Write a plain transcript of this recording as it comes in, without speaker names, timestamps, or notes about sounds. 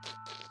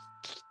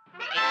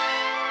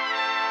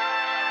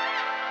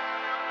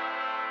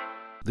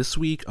This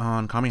week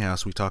on Kami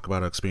House, we talk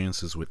about our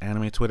experiences with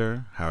anime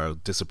Twitter, how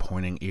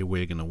disappointing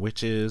Earwig and the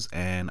Witch is,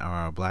 and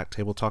our Black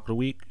Table Talk of the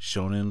Week,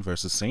 Shonen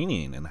versus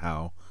Seinen, and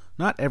how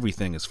not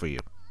everything is for you.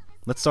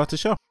 Let's start the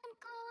show.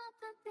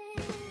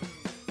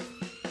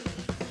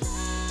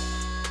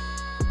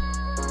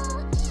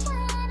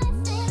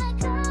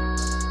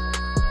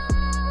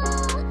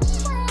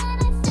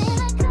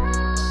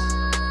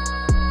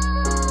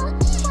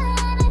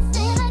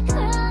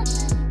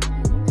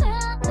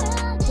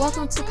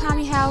 Welcome to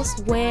Kami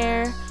House,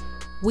 where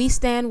we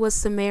stand with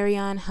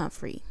Samarion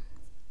Humphrey.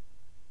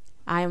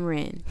 I am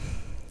Ren.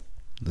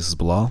 This is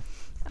Bilal.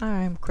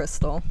 I'm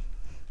Crystal.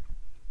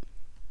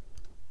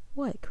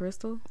 What,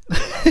 Crystal?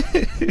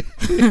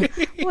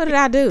 What did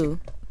I do?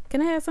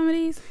 Can I have some of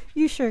these?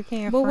 You sure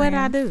can. But what did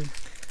I do?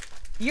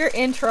 Your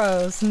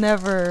intros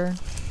never.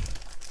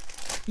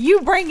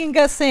 You bringing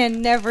us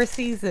in never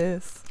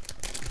ceases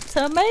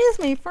to amaze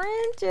me,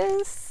 friend.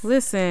 Just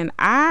listen.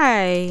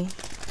 I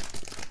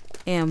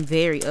am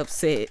very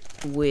upset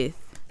with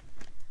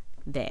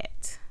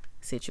that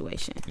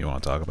situation. You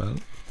want to talk about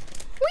it?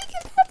 We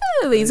can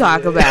definitely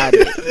talk about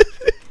it.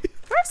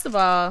 First of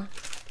all,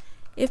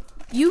 if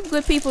you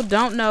good people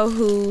don't know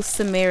who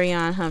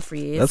Samarion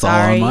Humphrey is, that's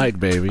sorry, all on mic,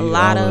 baby. A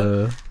lot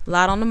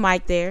on the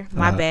mic there.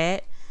 My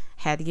bad.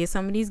 Had to get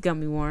some of these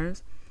gummy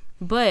worms.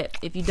 But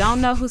if you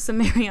don't know who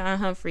Samarion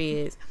Humphrey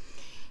is,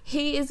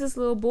 he is this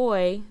little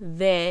boy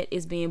that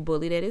is being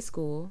bullied at his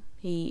school.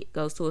 He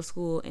goes to a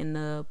school in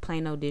the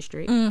Plano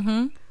district.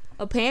 Mm-hmm.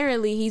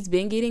 Apparently, he's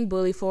been getting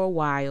bullied for a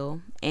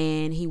while,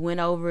 and he went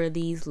over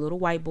these little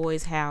white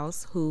boys'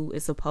 house, who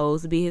is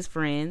supposed to be his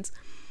friends,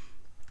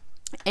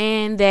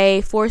 and they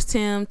forced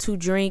him to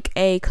drink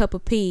a cup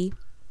of pee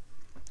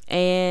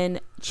and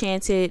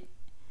chanted,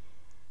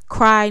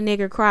 "Cry,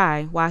 nigger,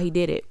 cry," while he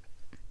did it.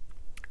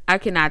 I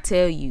cannot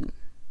tell you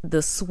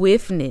the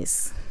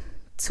swiftness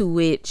to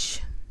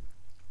which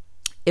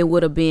it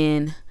would have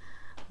been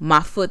my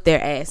foot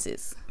their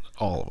asses.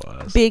 All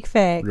of us. Big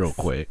facts. Real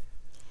quick.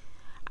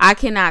 I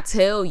cannot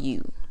tell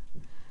you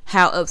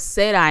how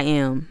upset I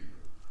am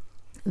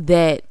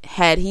that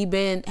had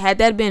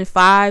that been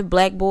 5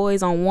 black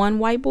boys on one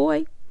white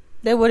boy,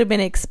 they would have been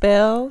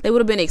expelled. They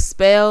would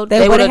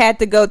have had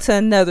to go to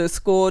another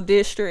school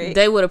district.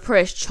 They would have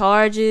pressed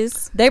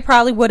charges. They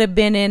probably would have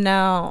been in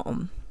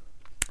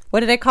what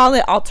do they call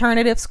it?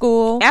 Alternative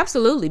school.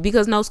 Absolutely,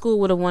 because no school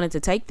would have wanted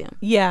to take them.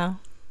 Yeah.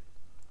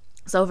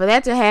 So for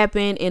that to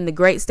happen in the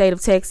great state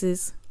of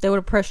Texas, they would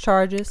have pressed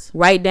charges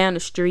right down the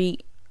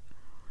street.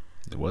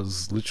 It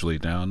was literally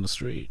down the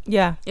street.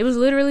 Yeah. It was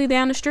literally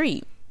down the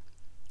street.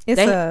 It's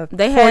a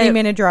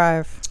 40-minute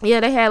drive. Yeah,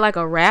 they had like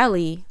a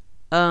rally.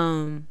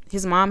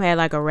 His mom had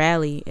like a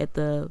rally at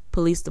the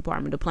police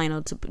department, the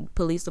Plano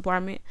police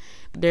department.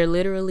 They're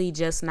literally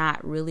just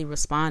not really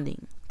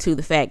responding to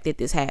the fact that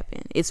this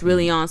happened. It's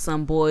really on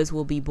some boys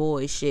will be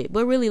boys shit.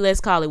 But really, let's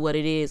call it what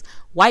it is.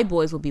 White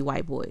boys will be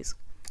white boys.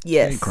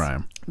 Yes. Hate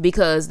crime.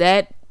 Because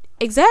that,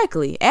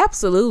 exactly,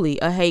 absolutely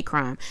a hate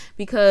crime.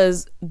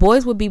 Because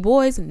boys would be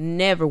boys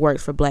never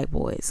worked for black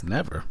boys.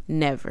 Never.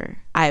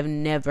 I have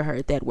never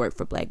heard that work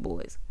for black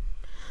boys.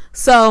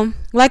 So,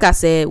 like I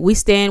said, we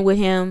stand with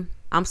him.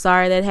 I'm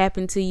sorry that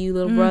happened to you,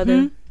 little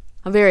brother.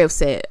 I'm very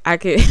upset. I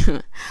could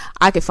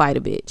fight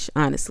a bitch,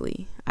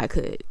 honestly. I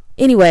could.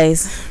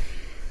 Anyways,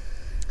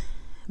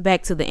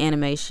 back to the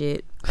anime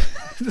shit.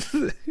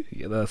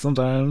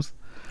 Sometimes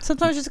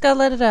you just gotta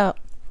let it out.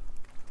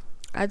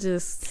 And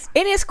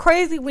it's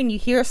crazy when you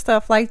hear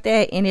stuff like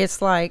that and it's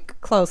like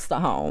close to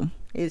home.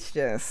 It's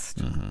just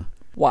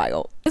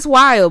wild. It's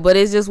wild, but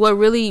it's just what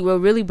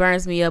really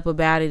burns me up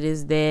about it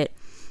is that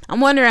I'm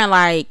wondering,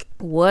 like,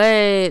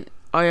 what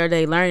are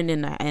they learning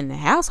in the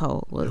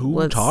household?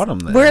 Who taught them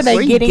that? Where are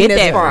they getting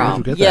this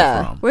from?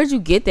 Where'd you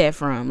get that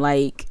from?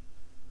 Like,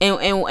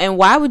 and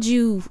why would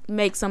you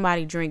make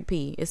somebody drink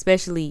pee?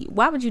 Especially,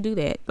 why would you do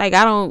that? Like,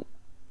 I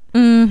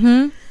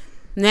don't.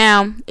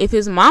 Now, if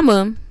his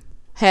mama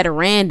had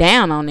ran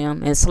down on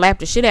them and slapped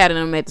the shit out of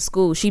them at the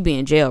school, she'd be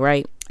in jail,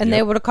 right? And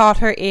they would have called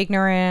her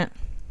ignorant.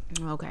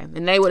 Okay.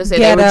 And they would have said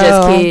they were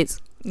just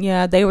kids.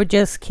 Yeah, they were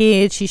just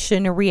kids. She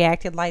shouldn't have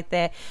reacted like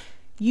that.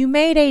 You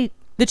made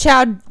the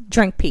child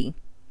drink pee.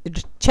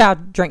 The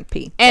child drink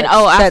pee. And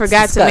I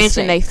forgot to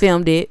mention they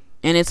filmed it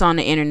and it's on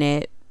the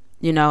internet.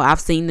 You know,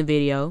 I've seen the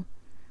video.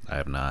 I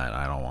have not.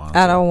 I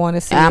don't want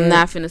to see it. I'm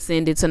not finna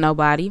send it to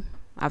nobody.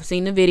 I've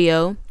seen the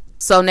video.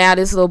 So now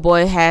this little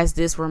boy has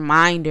this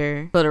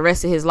reminder for the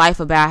rest of his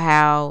life about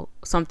how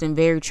something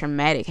very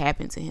traumatic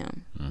happened to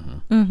him.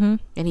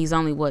 And he's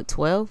only,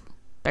 12?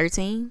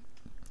 13?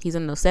 He's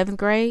in the 7th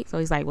grade. So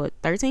he's like,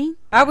 13?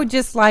 I would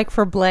just like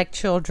for black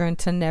children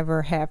to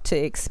never have to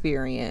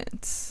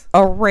experience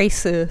a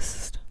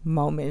racist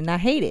moment. And I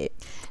hate it.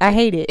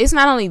 It's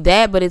not only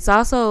that, but it's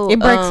also... It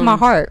breaks my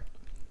heart.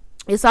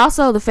 It's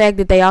also the fact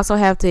that they also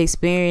have to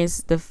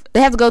experience they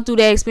have to go through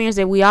that experience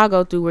that we all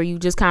go through, where you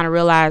just kind of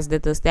realize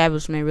that the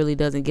establishment really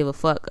doesn't give a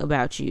fuck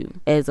about you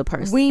as a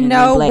person. We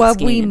know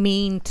what we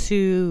mean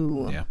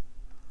to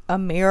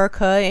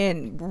America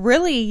and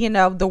really, you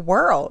know, the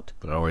world.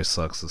 But it always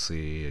sucks to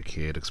see a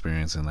kid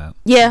experiencing that.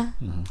 Yeah.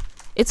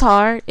 It's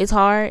hard.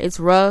 It's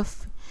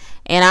rough.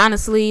 And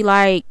honestly,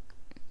 like,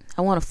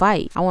 I want to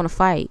fight.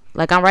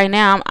 Like, right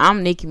now,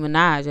 I'm Nicki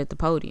Minaj at the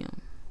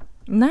podium.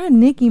 Not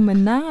Nicki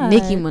Minaj.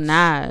 Nicki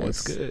Minaj.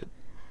 What's good?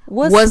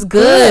 What's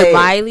good,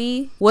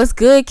 Miley? What's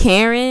good,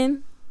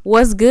 Karen?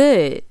 What's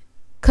good?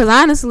 Because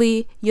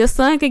honestly, your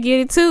son could get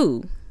it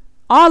too.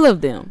 All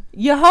of them.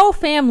 Your whole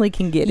family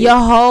can get it. Your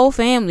wwhole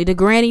family. The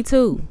granny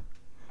too.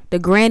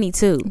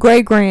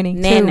 Great granny.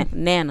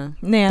 Nana.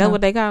 That's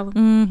what they call her.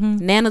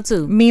 Nana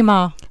too.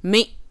 Mima.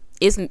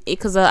 It's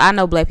because I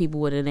know black people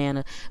with a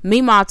Nana.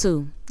 Mima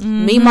too.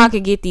 Mima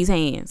can get these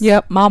hands.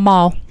 Yep,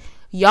 mama.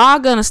 Y'all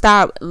gonna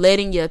stop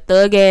letting your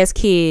thug ass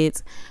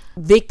kids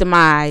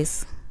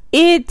victimize.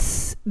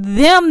 It's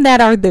them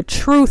that are the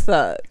true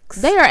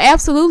thugs. They are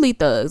absolutely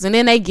thugs, and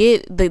then they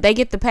get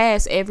the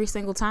pass every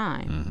single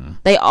time.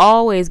 They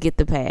always get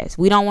the pass.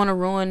 We don't want to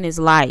ruin his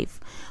life.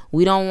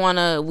 We don't want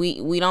to.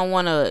 We don't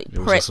want to. It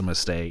was just a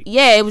mistake.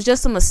 Yeah, it was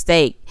just a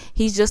mistake.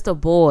 He's just a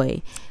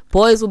boy.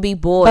 Boys will be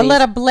boys. But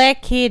let a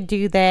black kid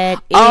do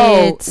that.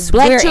 We're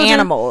children,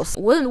 animals.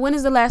 When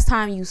is the last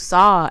time you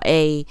saw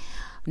a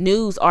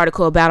news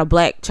article about a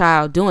black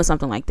child doing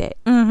something like that?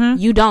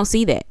 You don't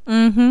see that.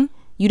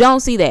 You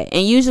don't see that.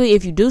 And usually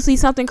if you do see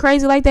something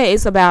crazy like that,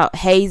 it's about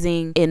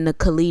hazing in the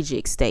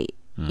collegiate state.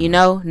 You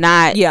know,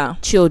 not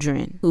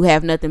children who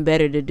have nothing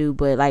better to do.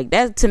 But like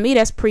that, to me,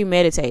 that's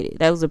premeditated.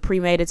 That was a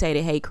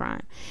premeditated hate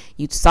crime.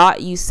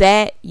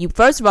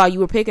 First of all, you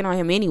were picking on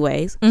him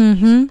anyways.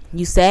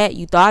 You sat,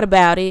 you thought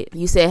about it.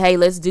 You said, hey,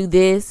 let's do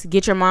this.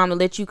 Get your mom to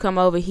let you come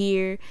over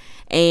here.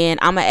 And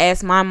I'm going to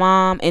ask my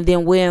mom, and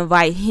then we'll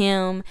invite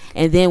him,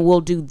 and then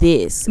we'll do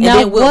this. And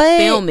then we'll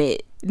film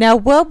it. Now,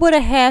 what would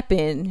have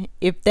happened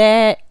if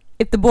the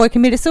boy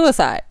committed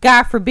suicide?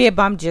 God forbid,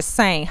 but I'm just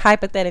saying,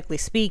 hypothetically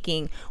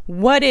speaking,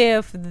 what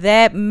if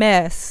that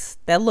messed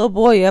that little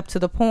boy up to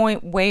the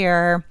point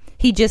where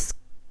he just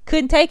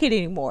couldn't take it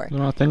anymore? You're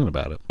not thinking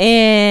about it.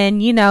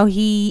 And, you know,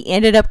 he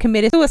ended up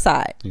committing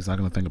suicide. He's not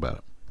going to think about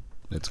it.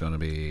 It's going to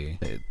be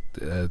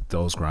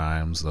those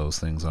crimes, those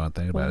things aren't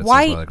thinking about it. It's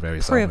White just, like, very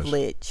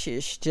privilege selfish.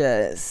 is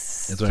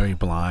just... It's very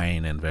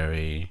blind and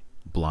very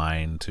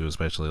blind to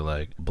especially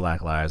like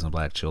black lives and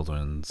black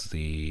children's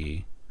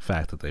the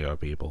fact that they are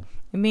people.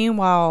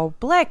 Meanwhile,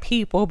 black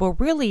people, but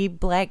really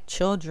black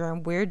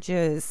children, we're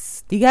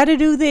just, you got to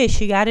do this,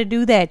 you got to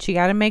do that, you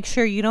got to make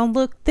sure you don't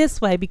look this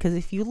way, because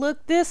if you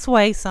look this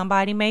way,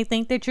 somebody may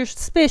think that you're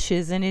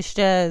suspicious. And it's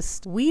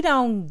just, we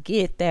don't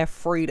get that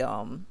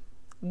freedom.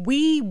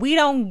 We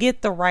don't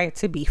get the right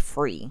to be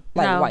free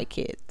like white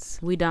kids.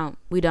 We don't.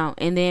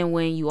 And then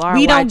when you are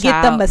we a white don't get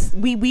child,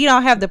 we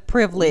don't have the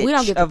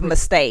privilege of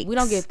mistakes. We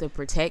don't get the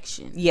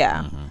protection.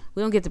 Yeah.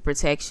 We don't get the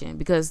protection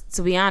because,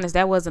 to be honest,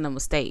 that wasn't a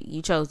mistake.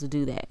 You chose to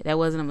do that. That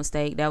wasn't a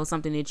mistake. That was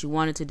something that you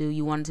wanted to do.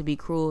 You wanted to be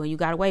cruel, and you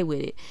got away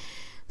with it.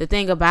 The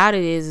thing about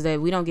it is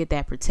that we don't get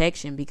that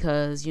protection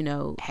because, you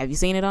know, have you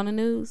seen it on the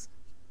news?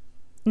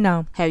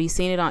 No. Have you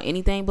seen it on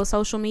anything but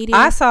social media?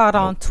 I saw it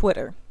on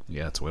Twitter.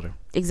 Yeah, Twitter.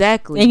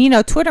 Exactly. And, you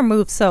know, Twitter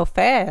moves so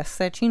fast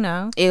that, you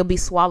know, it'll be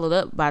swallowed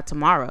up by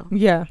tomorrow.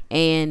 Yeah.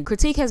 And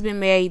critique has been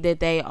made that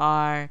they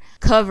are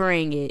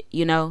covering it,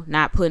 you know,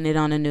 not putting it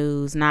on the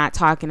news, not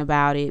talking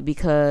about it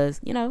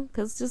because, you know,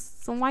 because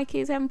just some white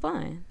kids having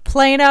fun.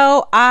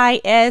 Plano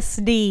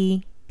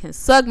ISD. Can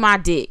suck my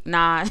dick.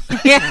 Nah.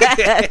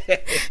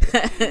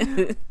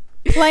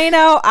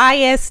 Plano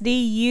ISD,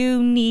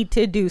 you need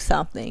to do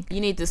something.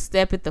 You need to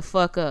step it the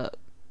fuck up.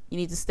 You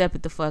need to step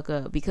it the fuck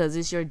up because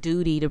it's your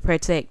duty to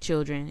protect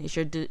children. It's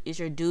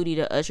your duty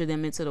to usher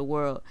them into the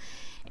world,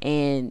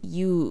 and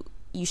you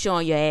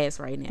showing your ass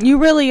right now. You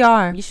really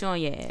are. You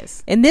showing your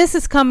ass. And this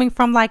is coming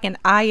from like an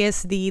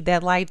ISD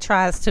that like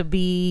tries to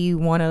be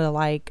one of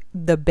like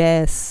the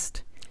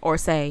best or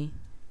say,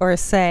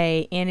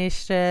 and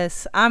it's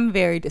just, I'm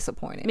very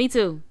disappointed. Me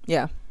too.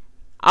 Yeah.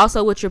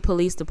 Also with your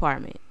police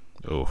department.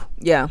 Oh.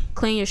 Yeah.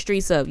 Clean your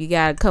streets up. You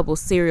got a couple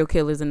serial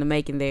killers in the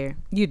making there.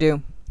 You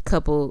do.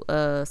 Couple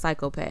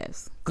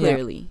psychopaths,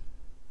 clearly.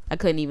 Yeah. I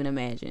couldn't even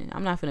imagine.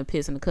 I'm not finna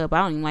piss in a cup. I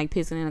don't even like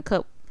pissing in a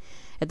cup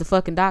at the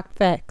fucking doctor.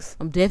 Facts.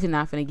 I'm definitely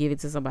not finna give it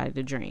to somebody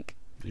to drink.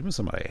 Even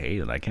somebody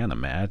hated. I can't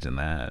imagine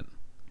that.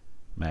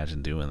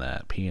 Imagine doing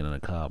that, peeing in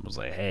a cup. Was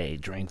like, hey,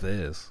 drink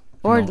this.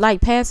 Or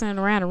like passing it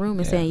around the room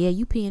and saying, yeah,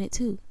 you peeing it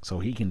too, so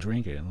he can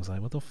drink it. And I was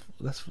like, what the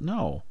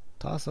no,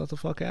 toss that the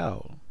fuck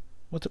out.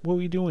 What are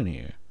we doing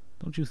here?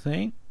 Don't you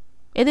think?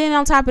 And then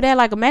on top of that,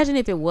 like, imagine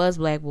if it was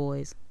black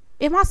boys.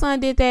 If my son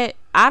did that,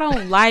 I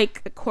don't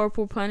like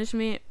corporal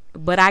punishment,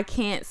 but I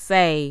can't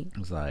say.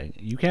 It's like,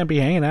 you can't be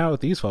hanging out with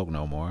these folk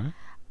no more.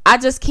 I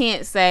just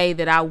can't say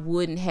that I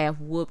wouldn't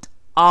have whooped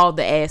all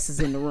the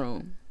asses in the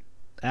room.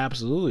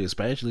 Absolutely,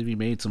 especially if you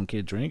made some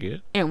kid drink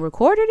it. And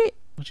recorded it?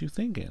 What you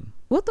thinking?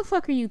 What the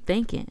fuck are you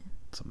thinking?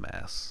 It's a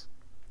mess.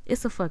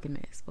 It's a fucking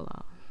mess,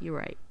 Bilal. You're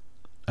right.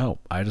 Oh,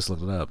 I just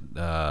looked it up.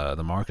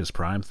 The Marcus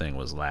Prime thing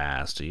was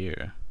last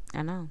year.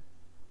 I know.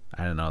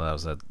 I didn't know that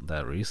was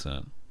that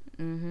recent.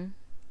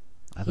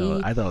 I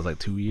thought it was like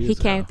 2 years. He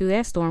came through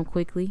that storm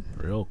quickly.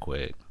 Real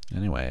quick.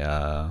 Anyway,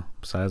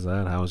 besides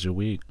that, how was your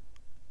week?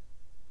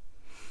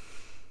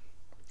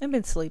 I've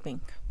been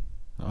sleeping.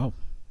 Oh.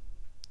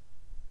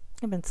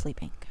 I've been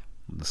sleeping.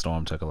 The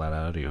storm took a lot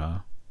out of you, huh?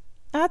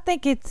 I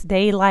think it's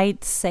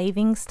daylight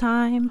savings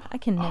time. I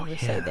can never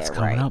say that it's right.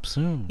 coming up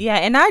soon. Yeah,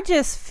 and I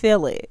just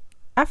feel it.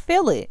 I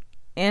feel it.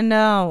 And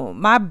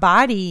my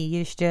body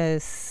is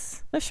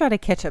just, let's try to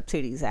catch up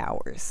to these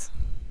hours.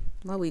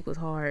 My week was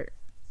hard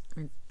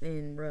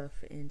and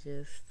rough and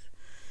just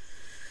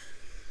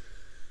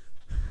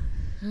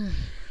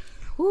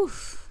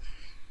woof.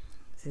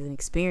 This is an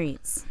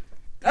experience.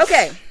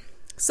 Okay.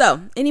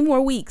 So, any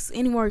more weeks?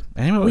 Any more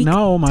Anyway, week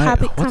topic what did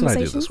I do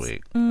conversations? this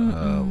week?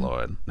 Oh,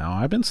 Lord. No,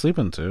 I've been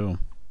sleeping too.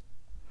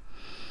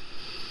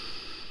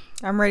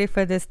 I'm ready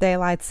for this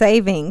daylight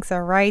savings,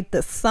 all right?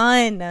 The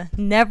sun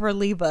never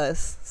leave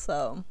us.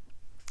 So,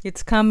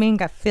 it's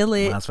coming. I feel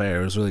it. Well, that's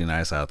fair. It was really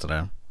nice out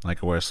today.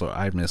 Like,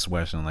 I miss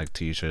wearing like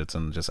t-shirts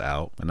and just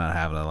out and not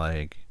having to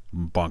like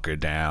bunker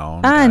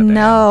down. I Goddamn.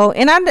 know.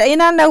 And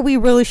I know we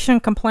really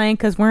shouldn't complain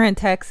because we're in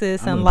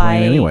Texas I'm and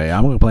complaining like anyway.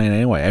 I'm complaining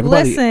anyway.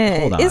 Everybody, listen,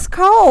 hold on. it's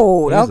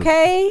cold, Here's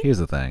okay? Here's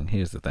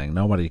the thing.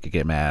 Nobody could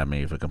get mad at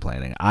me for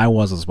complaining. I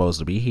wasn't supposed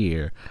to be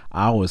here.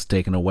 I was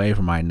taken away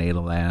from my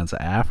native lands of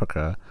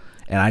Africa,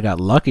 and I got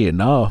lucky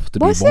enough to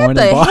be born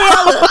in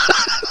Boston.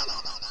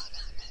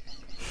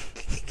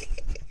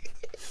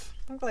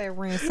 I'm glad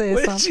Ren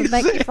said something.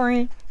 Thank you,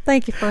 friend.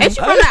 Thank you, friend. Ain't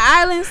you from the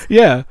islands?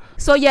 Yeah.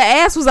 So your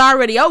ass was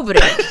already over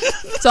there.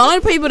 So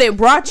only people that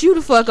brought you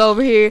the fuck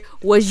over here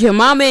was your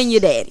mama and your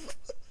daddy.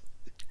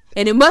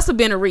 And it must have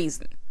been a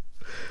reason.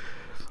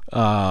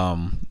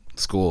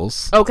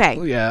 Schools. Okay.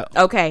 Yeah.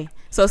 Okay.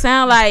 So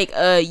sound like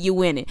you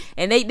winning.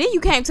 And then you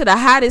came to the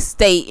hottest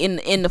state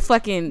in the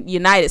fucking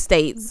United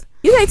States.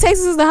 You think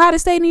Texas is the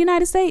hottest state in the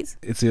United States?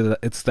 It's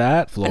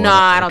that Florida. No,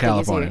 I don't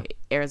California. think it's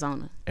here.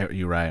 Arizona.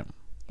 You're right.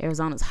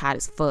 Arizona's hot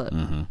as fuck.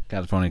 Mm-hmm.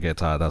 California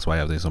gets hot. That's why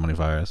you have so many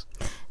fires.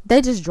 They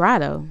just dry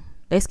though.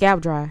 They scalp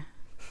dry.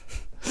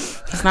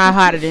 It's not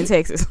hotter than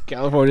Texas.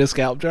 California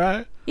scalp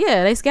dry?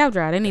 Yeah, they scalp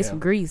dry. They need some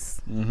grease.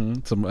 Mm-hmm.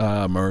 Some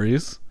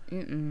Murray's.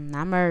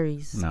 Not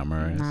Murray's. Not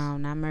Murray's. No,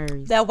 not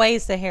Murray's. That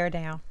weighs the hair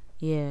down.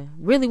 Yeah.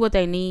 Really what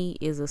they need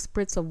is a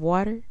spritz of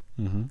water.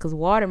 Because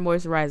water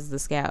moisturizes the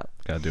scalp.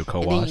 Gotta do a And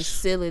then you co-wash.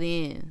 seal it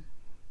in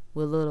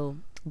with little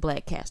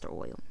black castor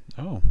oil.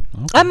 Oh,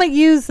 okay. I'm going to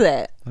use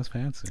that. That's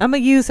fancy. I'm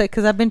going to use it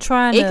because I've been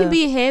trying It to. can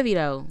be heavy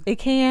though. It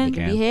can? It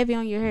can. Be heavy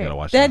on your You hair. gotta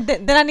watch that.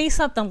 Then I need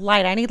something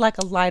light. I need like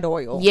a light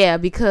oil. Yeah,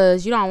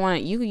 because you don't want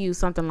it. You could use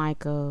something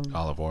like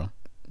Olive oil.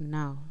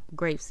 no,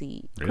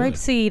 grapeseed. Really?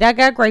 Grapeseed. I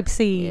got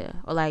grapeseed. Yeah,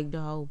 or like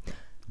jojoba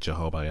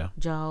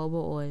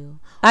oil.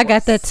 I Or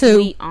got that too.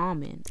 Sweet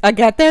almond. I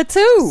got that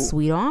too.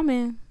 Sweet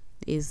almond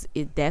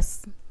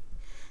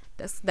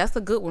that's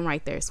a good one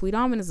right there. Sweet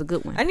almond is a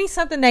good one. I need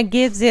something that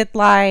gives it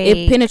like.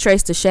 It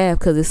penetrates the shaft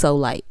because it's so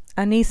light.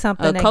 I need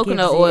something that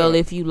Coconut gives oil, it.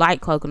 if you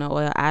like coconut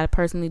oil. I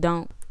personally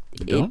don't.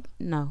 You don't?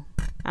 No.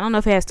 I don't know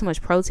if it has too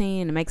much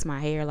protein. It makes my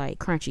hair like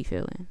crunchy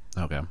feeling.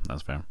 Okay,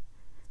 that's fair.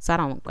 So I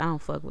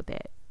don't fuck with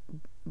that.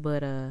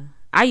 But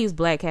I use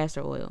black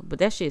castor oil, but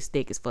that shit's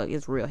thick as fuck.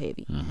 It's real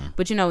heavy.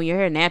 But you know, when your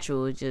hair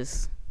natural,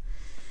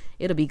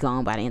 it'll be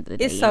gone by the end of the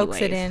day. It soaks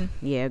it anyways.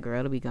 in. Yeah, girl,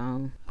 it'll be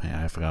gone.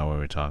 Man, I forgot what we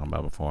were talking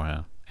about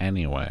beforehand.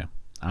 Anyway,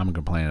 I'm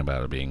complaining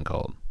about it being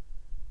cold.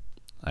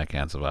 I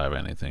can't survive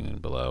anything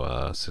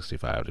below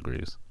 65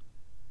 degrees.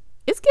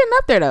 It's getting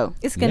up there though.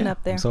 It's getting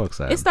up there. I'm so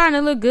excited. It's starting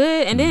to look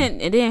good, and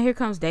then here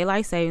comes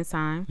daylight savings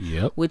time,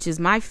 Yep. which is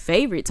my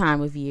favorite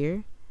time of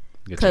year.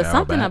 Get Because your hour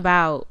something back.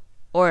 about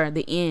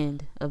the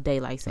end of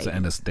daylight It's savings. the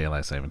end of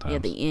daylight saving time. Yeah,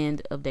 the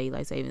end of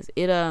daylight savings.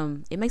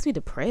 It makes me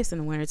depressed in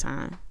the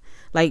wintertime.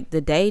 Like the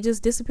day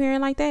just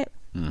disappearing like that.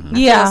 Mm-hmm.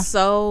 Yeah.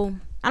 So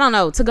I don't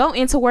know. To go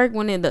into work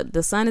when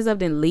the sun is up,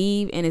 then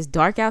leave and it's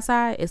dark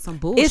outside, it's some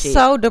bullshit. It's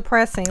so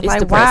depressing. It's like,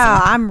 depressing.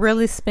 wow, I'm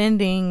really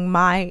spending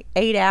my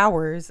 8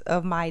 hours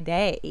of my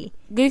day.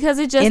 Because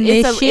in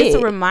it's this a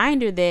shit.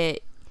 reminder that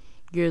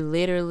you're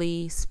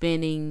literally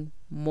spending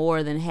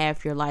more than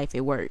half your life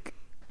at work.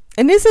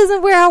 And this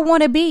isn't where I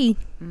want to be.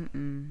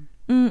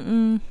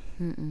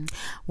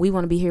 We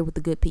want to be here with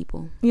the good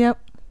people. Yep.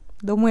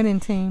 The winning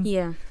team.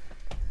 Yeah.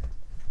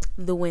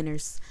 The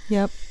winners.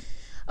 Yep.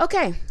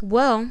 Okay.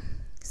 Well,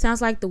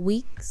 sounds like the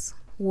weeks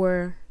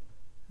were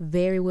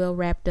very well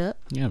wrapped up.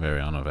 Yeah,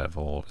 very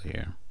uneventful over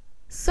here.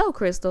 So,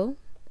 Crystal,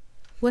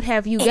 what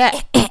have you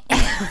got?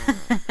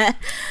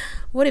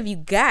 What have you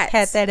got?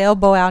 Had that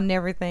elbow out and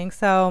everything.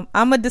 So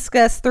I'm going to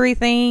discuss 3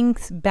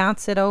 things,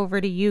 bounce it over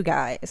to you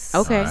guys.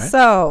 Okay. All right.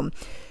 So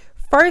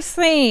first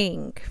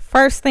thing.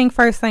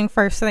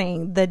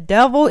 The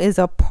Devil is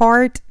a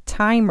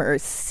Part-Timer,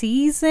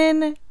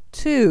 season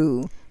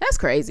 2. That's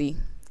crazy.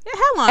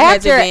 How long has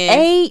After it been?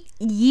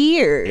 8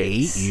 years.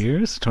 8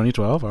 years?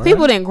 2012? All right.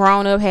 People done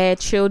grown up,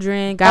 had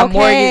children, got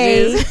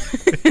Okay.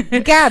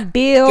 mortgages, Got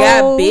bills.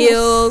 got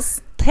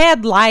bills.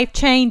 Had life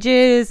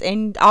changes,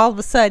 and all of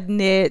a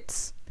sudden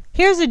it's,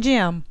 here's a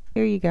gem.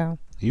 Here you go.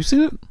 You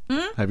seen it?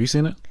 Have you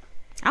seen it?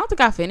 I don't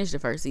think I finished the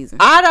first season.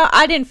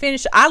 I didn't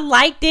finish. I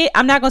liked it.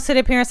 I'm not gonna sit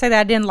up here and say that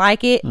I didn't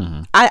like it.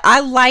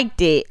 I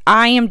liked it.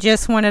 I am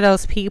just one of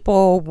those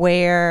people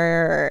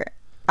where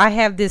I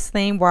have this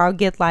thing where I'll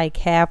get like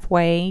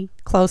halfway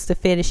close to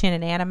finishing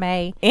an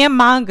anime and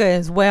manga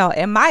as well,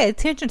 and my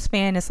attention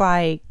span is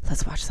like,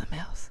 let's watch something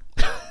else.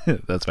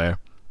 That's fair.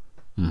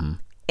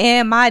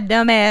 And my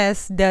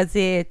dumbass does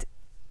it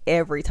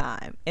every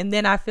time, and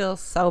then I feel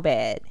so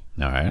bad.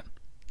 All right.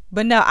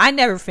 But no, I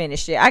never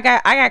finished it. I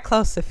got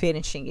close to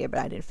finishing it,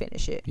 but I didn't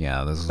finish it.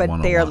 Yeah, this is but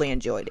one barely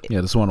enjoyed it.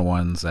 Yeah, this is one of the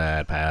ones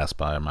that passed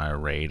by my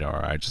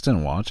radar. I just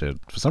didn't watch it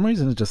for some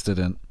reason. It just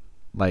didn't,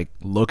 like,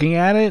 looking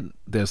at it.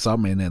 There's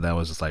something in it that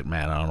was just like,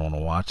 man, I don't want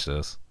to watch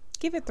this.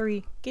 Give it 3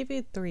 episodes. Give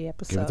it 3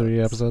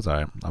 episodes. All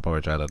right, I'll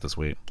probably try that this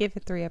week. Give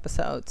it 3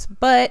 episodes,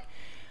 but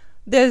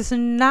there's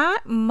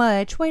not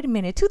much. Wait a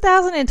minute,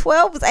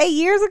 2012 was 8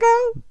 years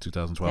ago.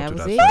 2012, That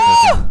was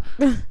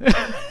 2013.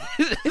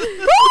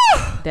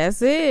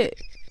 That's it.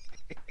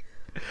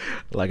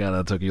 Like,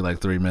 that took you like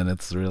 3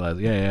 minutes to realize.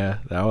 Yeah,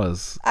 that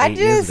was 8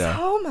 years ago.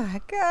 Oh my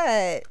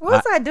god, what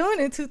was I doing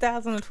in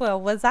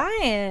 2012? Was I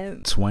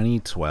in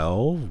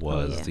 2012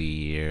 was the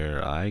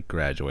year I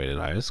graduated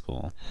high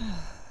school.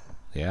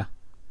 Yeah.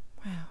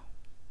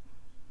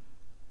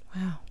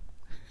 Wow.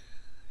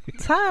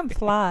 Time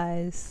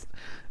flies.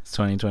 It's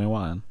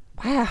 2021.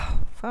 Wow.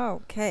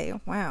 Okay.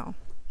 Wow.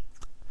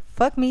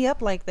 Fuck me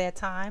up like that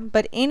time.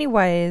 But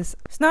anyways,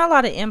 there's not a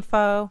lot of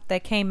info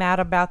that came out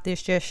about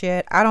this just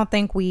yet. I don't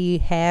think we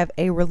have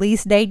a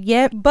release date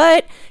yet.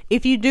 But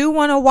if you do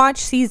want to watch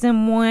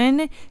season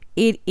 1,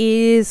 it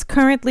is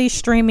currently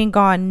streaming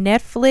on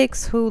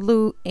Netflix,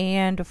 Hulu,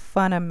 and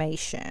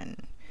Funimation.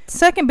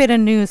 Second bit of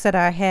news that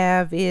I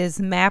have is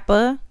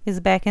Mappa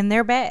is back in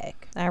their bag.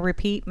 I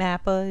repeat,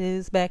 Mappa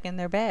is back in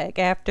their bag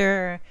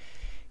after,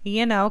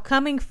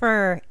 coming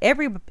for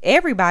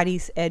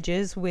everybody's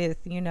edges with,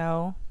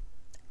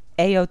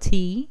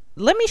 AOT.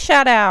 Let me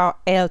shout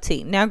out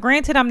AOT. Now,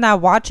 granted, I'm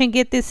not watching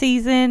it this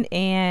season,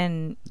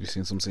 and you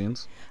seen some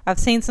scenes? I've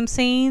seen some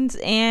scenes,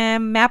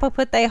 and Mappa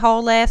put their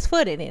whole ass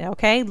foot in it,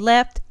 okay?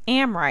 Left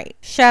and right.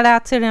 Shout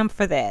out to them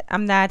for that.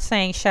 I'm not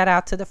saying shout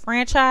out to the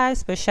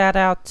franchise, but shout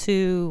out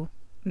to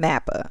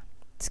Mappa.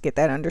 Let's get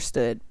that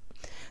understood.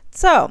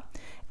 So,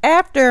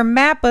 after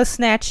Mappa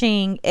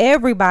snatching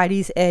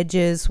everybody's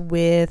edges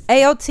with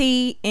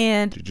AOT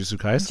and Jujutsu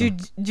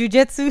Kaisen.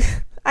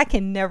 Jujutsu, I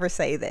can never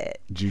say that.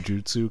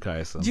 Jujutsu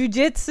Kaisen.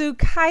 Jujutsu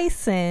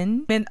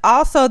Kaisen, and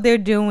also they're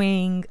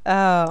doing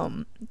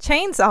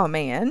Chainsaw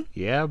Man.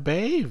 Yeah,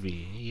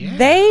 baby. Yeah.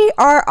 They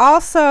are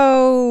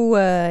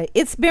also.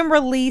 It's been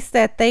released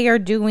that they are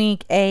doing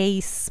a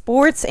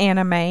sports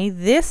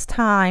anime. This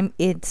time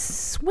it's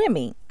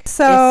swimming.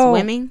 So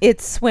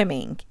it's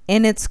swimming,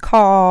 and it's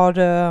called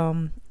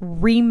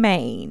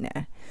Remain.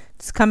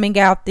 It's coming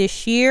out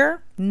this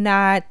year.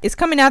 It's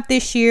coming out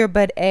this year,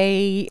 but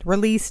a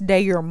release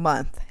day or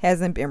month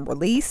hasn't been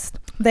released.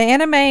 The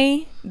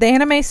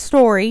anime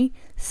story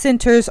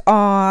centers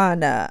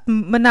on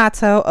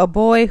Minato, a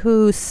boy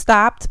who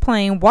stopped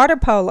playing water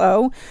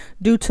polo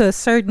due to a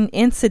certain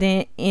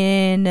incident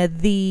in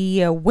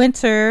the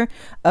winter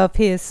of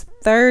his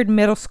 3rd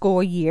middle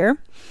school year.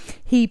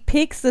 He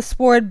picks the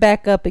sport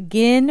back up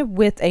again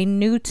with a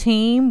new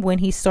team when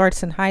he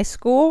starts in high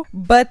school,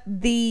 but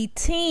the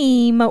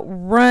team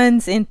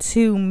runs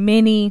into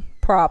many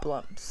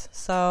problems.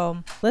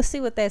 So let's see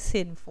what that's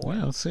hitting for.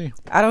 Yeah, let's see.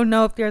 I don't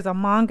know if there's a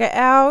manga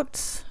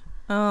out.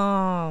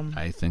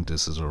 I think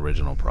this is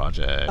original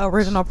project. I hope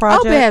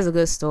it has a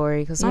good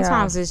story, because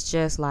sometimes it's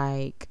just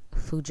like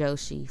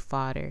Fujoshi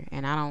fodder,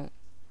 and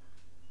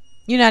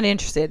you're not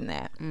interested in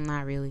that.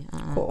 Not really.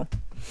 Cool.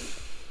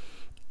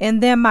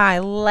 And then my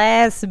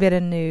last bit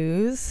of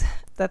news,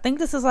 I think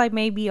this is like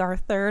maybe our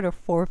 3rd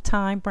or 4th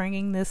time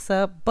bringing this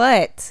up,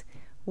 but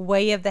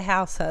Way of the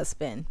House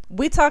Husband.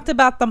 We talked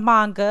about the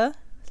manga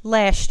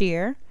last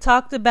year.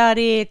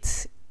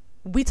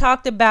 We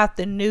talked about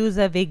the news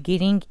of it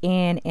getting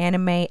an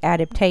anime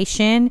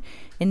adaptation,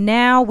 and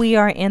now we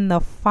are in the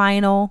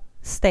final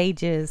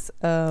stages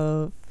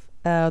of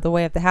The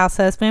Way of the House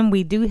Husband.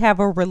 We do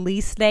have a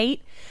release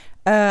date.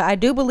 I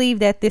do believe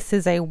that this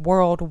is a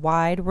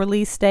worldwide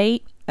release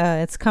date.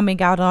 It's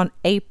coming out on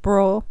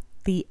April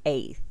the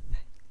 8th.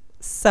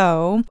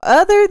 So,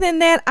 other than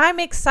that, I'm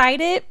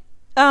excited.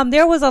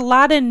 There was a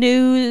lot of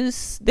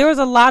news. There was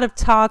a lot of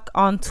talk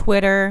on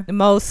Twitter.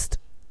 Most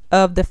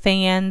of the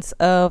fans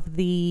of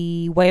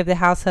the Way of the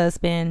House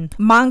Husband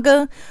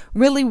manga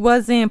really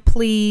wasn't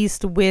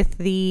pleased with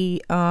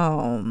the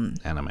animation.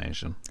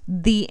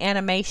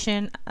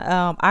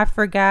 I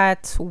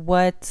forgot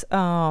what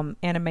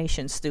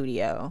animation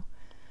studio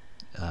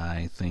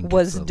I think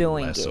was it's a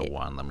doing lesser it.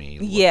 one. Let me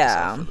look this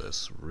up for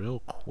this real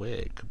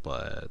quick.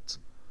 But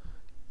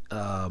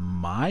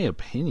my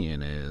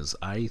opinion is,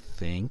 I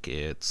think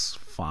it's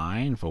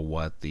fine for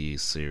what the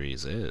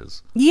series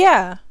is.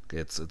 Yeah.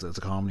 It's a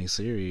comedy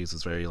series.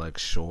 It's very like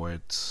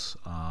short,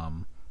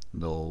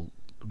 little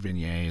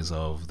vignettes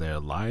of their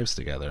lives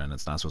together, and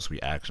it's not supposed to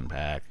be action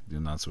packed.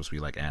 You're not supposed to be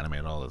like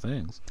animate all the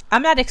things.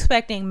 I'm not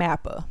expecting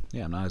Mappa.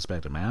 Yeah, I'm not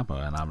expecting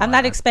Mappa, and I'm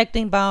not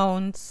expecting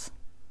Bones.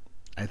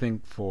 I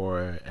think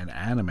for an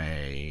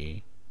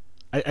anime,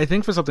 I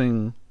think for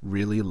something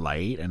really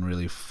light and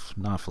really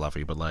not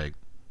fluffy, but like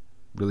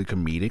really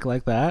comedic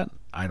like that,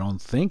 I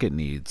don't think it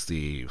needs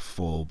the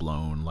full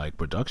blown like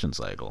production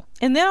cycle.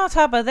 And then on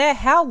top of that,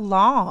 how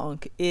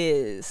long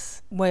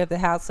is Way of the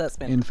House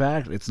Husband? In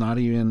fact, it's not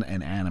even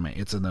an anime.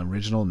 It's an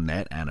original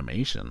net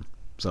animation.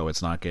 So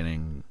it's not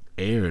getting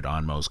aired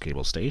on most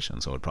cable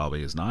stations. So it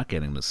probably is not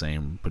getting the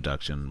same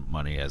production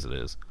money as it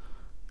is.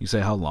 You say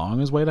how long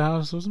is Way of the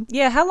House Husband?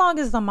 Yeah, how long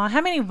is the manga?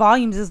 How many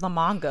volumes is the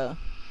manga?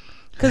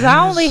 Because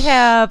I only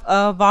have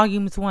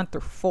volumes 1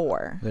 through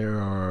 4. There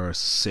are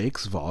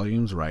 6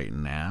 volumes right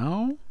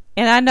now.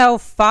 And I know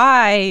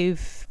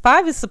 5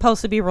 is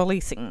supposed to be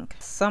releasing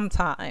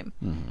sometime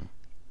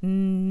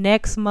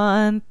next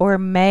month or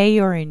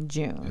May or in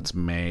June. It's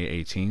May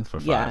 18th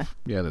for 5.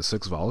 Yeah, there's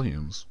 6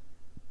 volumes.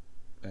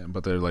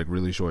 But they're like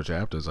really short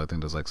chapters. I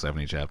think there's like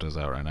 70 chapters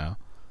out right now.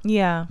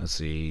 Yeah. Let's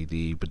see.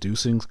 The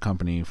producing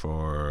company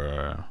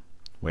for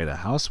Way the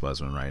House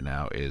Husband right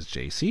now is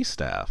JC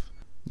Staff.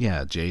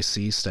 Yeah,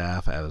 JC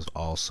Staff has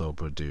also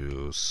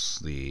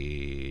produced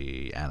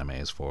the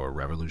animes for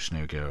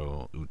Revolutionary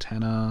Girl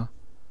Utena.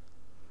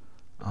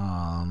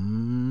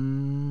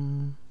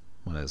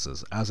 What is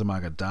this?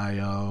 Azumanga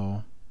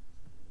Daioh.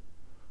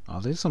 Oh,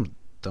 they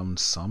done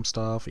some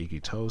stuff.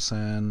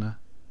 Ikitosen.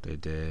 They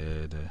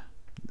did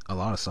a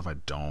lot of stuff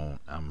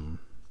I'm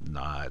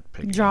not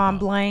picking Drawing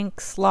up.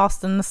 blanks,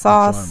 lost in the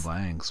sauce.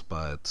 Drawing blanks,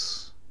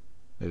 but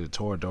they did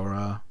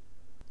Toradora.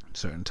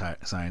 Certain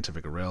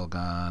scientific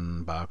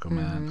railgun,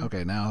 Bakuman.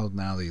 Okay, now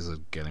these are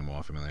getting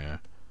more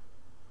familiar.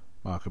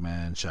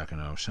 Bakuman, Shaka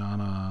no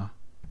Shana.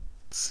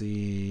 Let's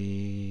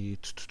see.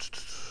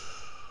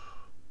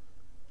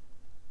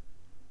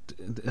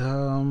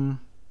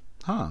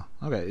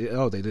 Okay.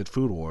 Oh, they did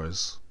Food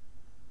Wars.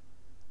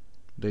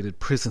 They did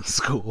Prison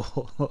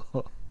School.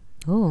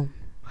 Oh,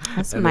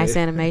 that's some nice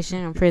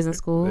animation on Prison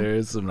School. There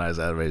is some nice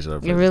animation on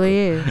Prison It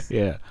really School. is.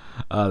 Yeah.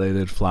 They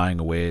did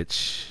Flying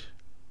Witch.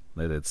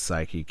 They did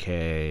Psyche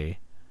K.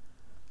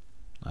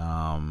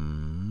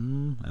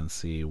 And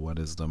see what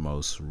is the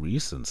most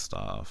recent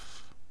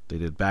stuff. They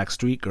did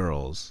Backstreet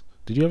Girls.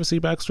 Did you ever see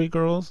Backstreet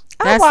Girls?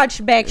 I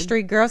watched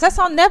Backstreet Girls. That's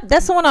on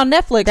That's the one on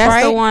Netflix, That's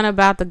right? the one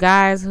about the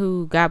guys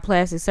who got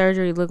plastic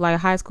surgery, look like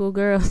high school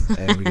girls.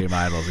 And became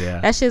idols, yeah.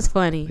 That shit's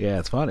funny. Yeah,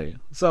 it's funny.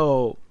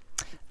 So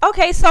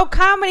Okay, so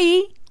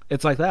comedy.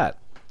 it's like that.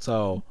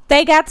 So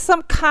They got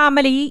some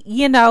comedy,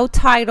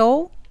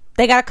 title.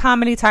 They got a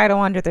comedy title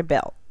under their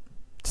belt.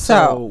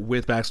 So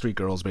with Backstreet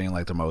Girls being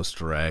like the most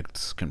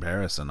direct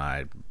comparison,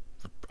 I'm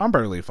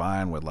perfectly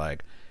fine with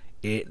like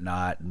it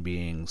not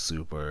being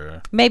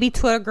super. maybe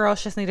Twitter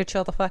girls just need to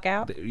chill the fuck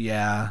out.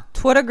 Yeah.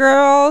 Twitter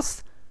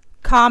girls,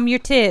 calm your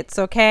tits,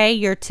 okay?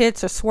 Your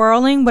tits are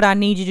swirling. What I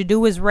need you to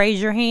do is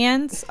raise your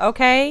hands,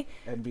 okay?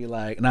 And be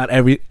like,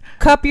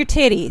 Cup your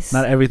titties.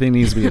 not everything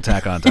needs to be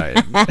Attack on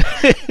Titan.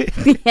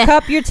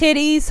 Cup your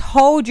titties,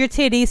 hold your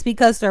titties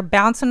because they're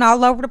bouncing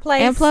all over the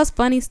place. And plus,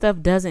 funny stuff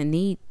doesn't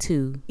need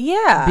to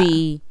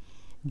be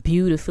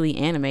beautifully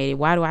animated.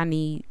 Why?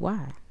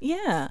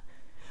 Yeah.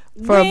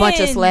 For a bunch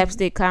of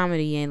slapstick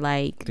comedy and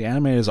like The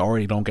animators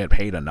already don't get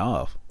paid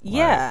enough.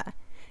 Yeah.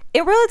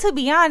 It really, to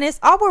be honest,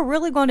 all we're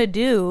really going to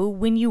do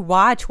when you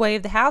watch Way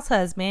of the House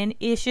Husband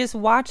is just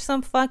watch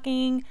some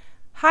fucking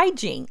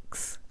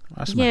hijinks.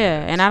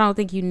 Yeah, and I don't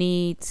think you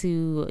need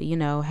to,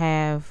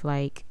 have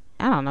like,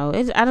 I don't know.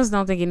 I just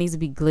don't think it needs to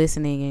be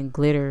glistening and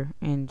glitter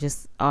and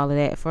just all of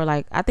that. For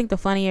like, I think the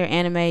funnier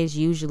animes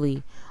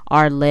usually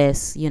are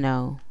less,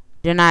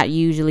 they're not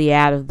usually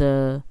out of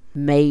the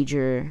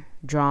major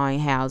drawing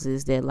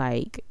houses that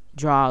like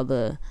draw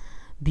the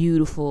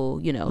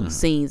beautiful,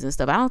 scenes and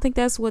stuff. I don't think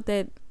that's what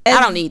I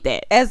don't need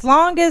that. As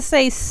long as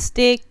they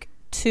stick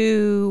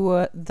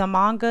to the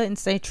manga and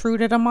stay true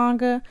to the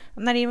manga,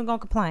 I'm not even going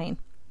to complain.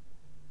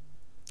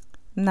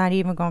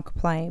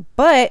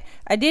 But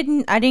I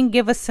didn't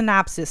give a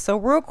synopsis. So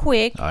real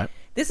quick, All right.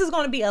 this is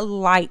going to be a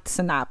light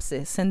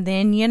synopsis, and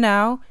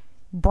then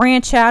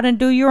branch out and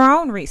do your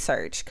own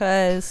research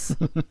because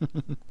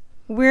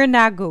we're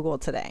not Google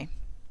today,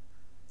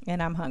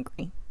 and I'm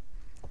hungry.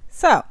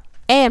 So,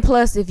 and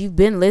plus, if you've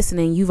been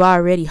listening, you've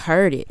already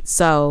heard it.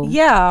 So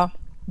yeah,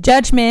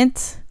 judging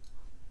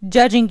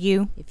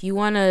you. If you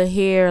want to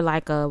hear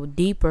like a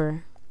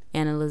deeper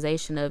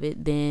analyzation of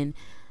it, then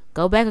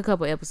go back a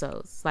couple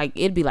episodes. Like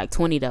it'd be like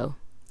 20 though.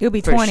 It'll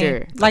be for 20.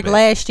 Sure. Like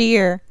last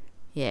year.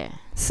 Yeah.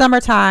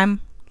 Summertime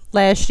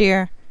last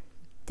year.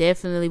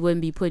 Definitely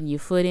wouldn't be putting your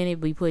foot in it,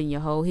 be putting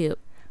your whole hip.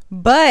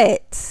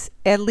 But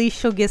at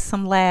least you'll get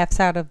some laughs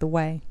out of the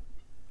way.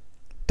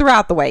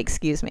 Throughout the way,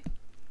 excuse me.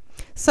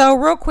 So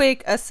real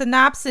quick, a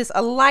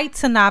light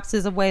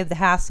synopsis of Way of the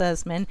House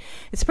Husband.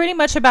 It's pretty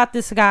much about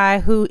this guy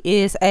who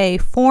is a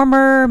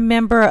former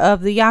member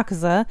of the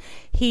Yakuza.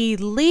 He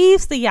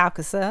leaves the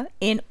Yakuza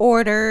in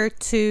order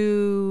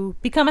to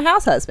become a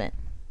house husband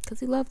Because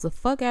he loves the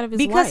fuck out of his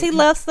because wife. he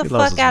loves the He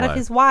loves fuck his out of wife.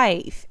 his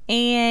wife.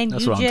 And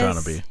That's you what just, I'm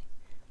trying to be.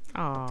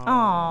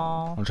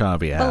 Aw. I'm trying to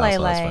be a Belay.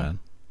 Housewives fan.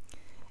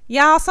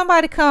 Y'all,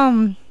 somebody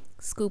come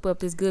Scoop up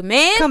this good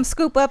man.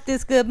 scoop up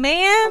this good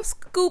man.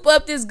 Scoop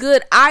up this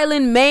good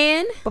island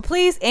man. But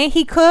please, and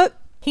he cook.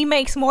 He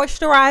makes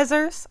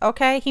moisturizers.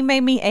 Okay, he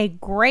made me a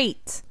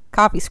great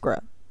coffee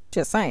scrub.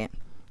 Just saying.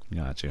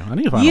 Got you. I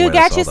need to find a You way to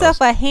got sell yourself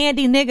those. a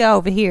handy nigga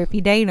over here if you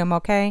date him.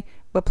 Okay,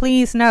 but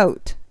please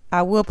note,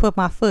 I will put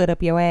my foot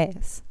up your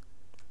ass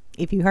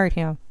if you hurt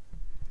him.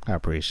 I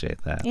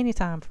appreciate that.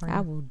 Anytime, friend.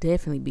 I will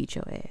definitely beat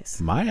your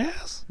ass. My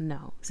ass?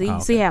 No. See, Oh,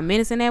 see okay. how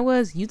menacing that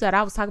was? You thought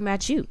I was talking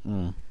about you.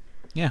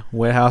 Yeah,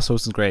 Wet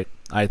Housewives is great.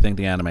 I think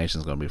the animation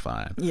is going to be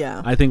fine.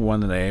 Yeah. I think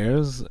when it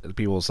airs,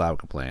 people will stop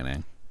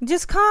complaining.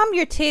 Just calm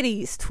your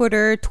titties,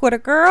 Twitter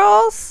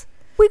girls.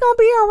 We gonna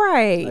be all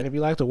right. Like, if you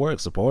like the work,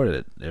 support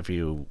it. If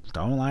you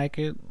don't like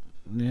it,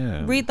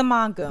 yeah. Read the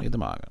manga. Read the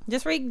manga.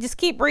 Just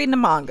keep reading the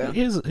manga.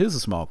 Here's a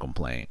small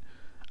complaint.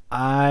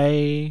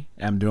 I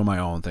am doing my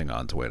own thing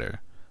on Twitter,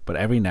 but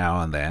every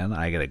now and then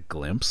I get a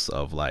glimpse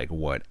of like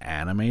what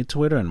anime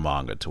Twitter and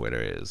manga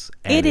Twitter is.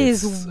 And It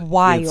is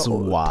wild. It's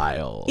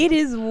wild. It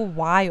is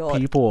wild.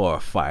 People are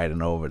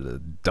fighting over the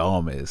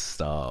dumbest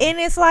stuff. And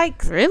it's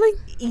like, Really?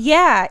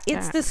 yeah,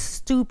 it's the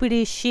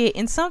stupidest shit.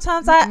 And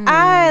sometimes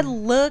I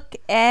look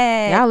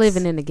at Y'all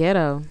living in the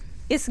ghetto.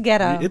 it's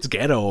ghetto. It's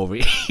ghetto over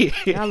here.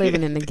 Y'all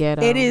living in the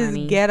ghetto. It is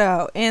honey.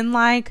 ghetto. And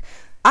like,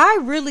 I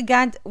really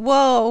got,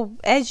 well,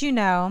 as you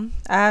know,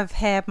 I've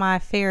had my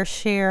fair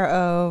share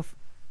of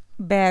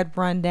bad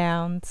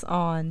rundowns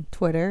on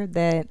Twitter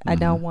that I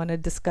don't want to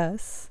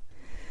discuss.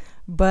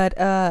 But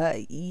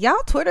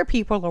y'all Twitter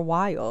people are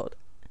wild.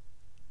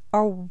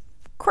 Are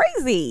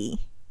crazy.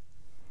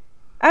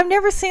 I've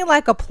never seen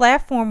like a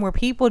platform where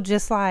people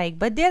just like,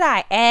 but did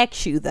I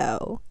ask you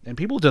though? And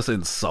people just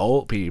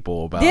insult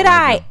people about Did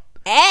like,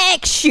 I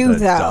ask you the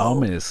though?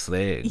 dumbest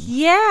thing.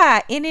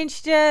 Yeah, and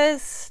it's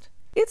just,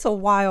 it's a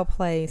wild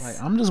place.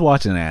 Like, I'm just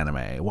watching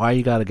anime. Why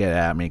you gotta get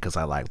at me because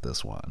I like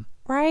this one?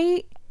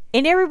 Right?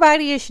 And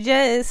everybody is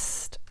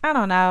just, I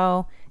don't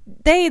know,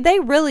 they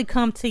really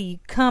come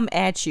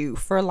at you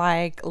for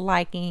like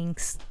liking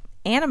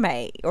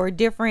anime or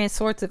different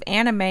sorts of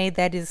anime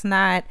that is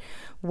not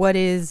what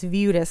is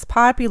viewed as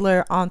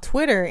popular on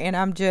Twitter. And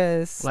I'm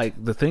just Like,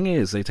 the thing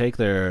is, they take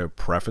their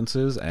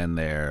preferences and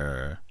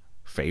their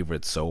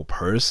favorites so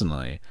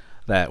personally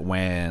that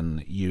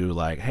when you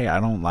like, hey, I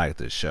don't like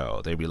this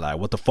show, they be like,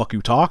 what the fuck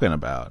you talking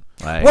about?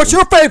 Like, what's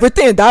your favorite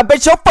thing? I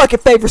bet your fucking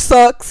favorite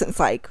sucks. It's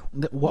like,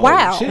 whoa,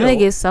 wow. chill. They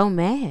get so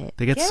mad.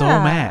 They get so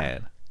Yeah.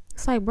 mad.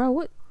 It's like,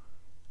 bro,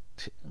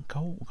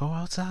 Go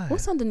outside.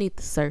 what's underneath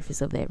the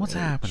surface of that What's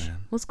rage? happening?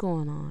 What's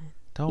going on?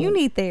 Don't, you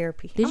need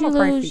therapy. Did I'm you gonna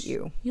pray lose? for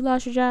you. You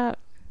lost your job?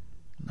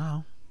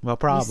 no. Well, You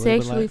probably. but,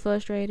 sexually like,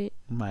 frustrated?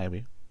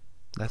 maybe.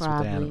 That's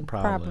Probably. what they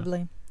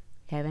Probably.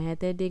 Haven't had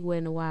that dick wet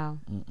in a while.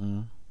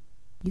 Mm-mm.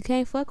 You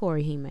can't fuck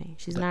Orihime.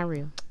 She's not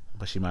real.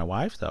 But she my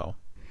wife though.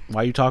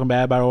 Why you talking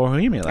bad about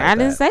Orihime like that? I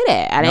didn't say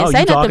that. I No, didn't you say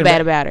nothing talking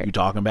bad about her. You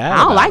talking bad? I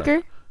don't about like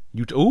her.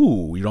 You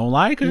you don't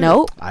like her?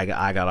 Nope. I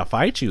gotta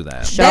fight you then.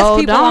 That's Show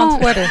people on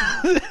don't. Twitter.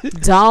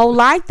 Don't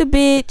like the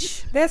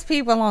bitch. That's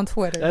people on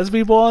Twitter. That's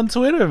people on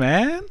Twitter,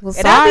 man. Well,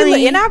 And I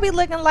sorry. be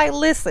looking like,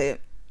 listen,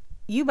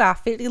 you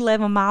about 50,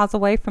 11 miles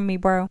away from me,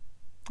 bro.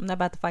 I'm not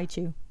about to fight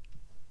you.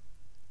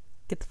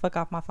 Get the fuck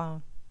off my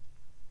phone.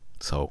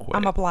 So quick.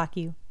 I'm gonna block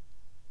you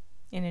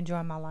and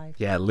enjoy my life.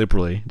 Yeah,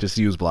 literally. Just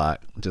use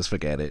block. Just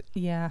forget it.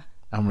 Yeah.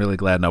 I'm really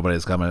glad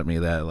nobody's coming at me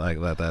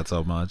that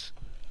so much.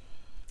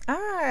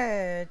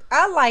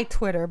 I like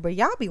Twitter, but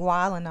y'all be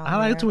wilding on I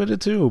like there. Twitter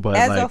too, but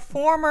As like a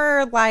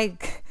former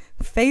like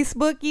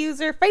Facebook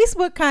user,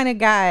 Facebook kind of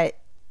got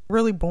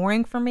really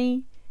boring for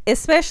me,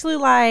 especially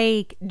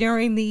like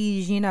during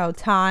these,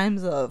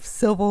 times of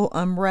civil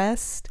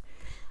unrest.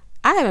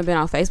 I haven't been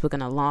on Facebook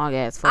in a long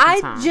ass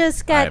fucking time. I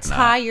just I got have not.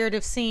 tired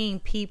of seeing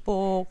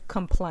people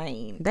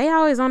complain. They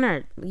always on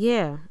there.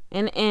 Yeah.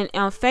 And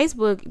on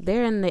Facebook,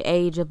 they're in the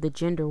age of the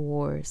gender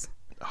wars.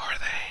 are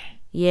they?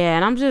 Yeah,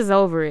 and I'm just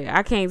over it.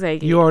 I can't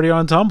take it. You already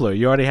on Tumblr.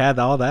 You already had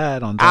all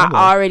that on Tumblr.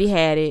 I already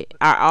had it.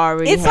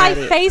 It's like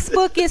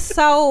Facebook is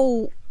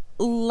so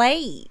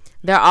late.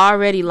 They're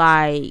already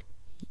like,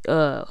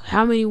 how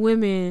many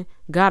women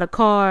got a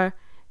car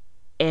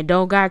and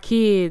don't got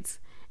kids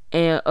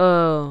and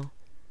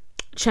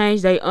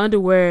change their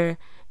underwear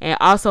and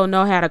also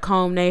know how to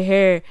comb their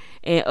hair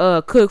and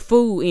cook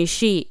food and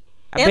shit.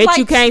 I And bet like-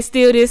 you can't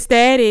steal this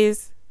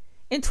status.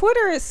 And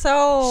Twitter is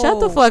so Shut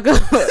the fuck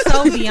up.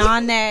 so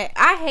beyond that.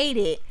 I hate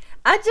it.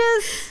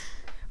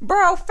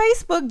 Bro,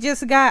 Facebook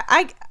just got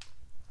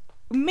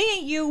me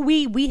and you,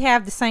 we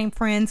have the same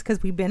friends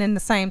because we've been in the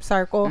same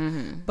circle.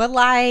 But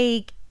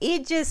like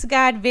it just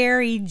got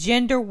very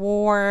gender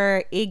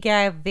war. It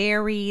got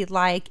very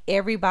like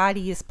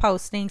everybody is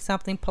posting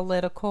something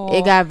political.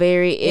 It got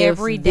very, if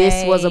Every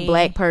this was a day.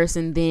 black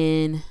person,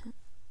 then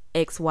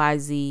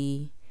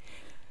XYZ.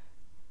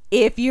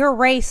 If you're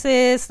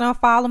racist, don't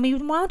follow me.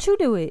 Why don't you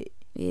do it?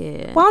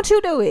 Yeah. Why don't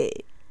you do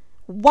it?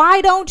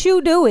 Why don't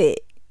you do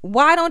it?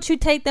 Why don't you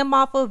take them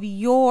off of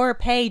your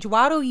page?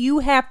 Why do you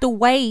have to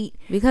wait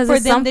because for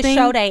them to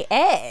show their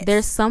ads?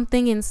 There's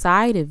something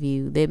inside of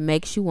you that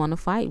makes you want to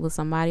fight with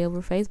somebody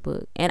over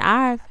Facebook. And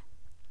I've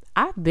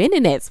been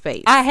in that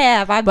space. I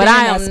have. But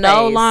I am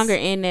no longer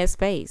in that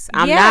space.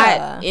 I'm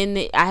Yeah. not in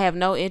it. I have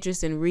no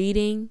interest in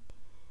reading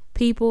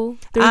people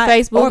through or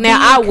Facebook. Now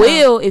I being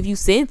will if you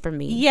send for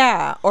me.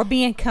 Yeah, or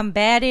being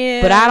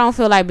combative. But I don't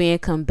feel like being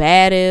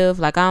combative.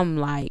 Like I'm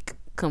like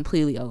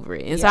completely over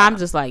it. And so Yeah. I'm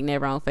just like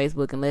never on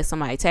Facebook unless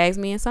somebody tags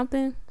me in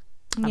something.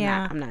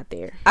 I'm not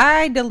there.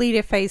 I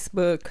deleted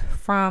Facebook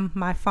from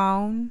my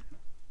phone.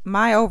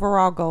 My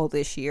overall goal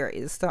this year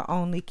is to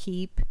only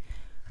keep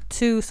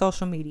 2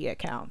 social media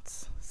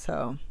accounts.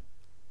 So,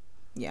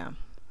 yeah.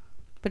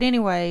 But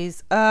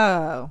anyways,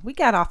 we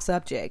got off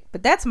subject,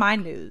 but that's my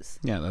news.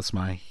 Yeah, that's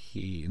my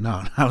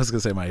no, I was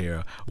gonna say my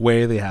hero.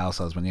 Way the house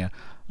husband, yeah.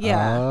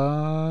 Yeah.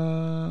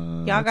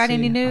 Y'all got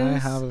any news? I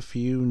have a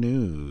few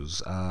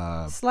news.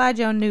 Slide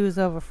your news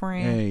over,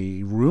 friend.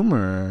 A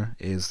rumor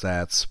is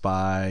that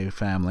Spy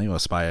Family or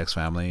Spy X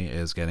Family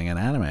is getting an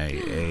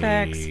anime.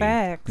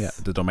 Facts. Yeah,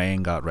 the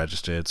domain got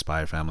registered,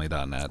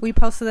 spyfamily.net. We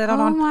posted that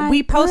on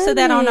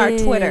that on our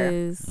Twitter.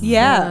 Goodness.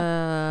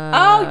 Yeah.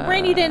 Oh,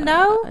 Brittany didn't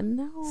know?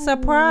 No.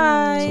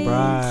 Surprise.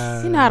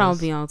 Surprise. You know I don't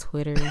be on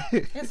Twitter.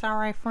 It's all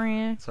right,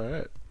 friend. It's all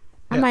right.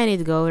 I might need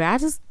to go over there.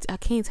 I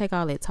can't take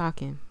all that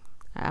talking.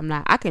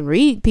 I can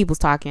read people's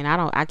talking.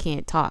 I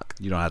can't talk.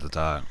 You don't have to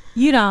talk.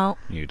 You don't.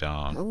 You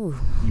don't. Ooh.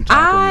 You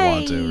talk when you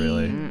want to,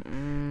 really.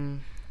 Mm-mm.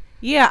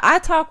 Yeah, I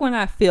talk when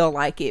I feel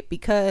like it,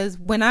 because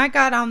when I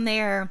got on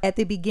there at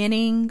the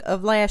beginning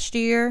of last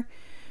year,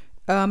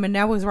 and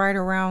that was right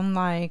around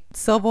like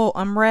civil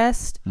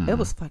unrest, it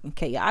was fucking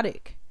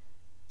chaotic.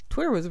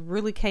 Twitter was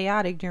really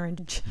chaotic during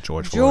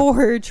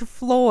George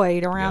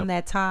Floyd around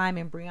that time,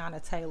 and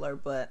Breonna Taylor.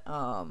 But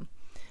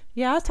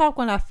yeah, I talk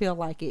when I feel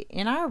like it,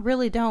 and I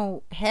really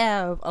don't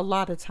have a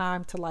lot of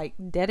time to like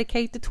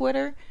dedicate to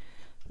Twitter.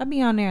 I'll be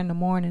on there in the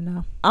morning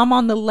though. I'm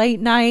on the late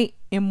night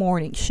and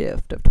morning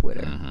shift of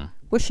Twitter. Mm-hmm.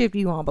 What shift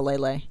you on,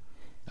 Balele?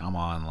 I'm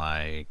on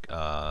like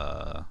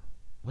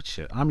what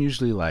shit? I'm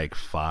usually like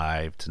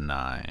 5 to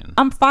 9.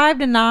 I'm 5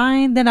 to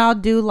 9. Then I'll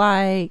do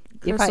like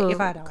if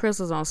I don't.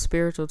 Crystal's on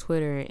spiritual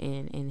Twitter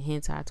and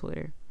hentai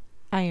Twitter.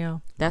 I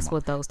am. That's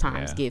what those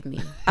times give me.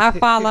 I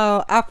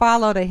follow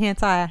the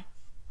hentai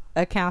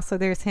account. So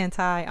there's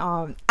hentai.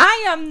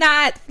 I am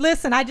not.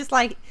 Listen, I just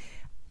like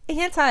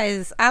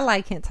hentai. I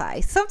like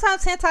hentai.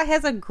 Sometimes hentai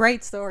has a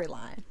great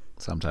storyline.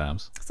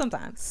 Sometimes.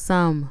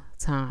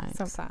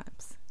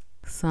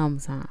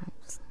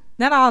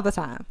 Not all the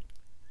time.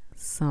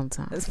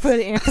 Sometimes. Let's put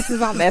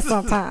emphasis on that.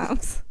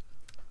 Sometimes.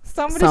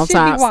 Some of this shit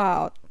be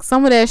wild.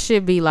 Some of that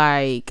shit be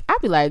like, I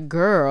be like,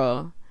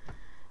 girl,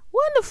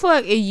 what the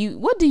fuck are you?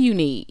 What do you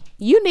need?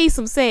 You need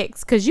some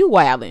sex because you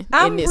wilding.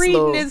 I'm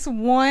reading this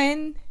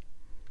one.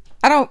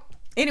 I don't.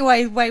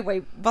 Anyway,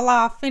 wait.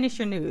 Bilal, finish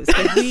your news.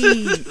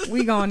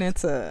 We going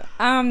into.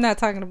 I'm not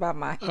talking about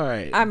my. All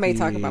right. I may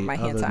talk about my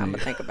hentai. I'm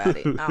gonna think about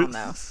it. I don't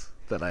know.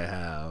 That I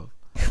have.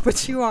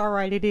 But you are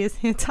right. It is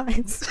hentai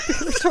and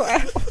spiritual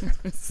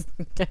hours.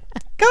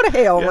 Go to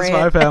hell, Yes, Rand.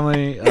 my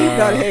family. Go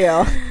to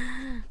hell.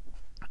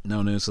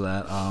 No news to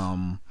that.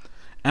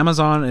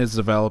 Amazon is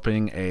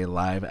developing a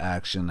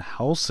live-action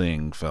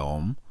Hellsing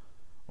film.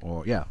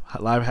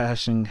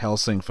 Live-action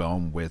Hellsing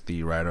film with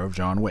the writer of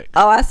John Wick.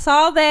 Oh, I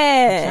saw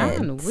that.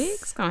 John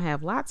Wick's gonna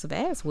have lots of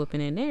ass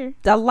whooping in there.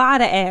 A lot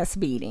of ass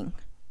beating.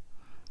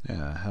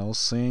 Yeah,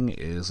 Hellsing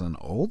is an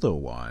older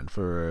one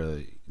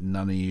for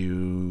none of you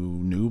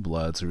new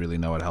bloods who really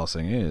know what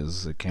Hellsing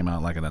is. It came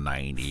out like in the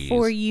 90s.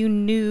 For you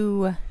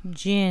new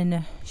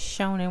Jin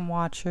Shonen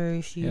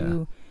watchers,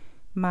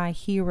 My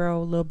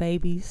Hero little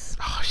babies.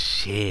 Oh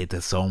shit,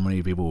 there's so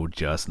many people who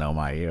just know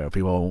My Hero.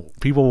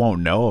 People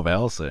won't know of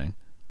Hellsing.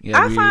 Yeah,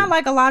 I find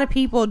like a lot of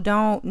people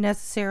don't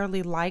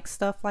necessarily like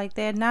stuff like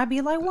that, and I'd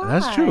be like, why?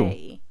 That's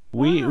true.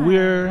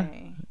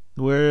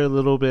 We're a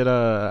little bit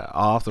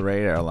off the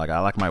radar. Like, I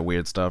like my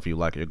weird stuff, you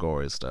like your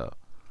gory stuff.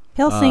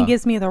 Hellsing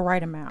gives me the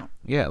right amount.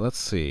 Yeah, let's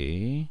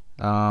see.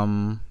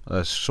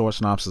 A short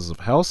synopsis of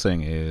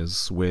Hellsing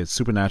is, with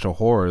supernatural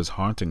horrors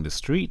haunting the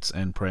streets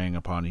and preying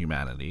upon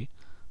humanity,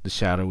 the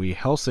shadowy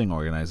Hellsing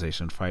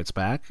organization fights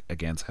back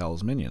against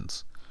Hell's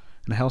minions.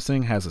 And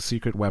Hellsing has a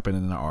secret weapon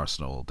in the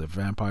arsenal, the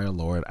vampire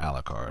lord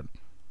Alucard.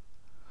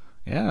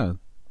 Yeah,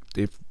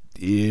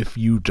 if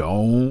you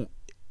don't...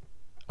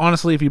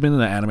 Honestly, if you've been in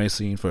the anime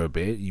scene for a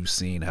bit, you've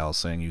seen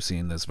Hellsing, you've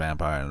seen this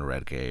vampire in the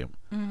red cape.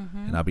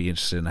 Mm-hmm. And I'll be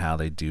interested in how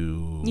they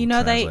do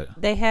translate.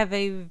 They have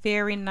a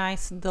very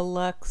nice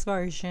deluxe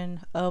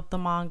version of the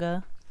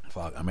manga.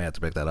 Fuck, I may have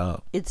to pick that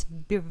up. It's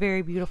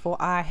very beautiful.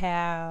 I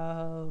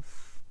have,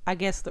 I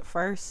guess, the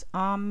first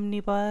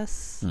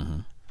omnibus. Mm-hmm.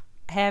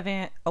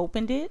 Haven't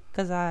opened it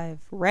because I've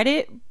read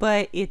it,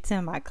 but it's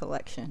in my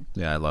collection.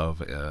 Yeah, I love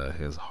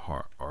his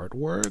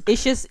artwork.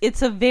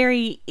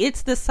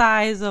 It's the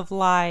size of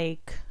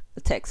like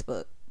a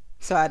textbook,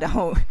 so I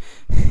don't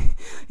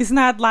it's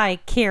not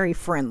like carry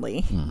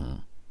friendly. Mm-hmm.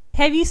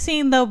 Have you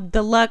seen the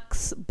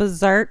deluxe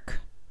Berserk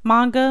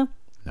manga?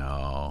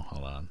 No,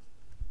 hold on.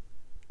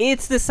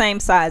 It's the same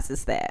size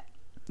as that.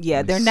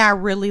 Yeah, Nice. they're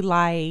not really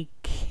like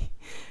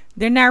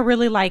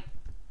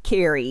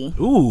Carrie.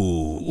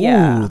 Ooh,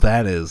 Yeah. ooh,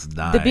 that is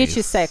nice. The bitch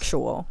is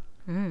sexual.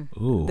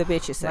 Ooh, The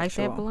bitch is Like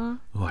sexual. that blonde?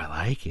 ooh, I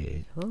like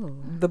it. Ooh.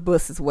 The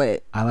bus is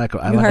wet. I like.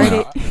 I You like.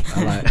 heard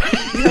I like.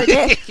 You heard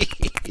that?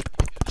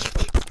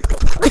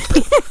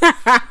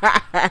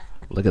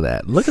 Look at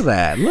that! Look at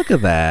that! Look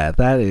at that!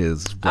 That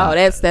is. Oh,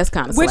 that's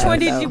kind of Which one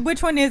did you?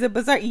 Which one is it?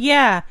 Berserk?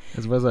 Yeah.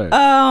 It's Berserk.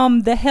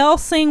 The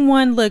Hellsing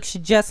one looks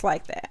just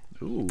like that.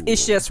 Ooh.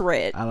 It's just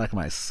red. I like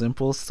my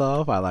simple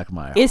stuff. I like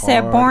my. It's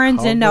at hard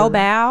Barnes and cover.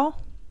 Noble.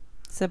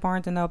 It's at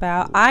Barnes and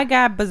Noble. I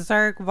got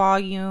Berserk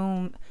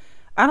volume.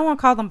 I don't want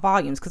to call them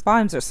volumes because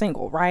volumes are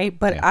single, right?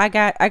 But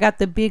Yeah. I got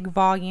the big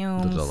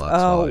volumes, The deluxe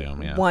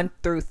volume, yeah. 1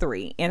 through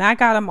 3, and I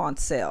got them on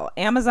sale.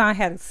 Amazon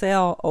had a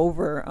sale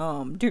over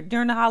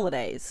during the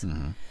holidays,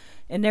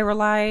 and they were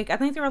like, I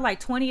think they were like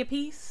 20 a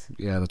piece.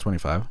 Yeah, the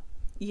 25.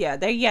 Yeah,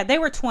 they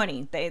were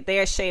 20. They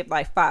had shaved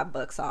like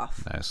 $5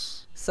 off.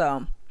 Nice.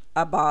 So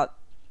I bought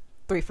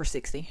 3 for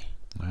 60.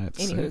 All right.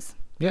 sick. Anywho's.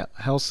 Yeah,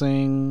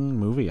 Hellsing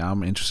movie.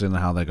 I'm interested in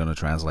how they're going to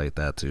translate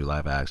that to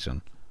live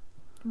action.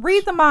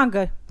 Read the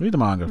manga. Read the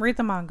manga. Read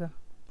the manga.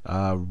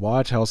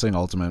 Watch Hellsing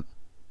Ultimate.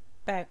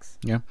 Facts.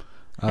 Yeah.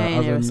 I ain't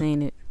other never than-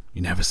 seen it.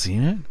 You never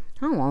seen it?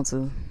 I don't want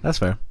to. That's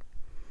fair.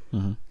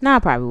 No, I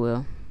probably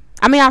will.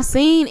 I mean, I've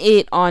seen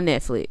it on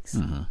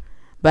Netflix,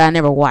 but I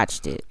never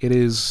watched it. It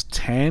is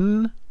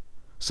 10.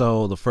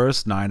 So the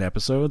first 9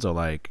 episodes are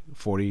like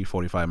 40,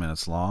 45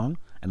 minutes long.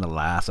 And the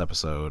last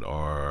episode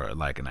are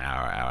like an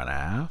hour, hour and a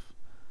half.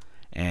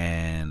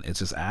 And it's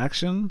just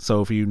action.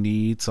 So if you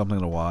need something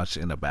to watch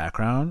in the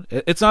background,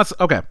 it's not.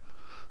 Okay.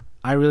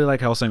 I really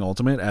like Hellsing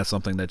Ultimate as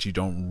something that you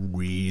don't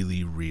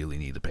really, really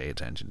need to pay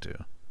attention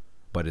to.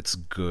 But it's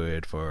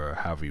good for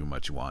however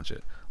much you watch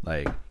it.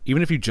 Like,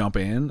 even if you jump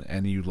in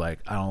and you like,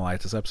 I don't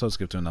like this episode,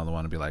 skip to another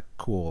one and be like,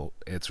 cool,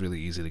 it's really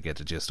easy to get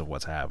the gist of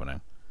what's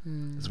happening.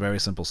 It's a very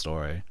simple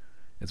story.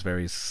 It's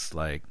very,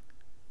 like,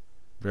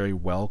 very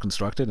well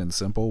constructed and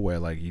simple where,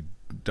 like, you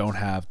don't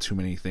have too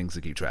many things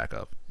to keep track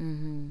of.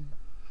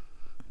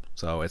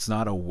 So it's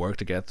not a work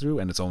to get through,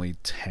 and it's only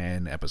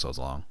 10 episodes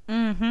long.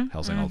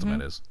 Hellsing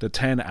Ultimate is. They're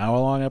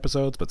 10-hour-long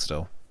episodes, but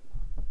still.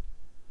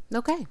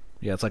 Okay.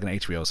 Yeah, it's like an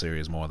HBO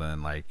series more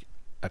than, like,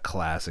 a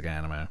classic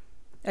anime.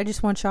 I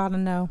just want y'all to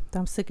know that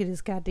I'm sick of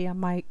this goddamn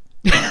mic.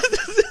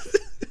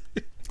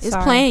 It's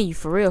Sorry. playing you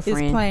for real,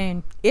 friend. It's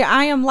playing. Yeah,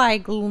 I am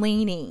like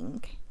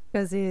leaning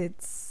because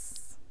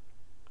it's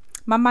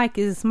my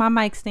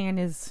mic stand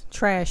is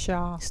trash,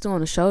 y'all. It's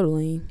doing a shoulder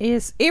lean.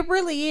 It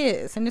really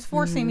is, and it's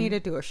forcing me to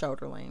do a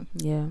shoulder lean,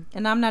 Yeah.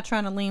 and I'm not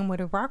trying to lean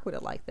with it, rock with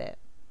it like that.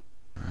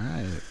 All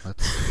right,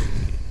 let's.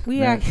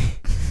 We Next.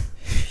 are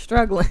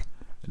struggling.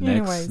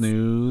 Next Anyways.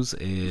 news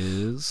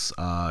is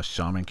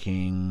Shaman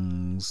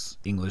King's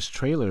English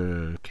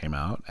trailer came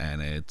out,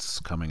 and it's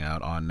coming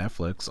out on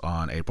Netflix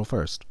on April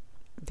 1st.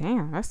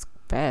 Damn, that's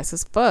fast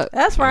as fuck.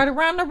 That's right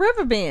around the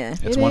river bend.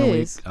 It's It 1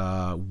 is.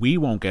 week. We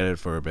won't get it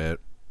for a bit,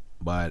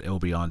 but it'll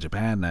be on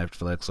Japan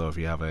Netflix. So if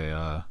you have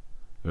a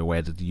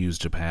way to use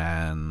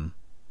Japan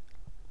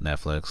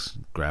Netflix,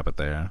 grab it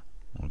there.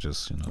 We'll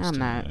just I'm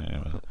not.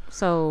 yeah,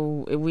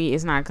 So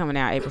it's not coming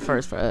out April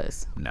 1st for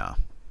us. no.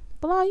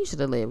 Well, you should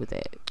have led with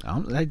that.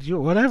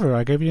 Whatever.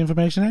 I gave you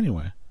information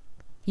anyway.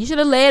 You should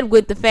have led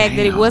with the fact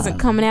that it wasn't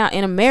Damn. coming out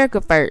in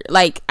America first.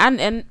 Like,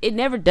 and it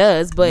never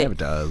does, but It never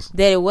does.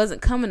 that it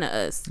wasn't coming to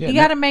us. Yeah, You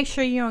got to make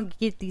sure you don't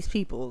get these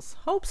people's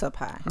hopes up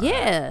high.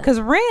 Yeah. Because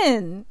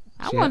Ren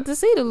I wanted to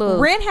see the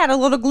little had a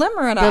little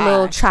glimmer in her the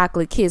little eye.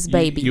 chocolate kiss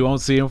baby. You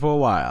won't see him for a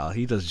while.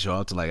 He doesn't show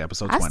up to like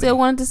episode 20. I still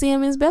wanted to see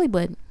him in his belly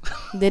button.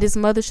 That his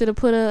mother should have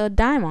put a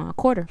dime on, a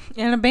quarter.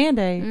 And a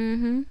Band-Aid.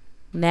 Mm-hmm.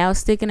 Now it's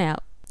sticking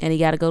out. And he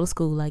got to go to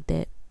school like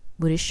that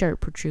with his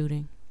shirt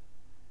protruding.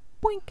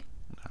 Boink.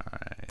 All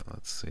right,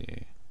 let's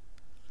see.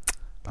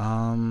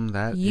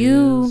 That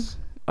You is-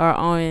 are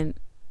on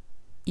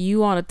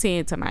a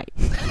 10 tonight.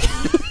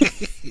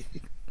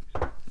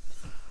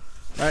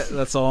 All right,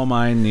 that's all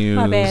my news.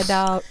 My bad,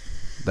 dog.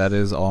 That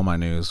is all my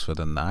news for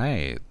the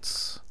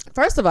night.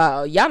 First of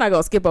all, y'all not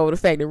going to skip over the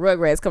fact that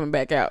Rugrats coming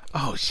back out.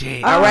 Oh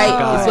shit! All right,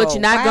 God. that's what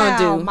you're not wow,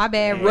 gonna do. My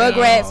bad,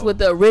 Rugrats with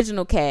the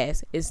original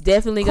cast. It's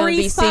definitely gonna be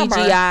Cree Summer.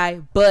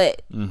 CGI,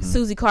 but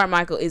Susie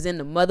Carmichael is in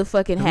the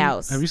motherfucking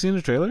house. Have you seen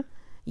the trailer?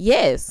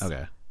 Yes,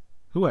 Okay.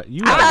 Who?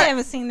 You? I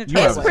haven't seen the You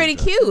trailer. it's haven't pretty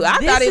seen it. cute. I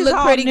This thought it is looked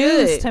all pretty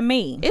news good to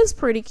me. It's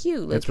pretty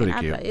cute. It's pretty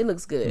cute. It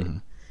looks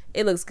good.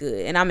 It looks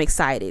good, and I'm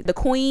excited. The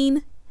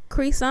Queen,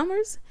 Cree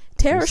Summers,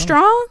 Tara Cree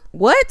Strong.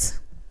 What?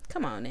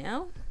 Come on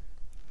now.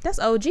 That's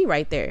OG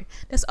right there.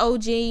 That's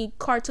OG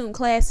cartoon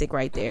classic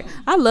right there.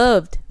 I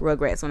loved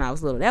Rugrats when I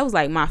was little. That was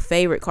like my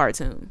favorite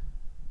cartoon.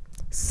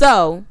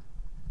 So,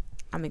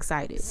 I'm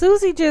excited.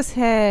 Susie just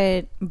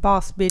had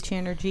boss bitch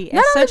energy at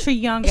Not only- such a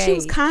young age. She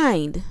was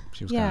kind.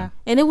 She was Yeah. kind.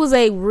 And it was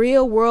a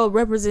real world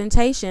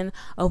representation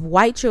of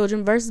white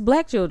children versus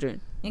black children.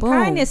 And Boom.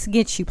 kindness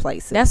gets you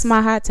places. That's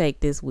my hot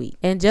take this week.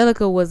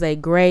 Angelica was a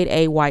grade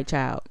A white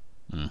child.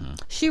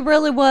 She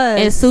really was.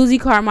 And Susie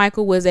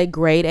Carmichael was a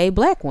grade A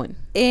black one.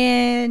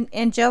 And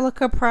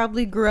Angelica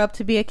probably grew up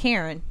to be a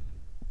Karen.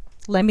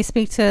 Let me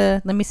speak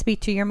to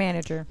your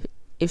manager.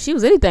 If she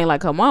was anything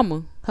like her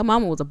mama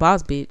was a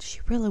boss bitch. She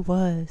really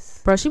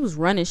was. Bro, she was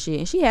running shit.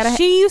 And she had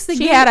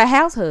a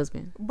house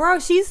husband. Bro,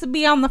 she used to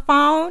be on the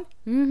phone.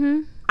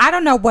 I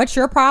don't know what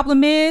your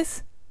problem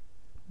is,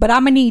 but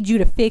I'm gonna need you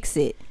to fix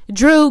it.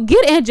 Drew,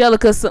 get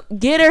Angelica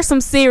get her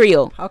some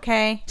cereal.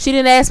 Okay. She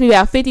didn't ask me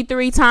about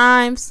 53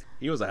 times.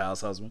 He was a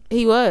house husband.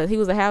 He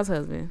was a house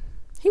husband.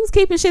 He was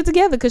keeping shit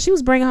together because she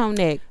was bringing home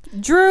that.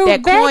 Drew,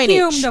 that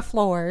vacuum coinage. the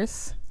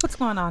floors. What's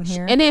going on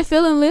here? And then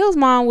Phil and Lil's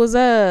mom was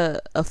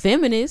a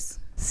feminist.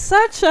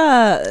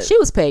 She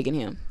was pegging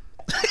him.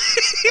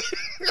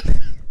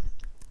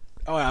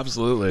 Oh,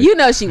 absolutely. You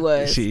know she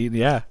was.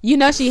 Yeah. You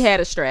know she had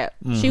a strap.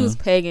 She was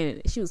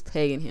pegging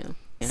him.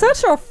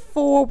 Such a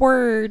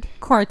forward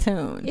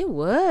cartoon. It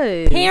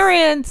was.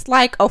 Parents,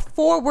 like a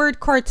forward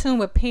cartoon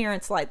with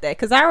parents like that.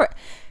 Because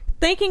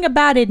thinking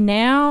about it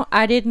now,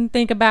 I didn't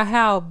think about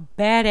how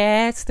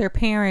badass their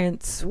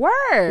parents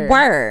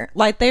were.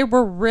 Like, they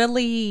were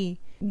really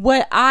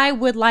what I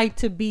would like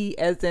to be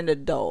as an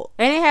adult.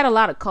 And it had a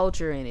lot of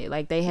culture in it.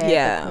 Like, they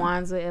had the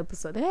Kwanzaa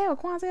episode. Did they have a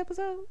Kwanzaa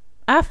episode?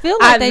 I feel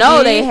like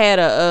they had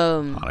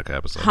a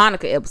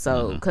Hanukkah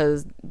episode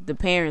because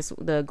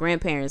the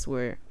grandparents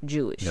were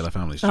Jewish. Yeah, the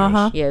family's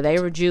Jewish. Yeah, they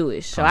were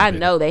Jewish, so I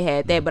know they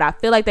had that. But I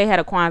feel like they had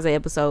a Kwanzaa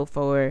episode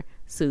for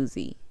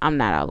Susie. I'm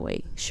not all the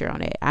way sure on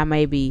that. I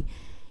may be,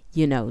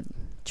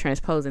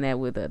 transposing that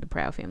with the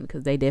Proud Family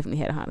because they definitely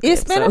had a Hanukkah.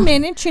 It's been a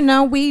minute,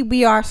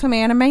 we are some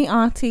anime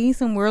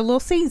aunties and we're a little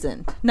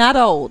seasoned, not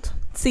old,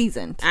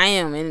 seasoned. I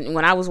am, and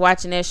when I was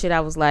watching that shit, I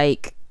was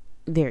like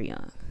very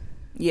young.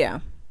 Yeah.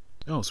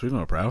 Oh, speaking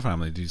of Proud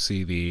Family, did you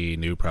see the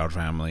new Proud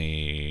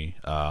Family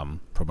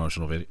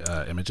promotional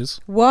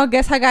images? Well, I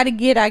guess I gotta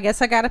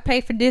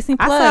pay for Disney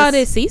Plus. I saw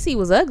that Cece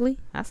was ugly.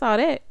 I saw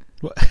that.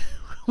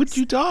 What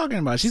you talking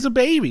about? She's a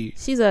baby.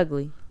 She's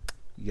ugly.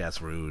 Yeah,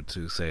 it's rude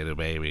to say the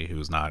baby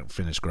who's not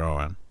finished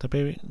growing. The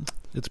baby,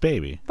 it's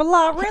baby. But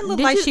Lauren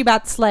looked like she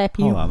about to slap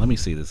you. Hold on, let me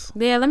see this.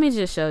 Yeah, let me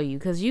just show you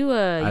because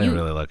I didn't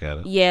really look at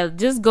it. Yeah,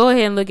 just go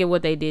ahead and look at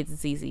what they did to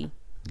Cece.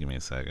 Give me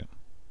a second.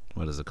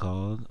 What is it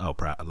called? Oh,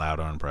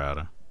 Louder and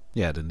Prouder.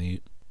 Yeah, the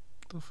neat.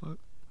 What the fuck?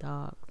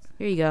 Dogs.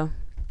 Here you go.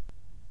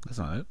 That's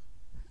not it.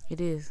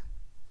 It is.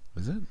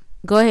 Is it?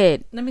 Go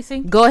ahead. Let me see.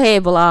 Go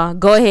ahead, Bilal.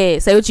 Go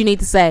ahead. Say what you need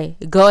to say.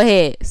 Go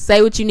ahead.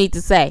 Say what you need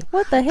to say.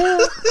 What the hell?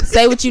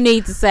 Say what you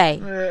need to say.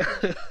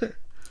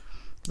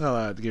 Hold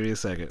on, give me a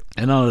second.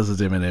 I know this is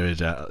a different image.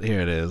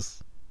 Here it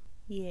is.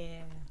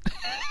 Yeah.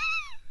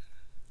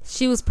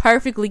 She was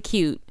perfectly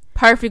cute.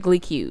 Perfectly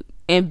cute.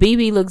 And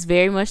BB looks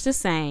very much the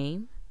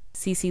same.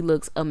 Cece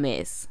looks a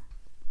mess.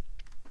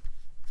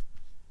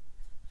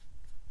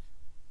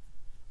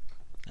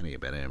 I need a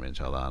better image.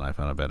 Hold on, I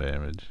found a better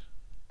image.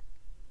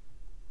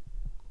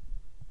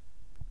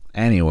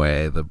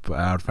 Anyway, the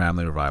Proud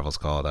Family revival is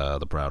called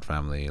The Proud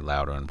Family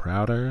Louder and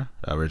Prouder.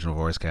 Original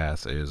voice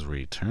cast is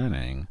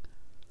returning.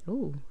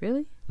 Ooh,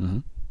 really? Mm-hmm.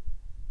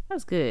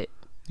 That's good.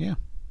 Yeah.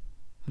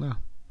 No,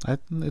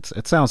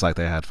 it sounds like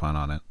they had fun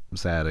on it. I'm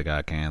sad it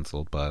got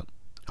canceled, but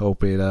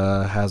hope it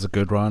has a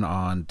good run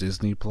on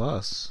Disney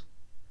Plus.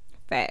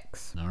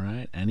 Facts. All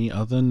right. Any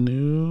other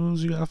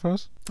news you got for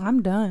us?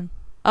 I'm done.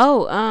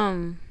 Oh,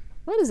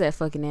 what is that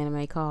fucking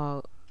anime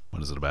called?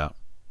 What is it about?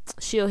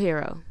 Shield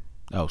Hero.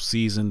 Oh,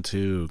 season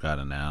 2 got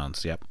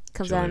announced. Yep.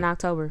 Comes out in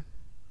October.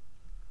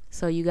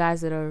 So you guys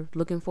that are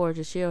looking forward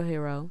to Shield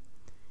Hero,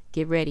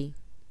 get ready.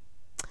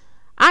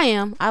 I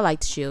am. I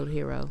like Shield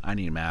Hero. I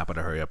need Mappa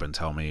to hurry up and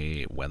tell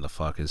me when the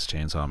fuck is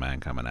Chainsaw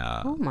Man coming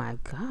out. Oh my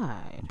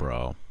god.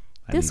 Bro.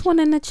 This one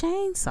in the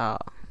chainsaw.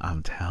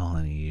 I'm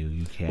telling you,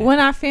 you can't. When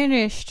I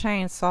finish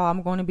Chainsaw,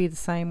 I'm going to be the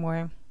same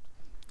way.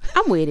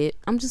 I'm with it.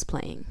 I'm just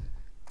playing.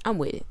 I'm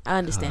with it. I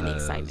understand the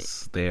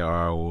excitement. They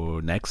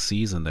are next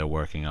season. They're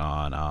working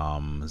on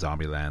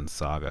Zombieland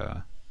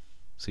Saga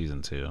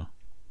season 2.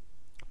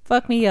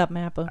 Fuck me up,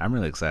 Mappa. I'm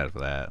really excited for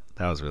that.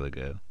 That was really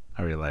good.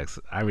 I really like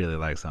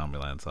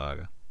Zombieland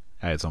Saga.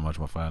 I had so much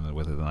more fun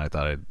with it than I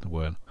thought I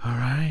would. All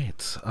right.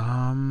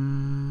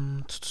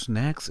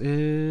 Next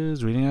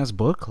is Reading as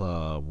Book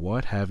Club.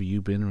 What have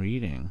you been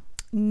reading?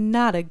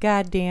 Not a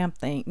goddamn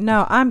thing.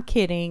 No, I'm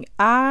kidding.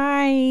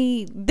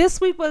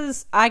 This week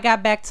I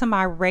got back to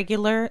my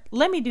regular.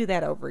 Let me do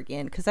that over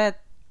again because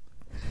that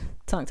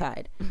tongue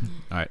tied.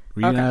 All right.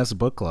 Reading as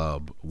Book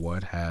Club.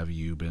 What have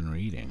you been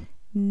reading?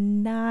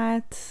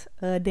 Not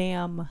a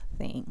damn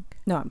thing.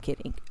 No, I'm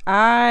kidding.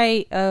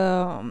 I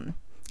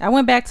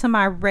went back to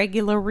my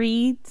regular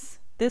reads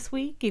this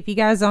week. If you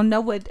guys don't know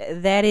what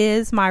that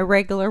is, my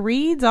regular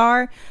reads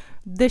are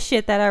the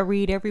shit that I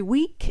read every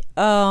week.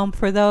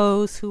 For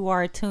those who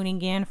are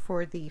tuning in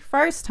for the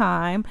first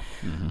time,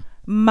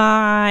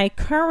 my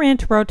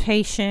current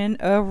rotation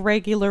of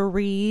regular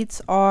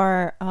reads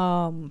are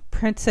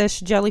Princess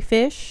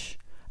Jellyfish.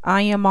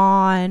 I am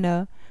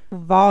on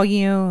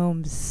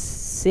volume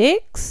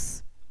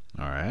 6.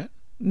 All right.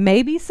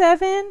 Maybe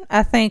 7.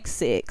 I think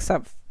 6.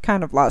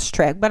 kind of lost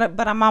track,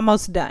 but I'm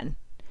almost done.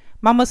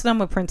 I'm almost done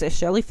with Princess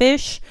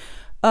Jellyfish.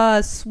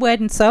 Sweat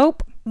and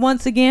Soap.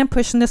 Once again,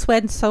 pushing the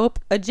Sweat and Soap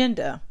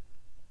agenda.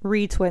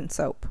 Read Sweat and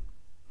Soap.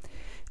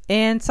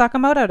 And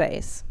Sakamoto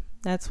Days.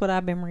 That's what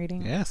I've been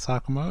reading. Yeah,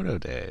 Sakamoto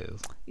Days.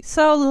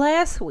 So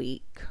last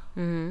week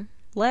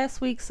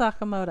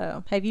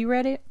Sakamoto. Have you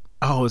read it?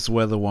 Oh, it's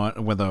where the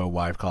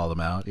wife called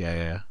him out.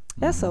 Yeah.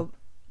 That's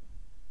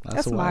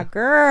That's my wife.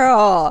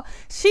 girl.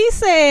 She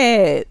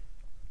said,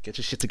 Get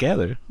your shit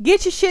together.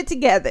 "Get your shit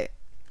together."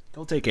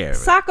 Go take care of it.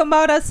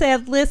 Sakamoto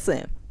said,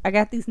 "Listen, I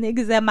got these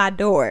niggas at my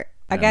door.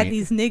 I've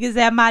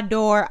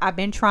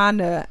been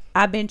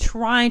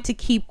trying to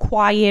keep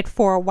quiet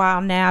for a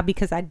while now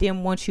because I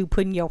didn't want you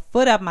putting your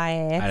foot up my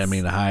ass. I didn't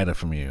mean to hide it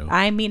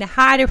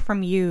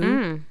from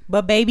you.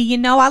 But baby, you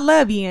know I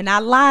love you and I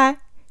lie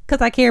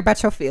because I care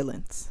about your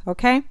feelings.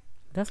 Okay?"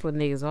 That's what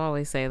niggas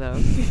always say, though.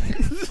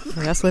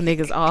 That's what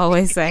niggas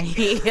always say.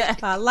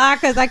 I lie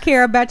because I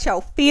care about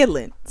your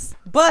feelings.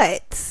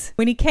 But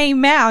when he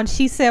came out,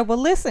 she said, "Well,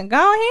 listen, go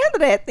and handle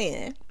that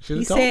then."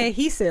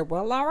 He said,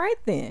 "Well, all right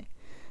then.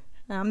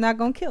 I'm not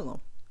gonna kill him.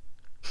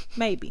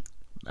 Maybe.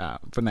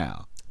 For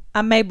now.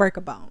 I may break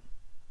a bone.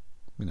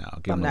 Give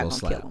I'm him a not little gonna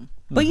slap. kill him."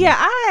 But yeah,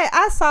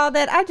 I saw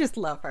that. I just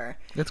love her.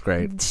 It's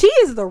great. She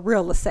is the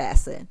real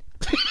assassin.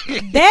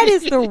 That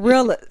is the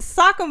real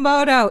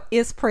Sakamoto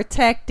is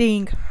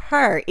protecting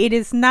her. It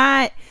is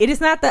not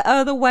the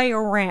other way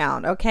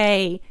around,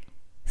 okay?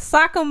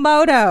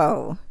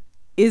 Sakamoto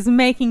is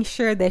making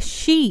sure that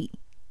she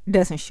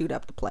doesn't shoot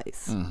up the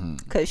place.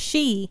 Cuz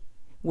she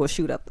will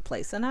shoot up the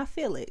place, and I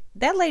feel it.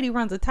 That lady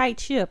runs a tight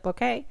ship,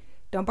 okay?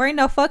 Don't bring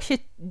no fuck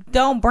shit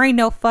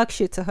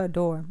to her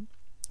door.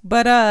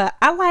 But I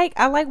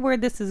like where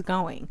this is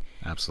going.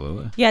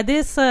 Absolutely. Yeah,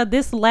 this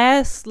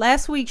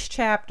last week's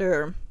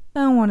chapter, I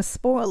don't want to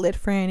spoil it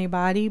for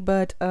anybody,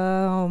 but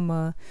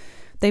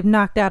they've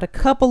knocked out a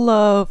couple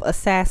of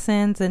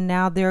assassins, and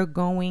now they're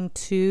going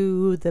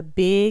to the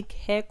big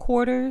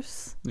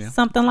headquarters,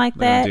 something like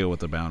They're that. gonna deal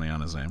with the bounty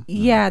on his name.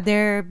 Yeah,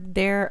 they're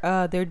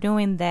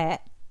doing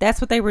that. That's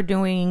what they were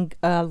doing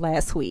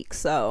last week.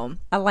 So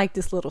I like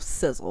this little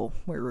sizzle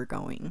where we're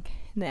going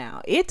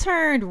now. It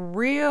turned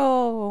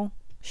real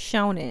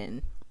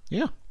shonen.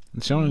 Yeah.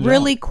 It's Shonen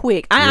Really Jump.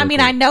 quick. I mean,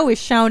 quick. I know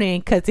it's shonen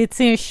because it's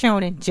in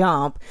Shonen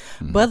Jump,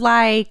 but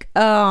like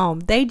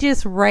they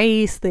just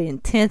raised the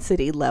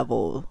intensity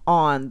level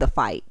on the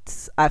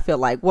fights. I feel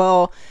like,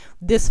 well,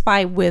 this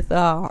fight with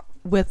hard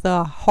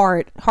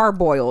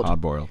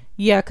boiled.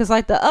 Yeah, because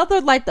like the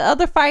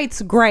other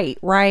fights, great,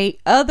 right?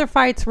 Other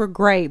fights were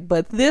great,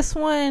 but this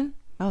one,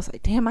 I was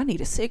like, damn, I need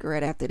a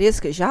cigarette after this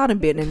because y'all done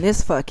been in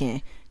this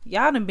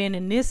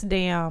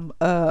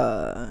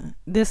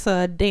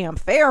damn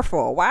fair for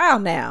a while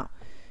now,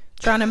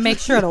 trying to make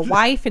sure the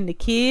wife and the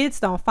kids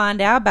don't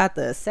find out about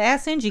the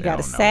assassins. You got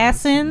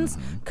assassins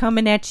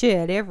coming at you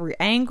at every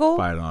angle,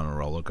 Fighting on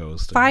roller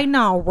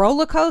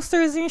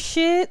coasters and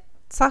shit.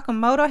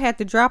 Sakamoto had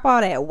to drop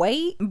all that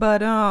weight,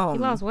 but He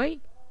lost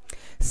weight?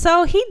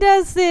 so he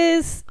does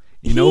this.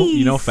 You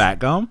know Fat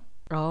Gum?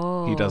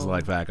 Oh. He doesn't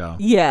like Fat Gum.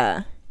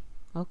 Yeah.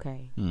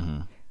 Okay.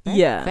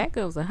 Yeah. Fat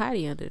Girl's a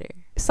hottie under there.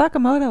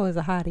 Sakamoto is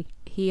a hottie.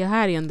 He a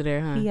hottie under there,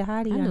 huh? He a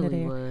hottie I knew under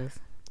he there. was.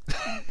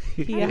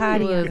 He a I hottie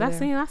knew he was. under I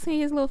there. seen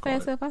his little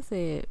fat stuff. I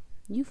said,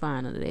 you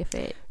fine under that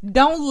fat.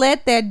 Don't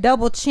let that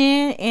double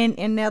chin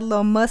and that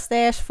little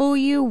mustache fool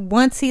you.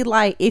 Once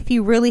if he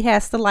really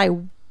has to like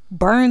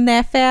burn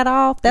that fat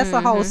off, that's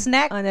a whole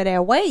snack under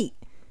that weight.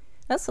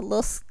 That's a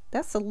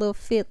little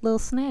fit little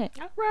snack.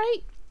 All right.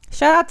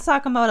 Shout out to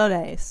Sakamoto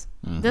Days.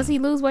 Does he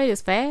lose weight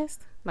as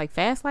fast? Like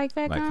fast like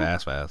Fat Gum?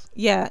 Like fast.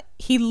 Yeah,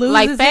 he loses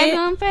Like Fat it.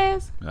 Gum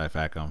fast? Like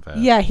Fat Gum fast.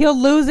 Yeah,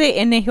 he'll lose it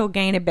and then he'll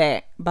gain it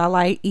back by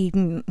like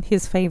eating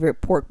his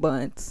favorite pork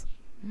buns.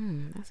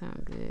 That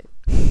sounds good.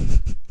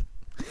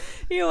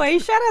 Anyway,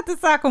 shout out to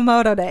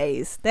Sakamoto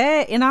Days.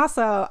 I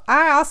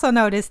also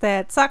noticed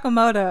that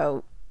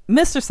Mr.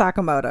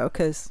 Sakamoto,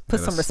 because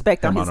put some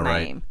respect on his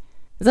name.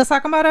 Is that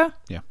Sakamoto?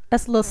 Yeah.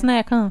 That's a little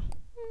snack, huh?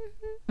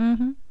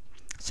 Mm-hmm.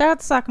 Shout out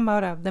to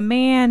Sakamoto, the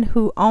man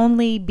who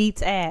only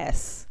beats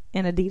ass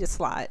in Adidas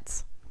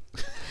slides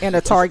in a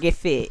Target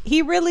fit.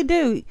 He really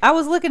do. I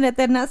was looking at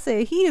that and I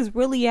said, he is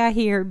really out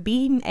here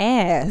beating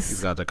ass.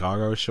 He's got the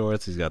cargo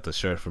shorts. He's got the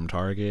shirt from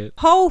Target.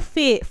 Whole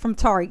fit from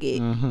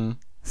Target.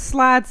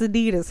 Slides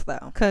Adidas though,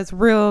 because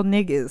real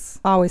niggas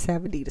always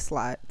have Adidas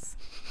slides.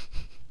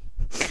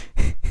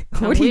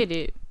 I'm with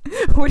it.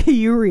 What are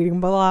you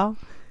reading, Bilal?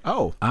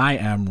 Oh, I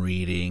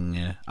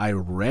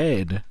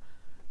read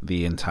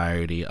the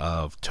entirety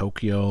of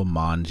Tokyo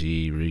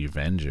Manji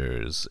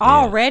Revengers.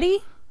 Already?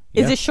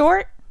 Is it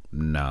short?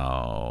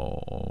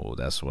 No,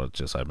 that's what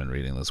I've been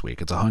reading this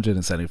week. It's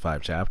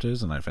 175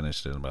 chapters, and I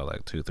finished it in about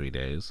like 2-3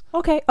 days.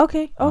 Okay. Hold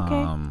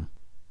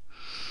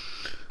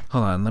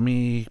on, let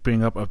me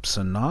bring up a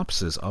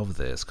synopsis of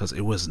this because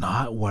it was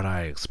not what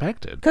I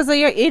expected. Because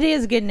it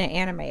is getting an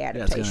anime adaptation.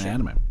 Yeah, it's getting an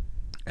anime,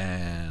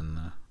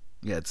 and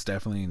yeah, it's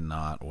definitely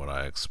not what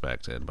I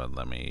expected. But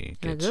let me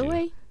get In a good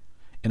way?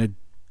 In a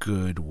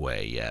good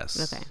way,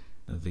 yes. Okay.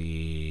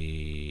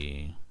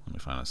 Let me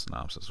find a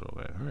synopsis real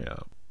quick. Hurry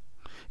up.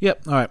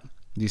 Yep. All right.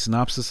 The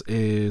synopsis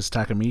is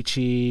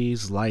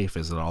Takemichi's life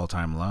is at an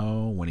all-time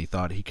low. When he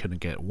thought he couldn't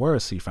get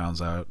worse, he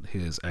found out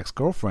his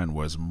ex-girlfriend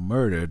was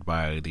murdered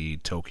by the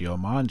Tokyo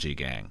Manji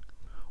gang.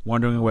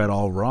 Wondering where it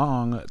all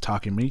wrong,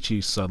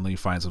 Takemichi suddenly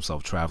finds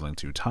himself traveling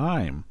through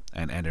time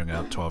and entering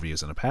up 12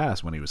 years in the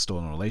past when he was still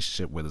in a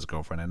relationship with his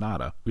girlfriend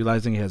Hinata.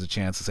 Realizing he has a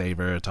chance to save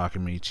her,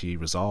 Takemichi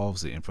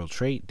resolves to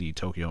infiltrate the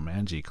Tokyo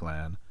Manji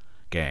clan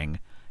gang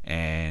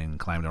and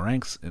climb the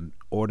ranks in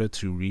order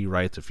to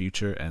rewrite the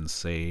future and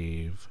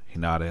save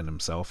Hinata and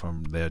himself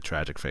from their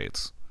tragic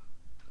fates.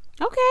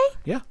 Okay.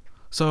 Yeah.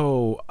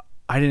 So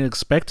I didn't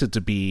expect it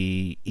to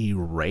be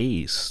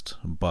Erased,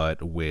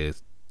 but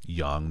with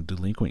young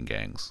delinquent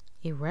gangs.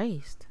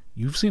 Erased.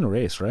 You've seen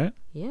Erased, right?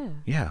 Yeah.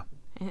 Yeah.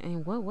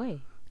 In what way?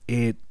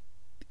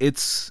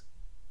 It's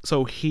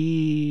so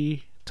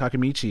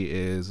Takemichi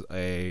is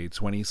a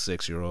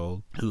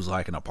 26-year-old who's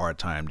like in a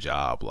part-time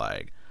job,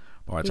 like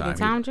part-time. He can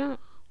time jump?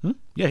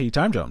 Yeah, he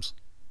time jumps.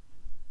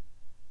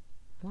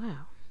 Wow.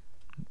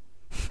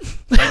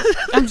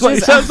 I'm so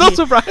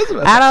surprised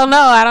about I don't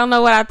know. I don't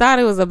know what I thought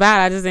it was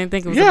about. I just didn't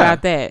think it was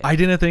about that. I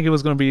didn't think it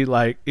was going to be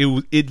like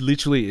it. It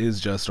literally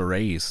is just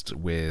Erased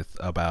with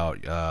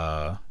about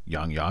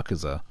young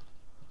Yakuza,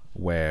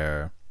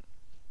 where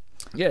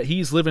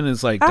he's living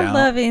his like. I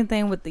love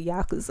anything with the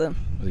Yakuza.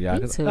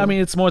 Me too. I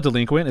mean, it's more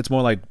delinquent. It's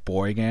more like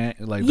boy gang.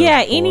 Like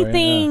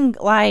anything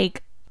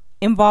like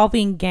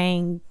involving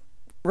gang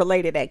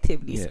related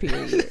activities.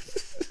 Period.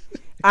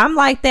 I'm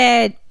like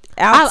that.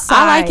 Outside.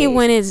 I like it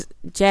when it's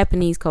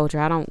Japanese culture.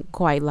 I don't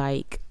quite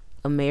like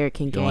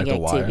American gang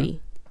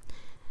activity.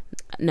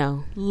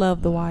 No.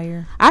 Love The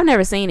Wire. I've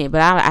never seen it,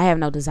 but I have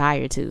no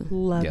desire to.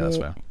 Love it. That's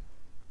fair.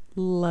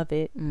 Love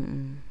it.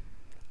 Mm-mm.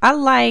 I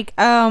like,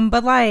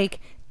 but like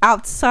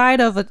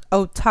outside of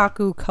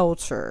otaku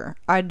culture,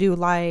 I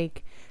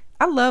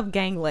love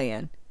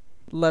Gangland.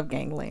 Love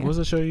Gangland. What was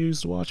the show you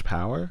used to watch?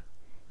 Power?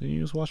 Did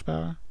you used to watch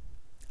Power?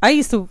 I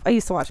used to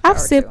watch Power. I've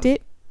sipped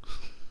it.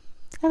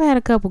 I've had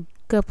a couple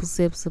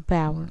sips of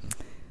Power.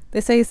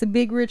 They say it's a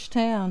big rich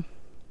town.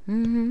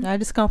 Mm-hmm. I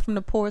just come from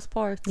the poorest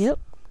parts. Yep,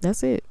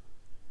 that's it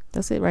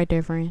right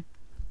there, friend.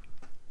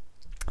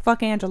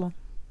 Fuck Angela.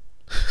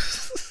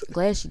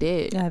 Glad she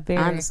did. Yeah, very,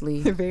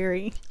 honestly,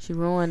 very. She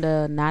ruined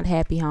a not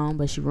happy home,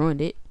 but she ruined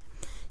it.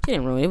 She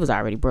didn't ruin it. It was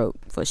already broke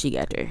before she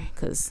got there,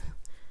 because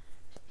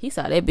he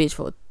saw that bitch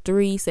for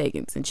 3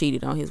 seconds and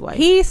cheated on his wife.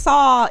 He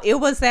saw it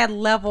was that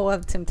level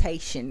of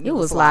temptation. It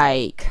was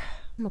like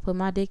I'm gonna put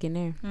my dick in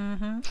there.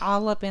 Mm-hmm.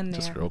 All up in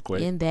there. Just real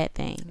quick. In that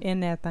thing.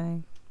 In that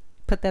thing.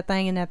 Put that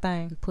thing in that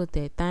thing. Put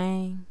that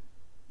thing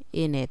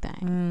in that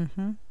thing.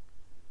 Mm-hmm.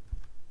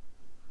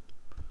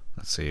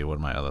 Let's see. What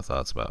are my other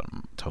thoughts about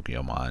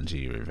Tokyo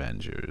Manji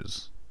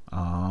Revengers?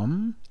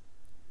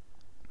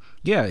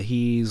 Yeah,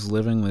 he's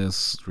living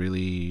this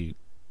really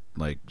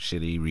like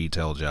shitty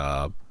retail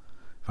job.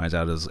 Finds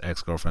out his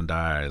ex-girlfriend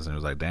dies, and he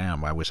was like,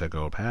 "Damn, I wish I could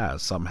go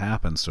past." Something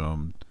happens to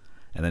him.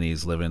 And then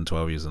he's living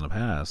 12 years in the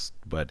past,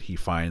 but he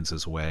finds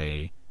his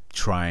way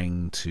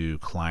trying to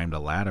climb the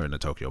ladder in the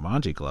Tokyo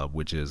Manji Club,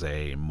 which is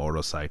a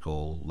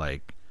motorcycle,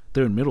 like,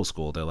 they're in middle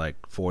school. They're like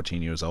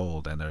 14 years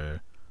old, and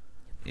they're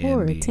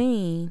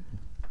 14.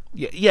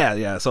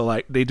 Yeah. So,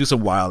 like, they do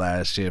some wild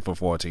ass shit for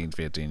 14,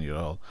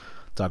 15-year-old.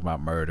 Talking about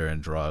murder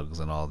and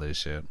drugs and all this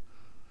shit.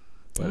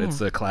 But it's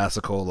the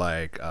classical,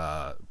 like,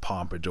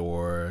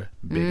 pompadour,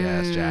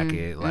 big-ass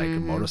jacket, like,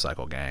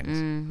 motorcycle gangs.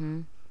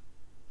 Mm-hmm.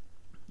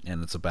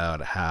 And it's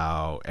about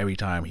how every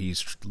time he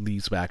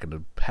leads back in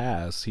the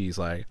past, he's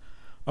like,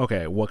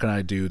 okay, what can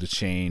I do to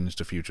change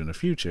the future in the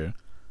future?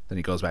 Then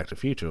he goes back to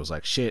the future. It was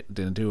like, shit,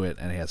 didn't do it.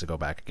 And he has to go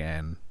back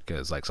again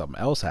because like something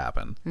else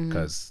happened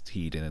because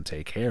he didn't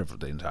take care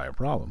of the entire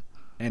problem.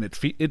 And it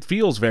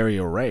feels very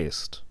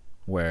Erased,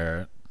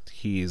 where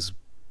he's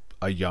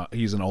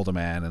an older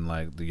man in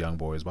like the young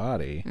boy's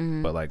body,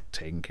 but like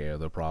taking care of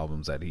the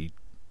problems that he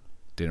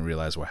didn't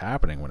realize were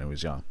happening when he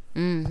was young.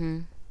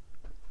 Mm-hmm.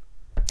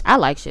 I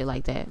like shit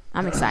like that.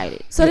 I'm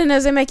excited. So then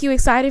does it make you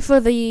excited for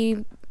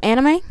the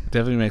anime?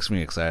 Definitely makes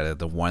me excited.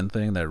 The one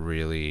thing that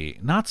really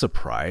not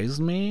surprised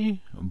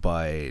me,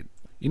 but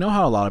you know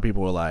how a lot of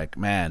people were like,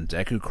 man,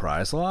 Deku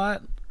cries a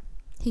lot?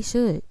 He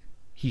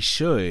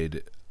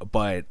should,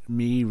 but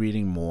me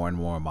reading more and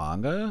more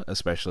manga,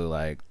 especially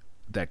like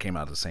that came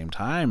out at the same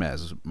time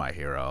as My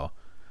Hero,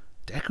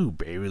 Deku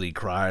barely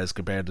cries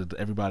compared to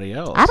everybody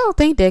else. I don't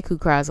think Deku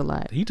cries a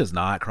lot. He does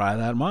not cry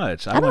that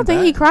much. I don't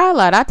think he cry a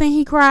lot. I think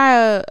he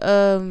cry he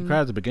cried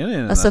at the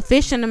beginning. A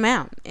sufficient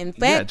amount. In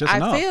fact, I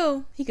enough.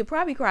 feel he could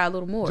probably cry a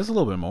little more. Just a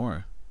little bit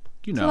more.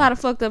 You know. There's a lot of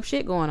fucked up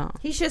shit going on.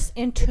 He's just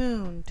in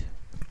tune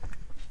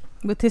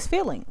with his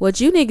feelings. What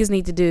you niggas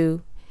need to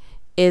do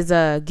is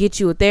get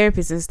you a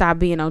therapist and stop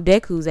being on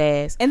Deku's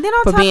ass and then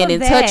on for top being of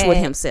in that, touch with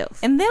himself.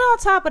 And then on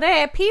top of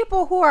that,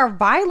 people who are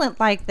violent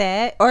like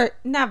that, or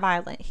not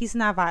violent, he's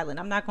not violent.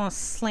 I'm not going to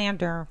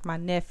slander my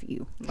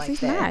nephew like he's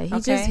that.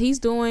 Not.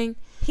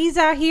 He's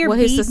out here what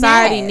beating his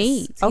society ass,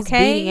 needs.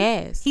 Okay? He's beating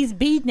ass. He's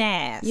beating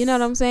ass. You know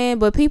what I'm saying?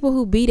 But people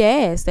who beat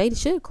ass, they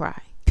should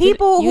cry.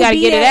 people you gotta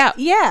get it out.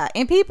 Yeah,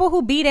 and people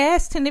who beat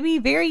ass tend to be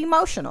very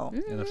emotional.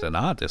 And if they're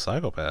not, they're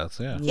psychopaths.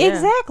 Yeah.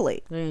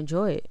 Exactly. They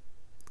enjoy it,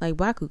 like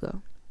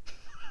Bakugo.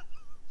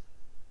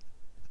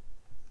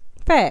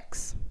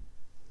 Facts.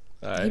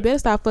 All right. You better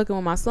stop fucking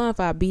with my son if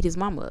I beat his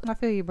mama up. I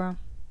feel you, bro.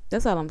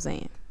 That's all I'm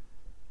saying.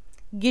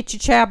 Get your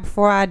child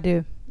before I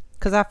do,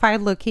 cause I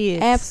fight little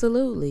kids.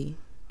 Absolutely.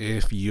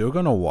 If you're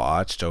gonna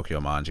watch Tokyo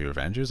Manji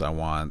Revengers, I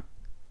want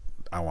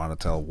to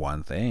tell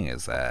one thing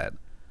is that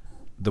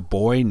the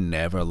boy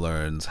never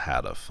learns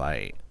how to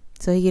fight.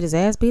 So he get his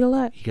ass beat a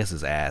lot? He gets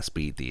his ass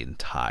beat the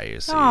entire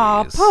series.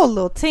 Oh, poor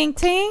little Tink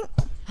Tink.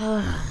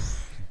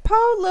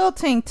 Poor little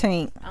Tink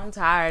Tink. I'm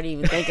tired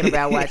even thinking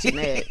about watching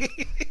that.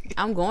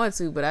 I'm going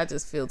to, but I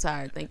just feel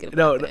tired thinking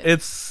about that.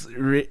 It's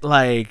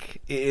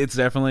like it's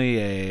definitely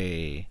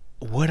a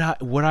would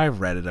I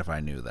have read it if I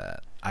knew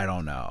that? I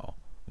don't know,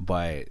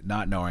 but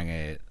not knowing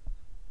it.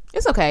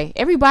 It's okay.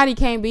 Everybody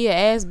can't be an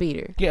ass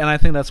beater. Yeah, and I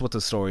think that's what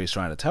the story is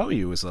trying to tell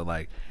you is that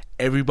like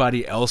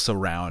everybody else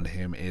around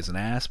him is an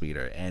ass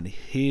beater, and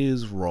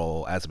his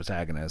role as a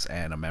protagonist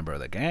and a member of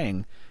the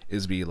gang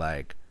is be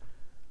like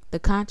the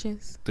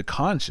conscience,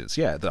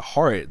 yeah, the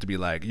heart to be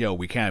like, yo,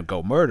 we can't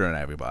go murdering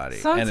everybody.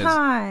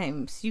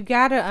 Sometimes you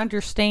gotta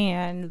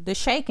understand the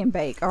shake and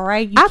bake. All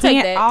right, you I'll take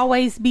can't that.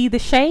 always be the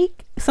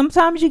shake.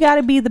 Sometimes you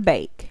gotta be the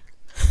bake.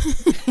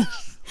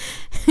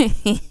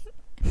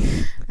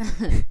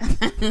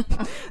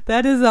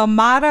 That is a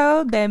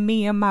motto that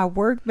me and my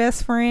work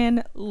best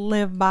friend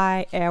live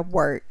by at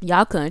work.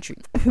 Y'all country.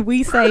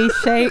 We say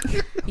shake.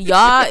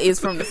 Y'all is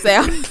from the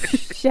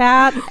south.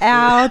 Shout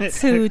out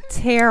to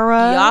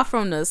Tara. Y'all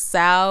from the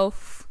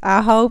south.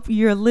 I hope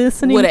you're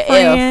listening, With a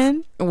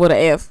friend. F. With a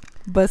F.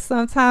 But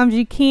sometimes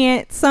you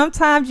can't.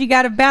 Sometimes you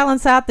got to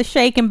balance out the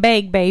shake and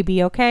bake,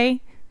 baby,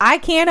 okay? I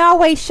can't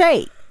always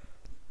shake,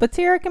 but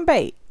Tara can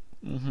bake.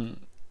 Mm-hmm.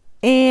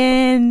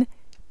 And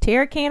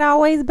Tara can't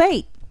always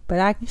bake, but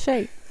I can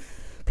shake.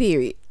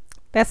 Period.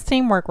 That's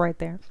teamwork right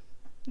there.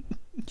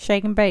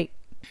 Shake and bake.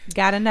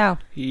 Gotta know.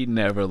 He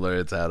never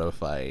learns how to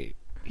fight.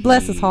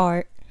 Bless his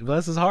heart.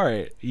 Bless his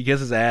heart. He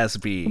gets his ass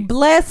beat.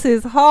 Bless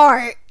his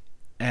heart.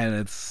 And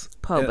it's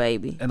Po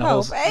baby. And the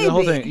whole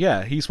thing,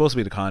 yeah, he's supposed to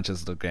be the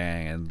conscience of the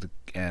gang,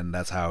 and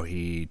that's how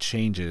he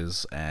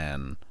changes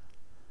and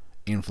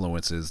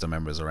influences the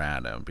members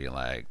around him, being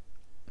like,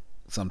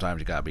 sometimes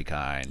you gotta be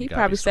kind. He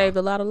probably saved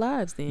a lot of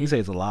lives then. He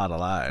saves a lot of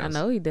lives. I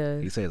know he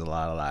does. He saves a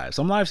lot of lives.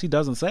 Some lives he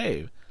doesn't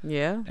save.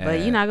 Yeah, but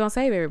you're not gonna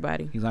save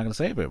everybody. He's not gonna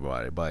save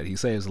everybody, but he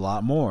saves a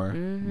lot more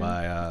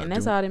by and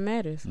that's all that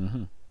matters.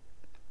 Mm-hmm.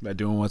 By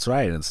doing what's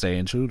right and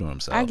staying true to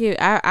himself. I get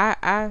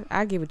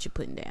what you're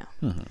putting down.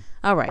 Mm-hmm.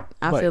 All right,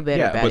 I feel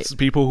better about it. But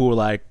people who are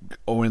like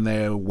in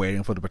there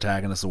waiting for the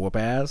protagonist to whoop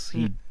ass,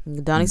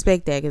 don't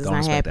expect that because it's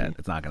not happening.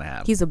 It's not gonna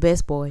happen. He's a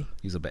best boy.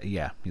 He's a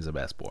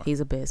best boy. He's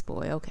a best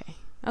boy.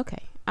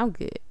 Okay, I'm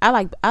good.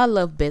 I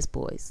love best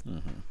boys.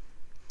 Mm-hmm.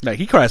 Like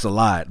he cries a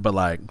lot, but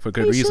like for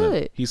good reason.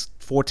 Should. He's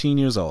 14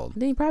 years old.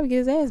 Then he probably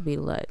gets his ass beat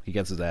a lot. He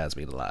gets his ass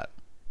beat a lot.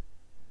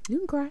 You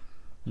can cry.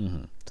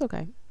 Mm-hmm. It's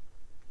okay.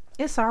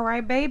 It's all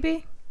right,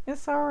 baby.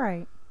 It's all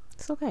right.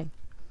 It's okay.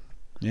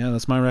 Yeah,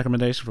 that's my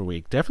recommendation for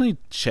week. Definitely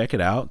check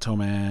it out.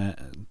 Tokyo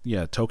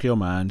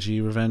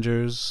Manji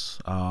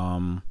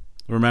Revengers.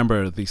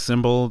 Remember, the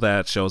symbol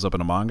that shows up in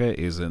the manga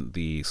isn't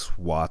the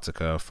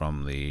swastika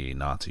from the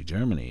Nazi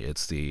Germany.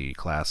 It's the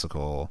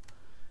classical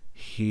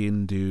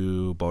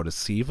Hindu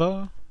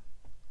Bodhisattva.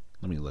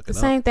 Let me look it The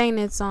up. same thing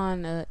that's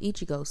on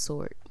Ichigo's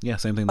sword. Yeah,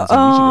 same thing that's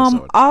on Ichigo's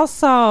sword.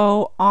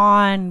 Also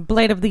on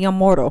Blade of the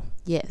Immortal.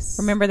 Yes.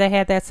 Remember they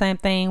had that same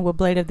thing with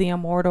Blade of the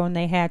Immortal, and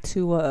they had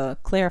to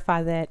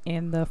clarify that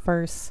in the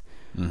first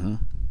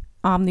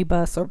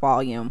omnibus or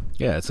volume.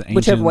 Yeah, it's an ancient,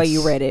 whichever way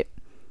you read it.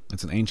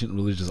 It's an ancient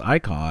religious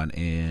icon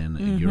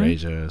in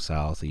Eurasia,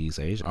 Southeast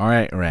Asia. All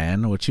right,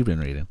 Ran, what you been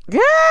reading?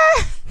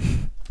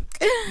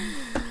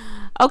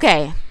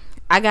 Okay,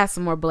 I got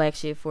some more black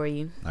shit for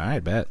you. All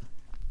right, bet.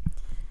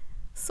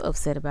 So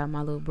upset about my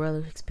little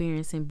brother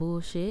experiencing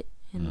bullshit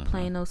in the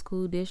Plano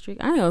school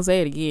district. I ain't gonna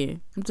say it again.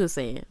 I'm just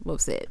saying, I'm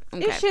upset.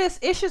 Okay.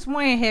 It's just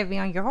weighing heavy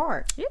on your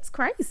heart. It's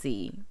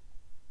crazy.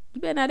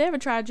 You better not ever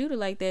try Judah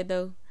like that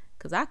though,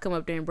 cause I come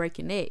up there and break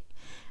your neck.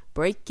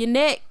 Break your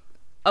neck.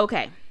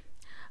 Okay.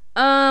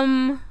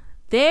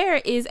 There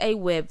is a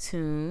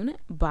webtoon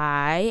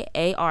by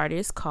a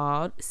artist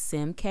called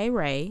Sim K.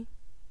 Ray.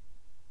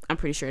 I'm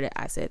pretty sure that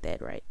I said that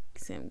right.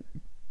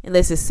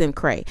 Unless it's Sim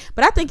Cray,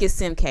 but I think it's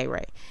Sim K.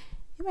 Ray.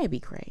 It may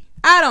be Cray.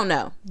 I don't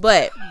know,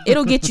 but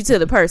it'll get you to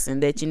the person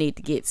that you need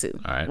to get to.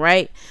 All right.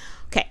 Right?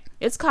 Okay.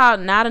 It's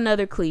called Not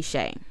Another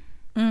Cliche.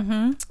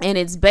 Mm-hmm. And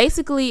it's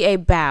basically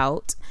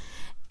about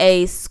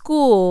a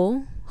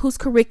school whose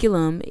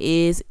curriculum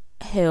is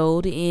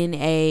held in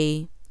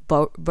a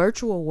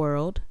virtual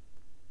world.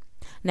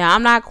 Now,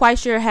 I'm not quite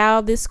sure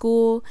how this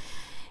school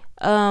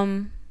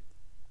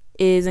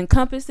is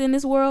encompassed in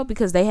this world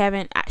because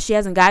she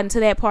hasn't gotten to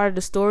that part of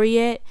the story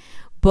yet.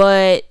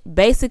 But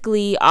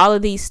basically, all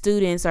of these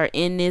students are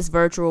in this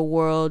virtual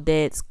world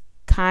that's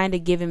kind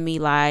of giving me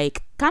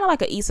like an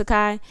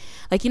isekai.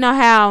 Like, you know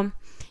how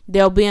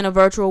they'll be in a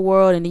virtual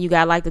world, and then you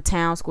got like the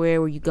town square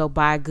where you go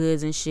buy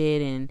goods and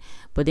shit, and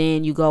but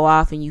then you go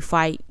off and you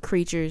fight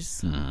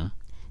creatures.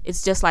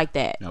 It's just like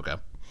that. Okay.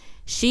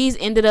 She's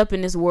ended up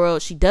in this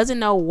world. She doesn't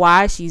know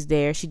why she's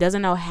there. She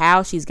doesn't know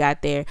how she's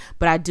got there,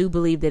 but I do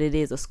believe that it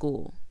is a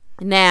school.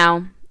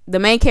 Now, the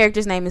main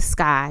character's name is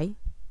Sky.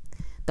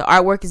 The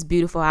artwork is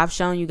beautiful. I've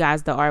shown you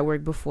guys the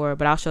artwork before,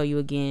 but I'll show you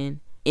again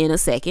in a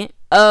second.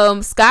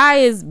 Sky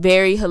is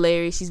very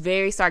hilarious. She's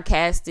very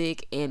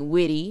sarcastic and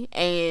witty,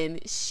 and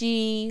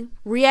she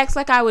reacts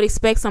like I would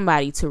expect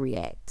somebody to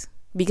react.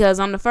 Because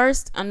in the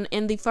first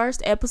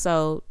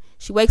episode,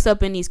 she wakes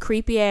up in these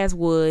creepy ass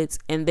woods,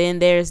 and then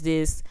there's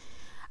this,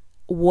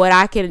 what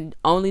I can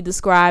only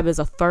describe as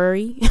a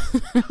furry.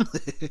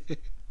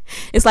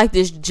 It's like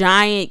this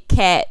giant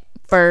cat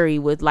furry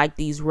with like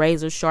these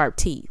razor sharp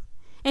teeth.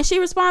 And she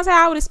responds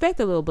how I would expect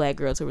a little black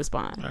girl to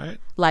respond. All right.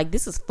 Like,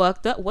 this is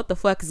fucked up. What the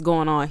fuck is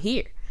going on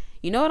here?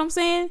 You know what I'm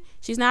saying?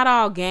 She's not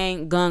all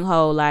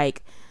gung-ho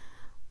like,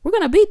 we're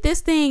going to beat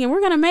this thing and we're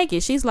going to make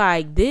it. She's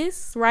like,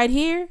 this right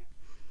here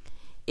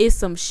is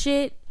some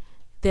shit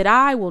that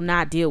I will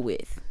not deal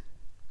with.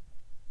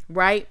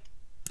 Right?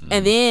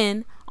 And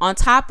then on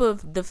top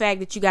of the fact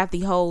that you got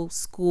the whole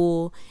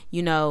school,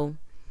 you know,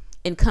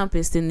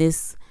 encompassed in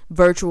this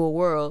virtual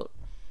world,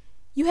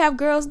 you have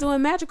girls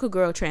doing magical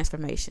girl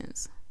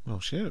transformations. Oh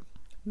shit.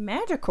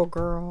 Magical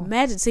girl.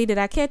 See, did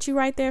I catch you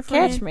right there,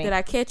 friend? Catch me. Did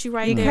I catch you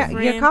right there,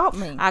 friend? You caught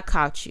me. I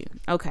caught you.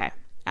 Okay.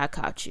 I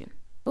caught you.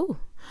 Ooh.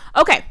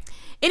 Okay.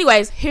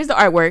 Anyways, here's the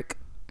artwork.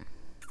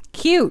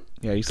 Cute.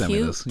 Yeah, you sent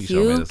me this. You Cute.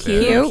 showed me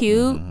this.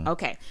 Cute.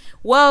 Okay.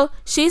 Well,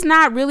 she's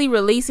not really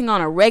releasing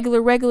on a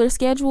regular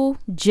schedule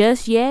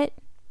just yet.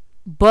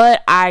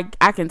 But I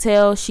can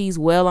tell she's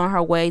well on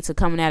her way to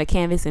coming out of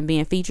canvas and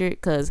being featured,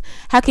 because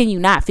how can you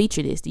not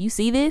feature this? Do you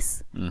see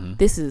this?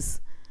 This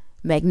is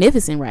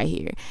magnificent right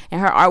here.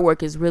 And her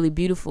artwork is really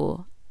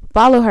beautiful.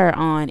 Follow her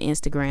on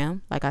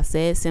Instagram. Like I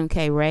said,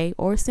 SimK Ray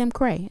or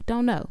SimCray.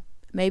 Don't know.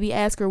 Maybe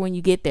ask her when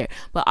you get there.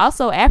 But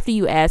also after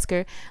you ask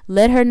her,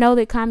 let her know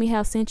that Kami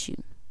House sent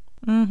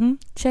you.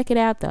 Check it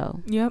out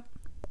though. Yep.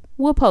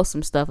 We'll post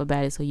some stuff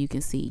about it so you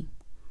can see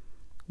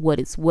what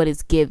it's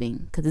giving.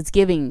 Because it's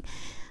giving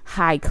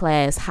high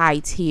class, high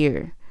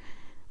tier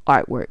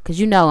artwork, because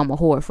you know I'm a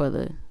whore for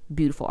the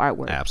beautiful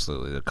artwork.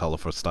 Absolutely. The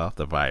colorful stuff,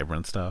 the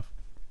vibrant stuff.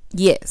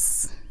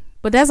 Yes.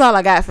 But that's all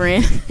I got,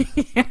 friend.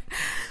 The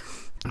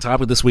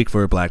topic this week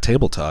for Black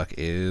Table Talk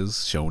is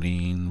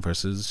shonen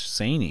versus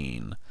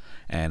seinen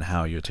and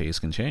how your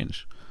taste can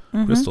change.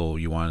 Crystal,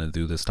 you wanted to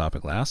do this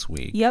topic last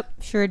week.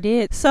 Yep, sure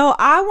did. So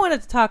I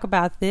wanted to talk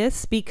about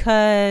this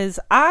because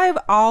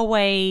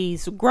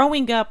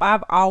growing up,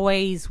 I've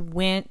always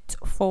went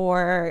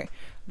for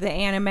the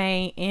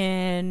anime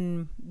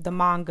and the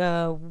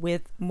manga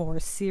with more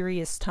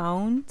serious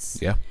tones.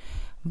 Yeah.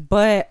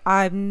 But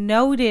I've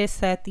noticed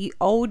that the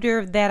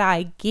older that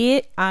I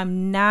get,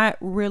 I'm not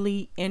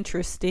really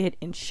interested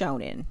in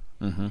shonen.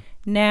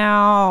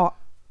 Now,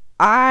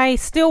 I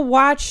still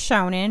watch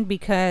shonen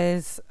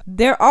because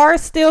there are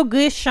still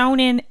good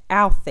shonen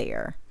out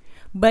there.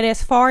 But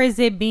as far as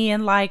it being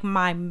like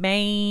my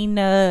main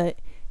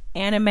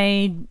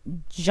anime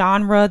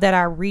genre that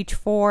I reach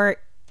for,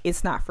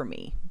 it's not for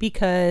me,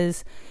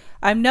 because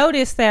I've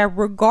noticed that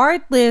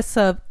regardless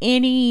of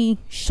any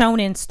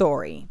shonen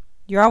story,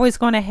 you're always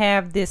going to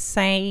have this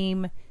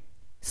same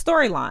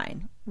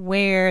storyline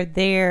where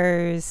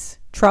there's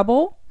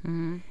trouble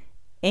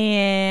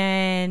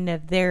and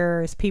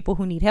there's people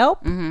who need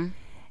help,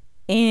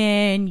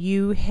 and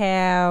you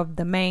have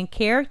the main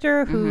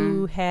character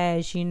who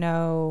has, you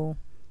know,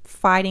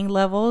 fighting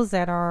levels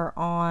that are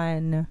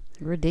on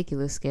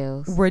ridiculous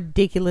scales, or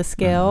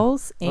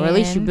at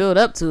least you build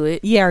up to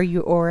it.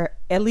 Or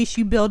at least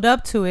you build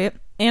up to it.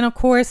 And of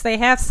course they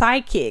have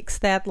sidekicks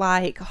that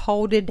like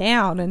hold it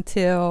down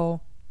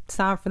until it's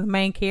time for the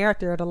main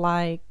character to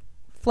like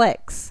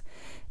flex.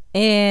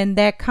 And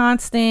that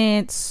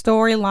constant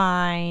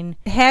storyline,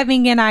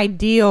 having an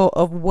ideal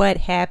of what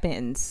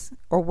happens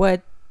or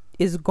what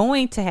is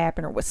going to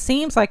happen or what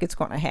seems like it's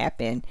going to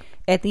happen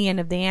at the end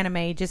of the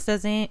anime just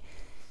doesn't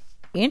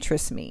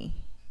interest me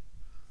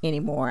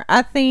anymore.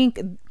 But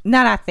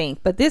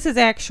this is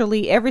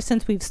actually, ever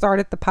since we've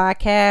started the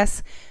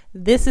podcast,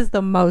 this is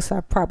the most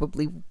I've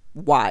probably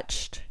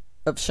watched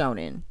of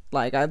shonen.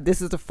 Like,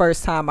 this is the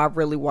first time I've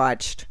really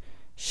watched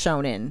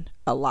shonen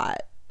a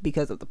lot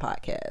because of the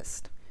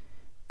podcast.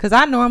 Because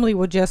I normally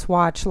would just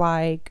watch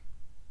like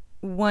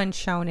one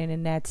shonen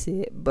and that's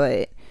it.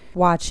 But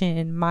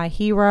watching My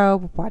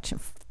Hero, watching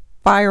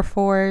Fire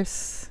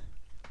Force,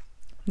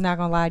 not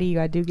gonna lie to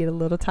you, I do get a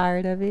little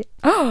tired of it.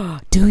 Oh,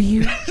 do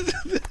you?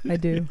 I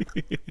do.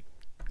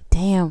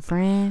 Damn,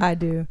 friend. I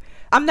do.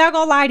 I'm not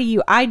gonna lie to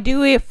you, I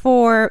do it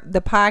for the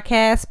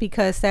podcast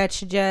because that's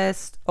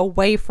just a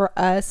way for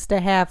us to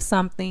have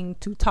something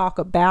to talk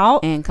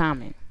about and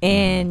comment.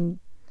 And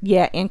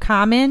in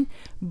common.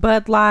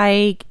 But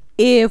like,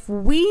 if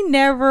we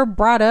never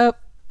brought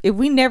up if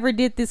we never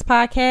did this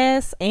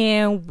podcast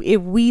and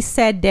if we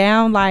sat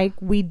down like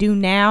we do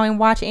now and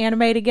watch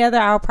anime together,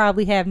 I'll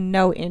probably have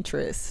no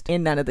interest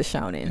in none of the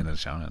shonen. In the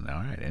shonen.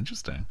 All right,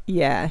 interesting.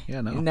 Yeah.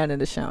 Yeah, no. None of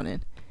the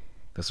shonen.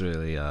 That's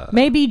really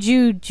maybe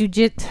Jujutsu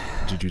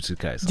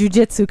Kaisen.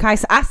 Jujutsu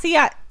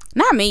Kaisen.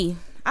 Not me.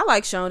 I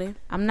like shonen.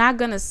 I'm not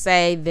gonna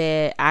say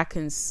that I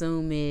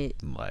consume it.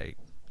 Like,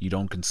 you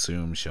don't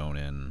consume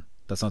shonen.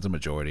 That's not the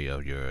majority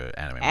of your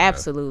anime.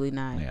 Absolutely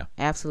not. Yeah.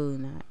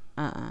 Absolutely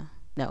not.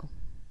 No,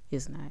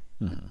 it's not.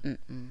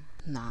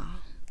 Nah.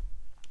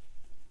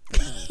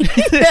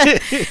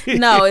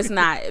 No, it's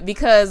not,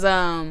 because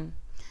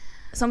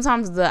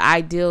sometimes the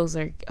ideals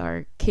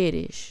are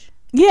kiddish.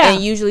 Yeah.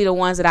 And usually the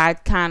ones that I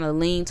kind of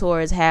lean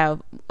towards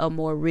have a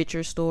more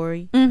richer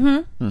story.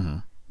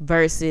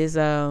 Versus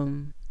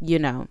you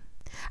know,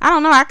 I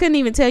don't know. I couldn't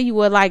even tell you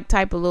what like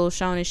type of little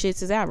shonen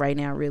shits is out right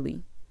now,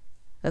 really.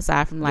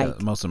 Aside from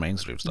like most of the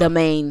mainstream stuff, the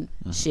main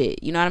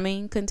shit. You know what I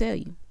mean? Couldn't tell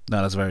you.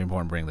 No, that's a very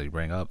important thing that you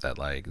bring up. That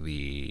like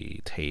the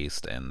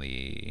taste and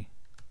the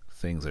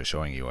things they're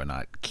showing you are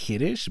not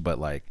kiddish, but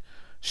like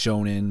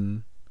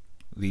shonen.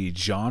 The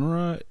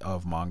genre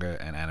of manga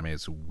and anime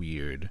is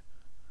weird.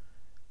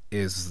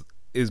 Is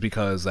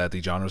because that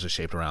the genres are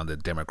shaped around the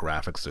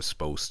demographics they're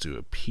supposed to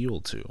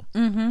appeal to.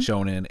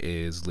 Shonen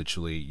is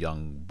literally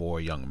young boy,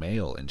 young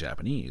male in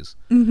Japanese,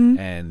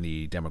 and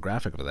the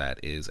demographic of that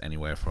is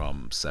anywhere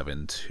from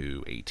 7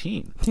 to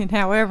 18. And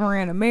however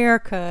in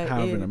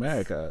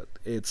America,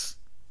 it's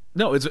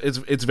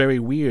very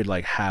weird,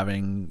 like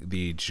having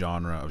the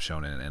genre of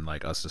shonen and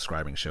like us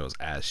describing shows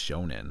as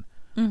shonen,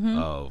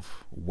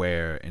 of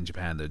where in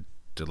Japan the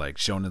like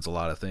shonen's a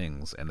lot of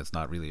things and it's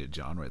not really a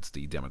genre, it's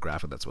the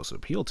demographic that's supposed to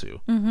appeal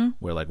to,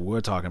 where like we're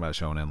talking about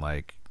shonen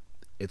like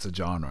it's a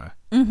genre,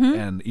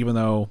 and even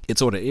though it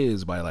sort of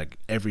is by like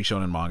every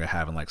shonen manga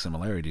having like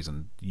similarities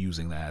and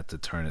using that to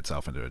turn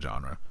itself into a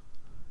genre,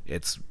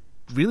 it's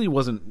really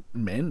wasn't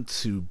meant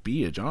to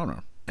be a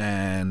genre.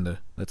 And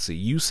let's see,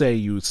 you say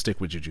you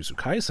stick with Jujutsu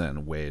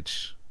Kaisen,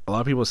 which a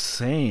lot of people are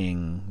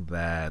saying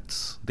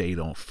that they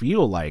don't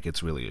feel like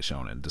it's really a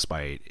shonen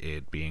despite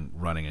it being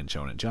running in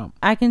Shonen Jump.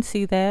 I can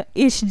see that.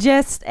 It's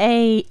just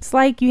it's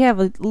like you have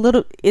a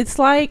little, it's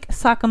like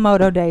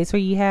Sakamoto days where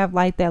you have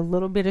like that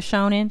little bit of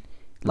shonen,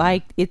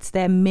 like it's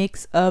that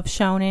mix of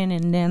shonen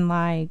and then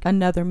like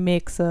another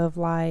mix of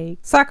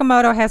like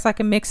Sakamoto has like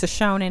a mix of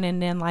shonen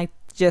and then like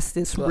just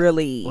this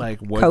really like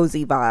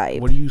cozy vibe.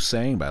 What are you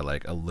saying by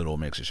like a little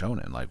mix of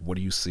shonen? Like what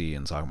do you see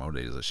in Sakamoto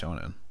days as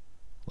shonen?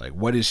 Like,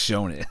 what is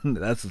shonen?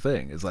 That's the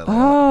thing. It's like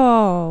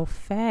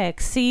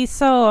facts. See,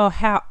 so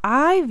how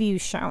I view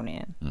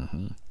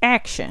shonen,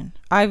 action.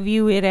 I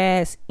view it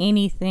as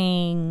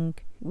anything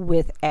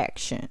with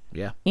action.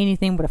 Yeah.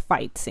 Anything with a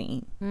fight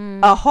scene.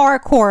 A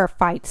hardcore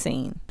fight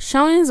scene.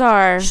 Shonens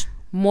are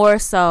more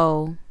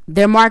so,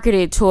 they're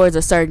marketed towards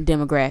a certain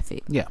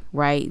demographic. Yeah.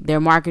 Right? They're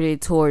marketed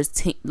towards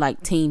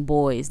teen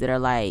boys that are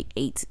like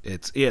 8.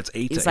 It's 8 to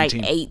 18. It's like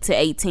 8 to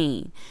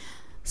 18.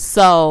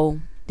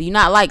 So do you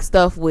not like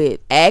stuff with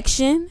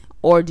action,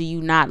 or do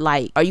you not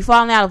like, are you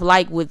falling out of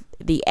like with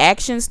the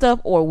action stuff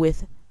or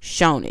with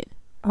shonen?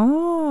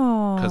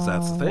 Because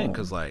that's the thing.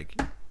 Because like,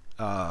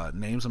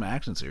 name some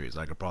action series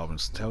I could probably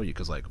tell you.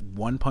 Because like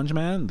One Punch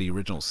Man, the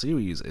original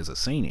series, is a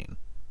seinen.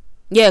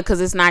 Yeah,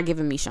 because it's not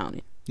giving me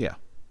shonen. Yeah.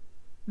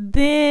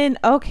 Then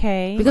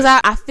okay. Because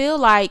I feel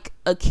like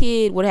a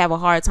kid would have a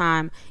hard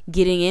time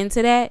getting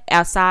into that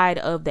outside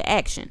of the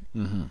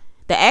action.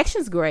 The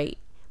action's great.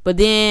 But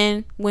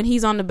then when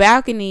he's on the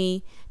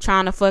balcony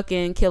trying to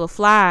fucking kill a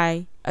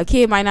fly, a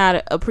kid might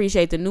not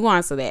appreciate the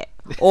nuance of that.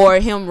 Or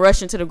him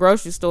rushing to the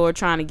grocery store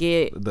trying to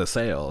get the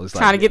sale. It's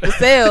trying to get the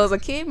sales. A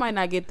kid might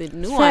not get the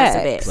nuance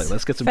of that. It's like,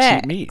 let's get some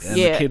cheap meat. And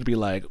the kid be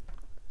like,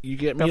 you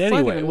get meat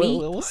anyway.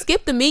 What?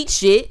 Skip the meat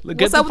shit.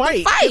 What's up with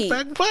the fight?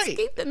 Get the fight.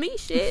 Skip the meat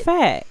shit.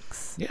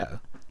 Facts. Yeah.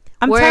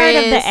 I'm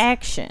tired of the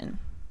action.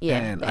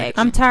 Yeah,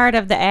 I'm tired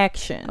of the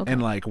action. Okay.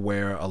 And like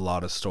where a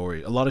lot of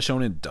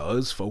shonen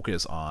does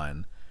focus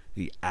on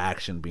the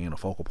action being a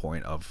focal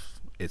point of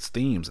its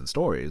themes and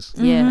stories.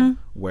 Yeah.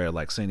 Where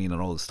like seinen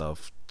and all this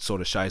stuff sort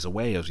of shies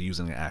away of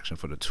using the action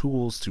for the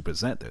tools to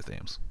present their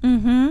themes.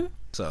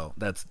 So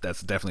that's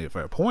definitely a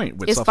fair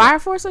point. Is Fire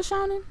Force a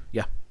shonen?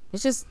 Yeah.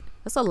 It's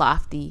a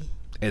lofty.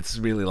 It's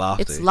really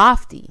lofty. It's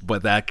lofty.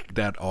 But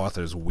that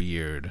author's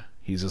weird.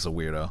 He's just a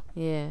weirdo.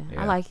 Yeah.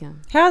 I like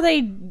him. How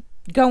they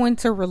go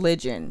into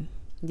religion.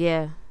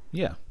 Yeah.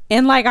 Yeah.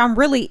 And like I'm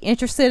really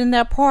interested in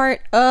that part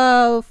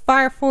of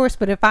Fire Force,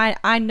 but if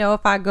I know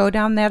if I go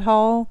down that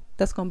hole,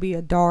 that's gonna be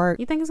a dark.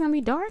 You think it's gonna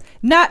be dark?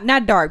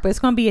 Not dark, but it's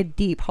gonna be a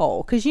deep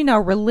hole. Cause you know,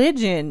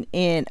 religion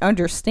and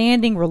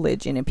understanding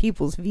religion and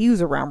people's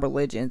views around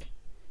religion,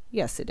 you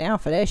gotta sit down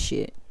for that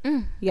shit.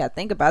 You gotta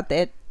think about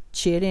that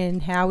shit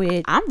and how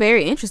it. I'm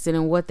very interested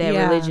in what that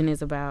religion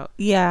is about.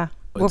 Yeah.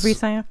 What were you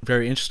saying?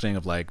 Very interesting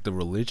of like the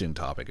religion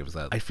topic. It was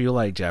that I feel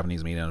like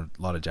Japanese media,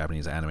 a lot of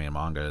Japanese anime and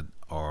manga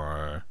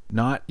are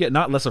not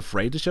less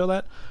afraid to show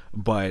that,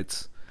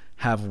 but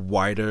have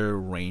wider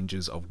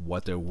ranges of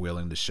what they're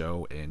willing to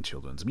show in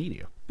children's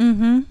media.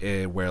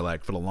 Where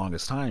like for the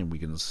longest time we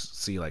can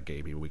see like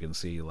gay people, we can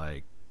see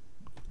like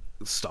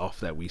stuff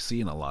that we see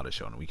in a lot of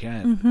shows. We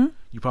can't.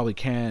 You probably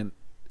can't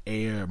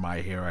air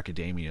My Hero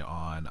Academia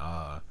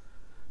on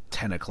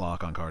 10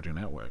 o'clock on Cartoon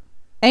Network.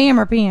 AM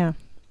or PM?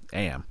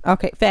 AM.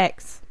 Okay,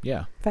 facts.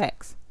 Yeah,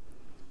 facts.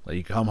 Like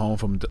you come home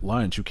from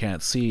lunch, you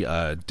can't see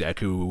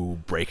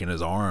Deku breaking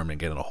his arm and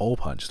getting a hole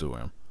punched through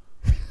him.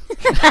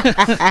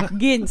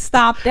 Getting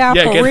stomped out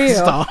for getting real.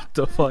 stomped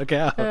the fuck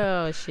out.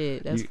 Oh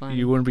shit, that's funny.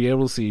 You wouldn't be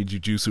able to see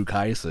Jujutsu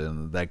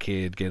Kaisen, that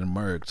kid getting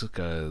murked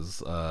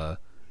because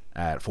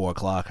at 4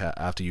 o'clock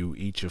after you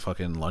eat your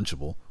fucking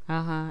Lunchable.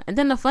 And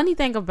then the funny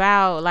thing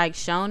about like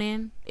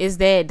shonen is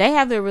that they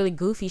have their really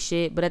goofy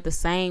shit, but at the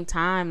same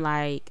time,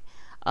 like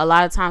a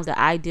lot of times the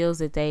ideals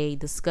that they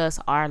discuss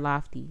are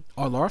lofty.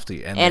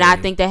 And I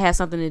think that has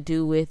something to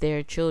do with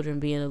their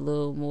children being a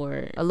little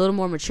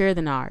more mature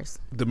than ours.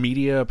 The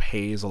media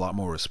pays a lot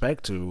more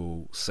respect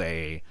to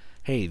say,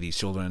 hey, these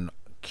children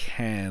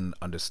can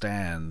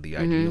understand the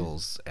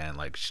ideals and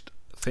like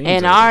things.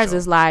 And ours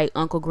is like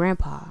Uncle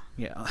Grandpa.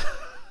 Yeah.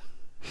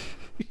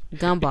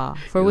 Gumball,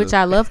 for which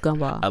I love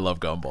Gumball. I love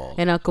Gumball.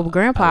 And Uncle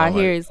Grandpa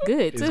here is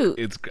good too.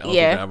 It's Uncle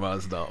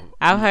Grandpa's stuff.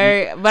 I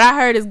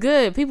heard it's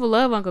good. People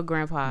love Uncle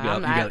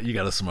Grandpa. You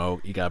gotta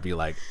smoke. You gotta be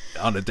like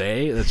on the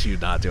day that you're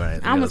not doing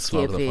anything. I'm you gonna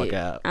smoke skip the it. fuck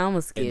out. I'm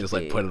gonna skip and just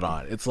like put it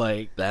on. It's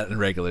like that in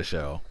regular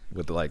show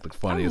with the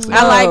funniest thing.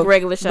 I like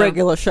regular show. I like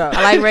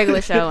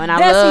regular show, and I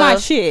love my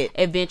shit.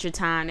 Adventure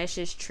Time. That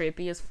shit's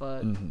trippy as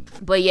fuck.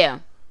 But yeah.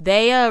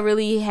 They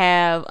really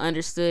have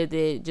understood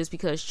that just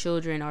because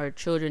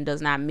children does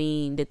not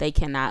mean that they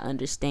cannot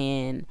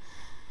understand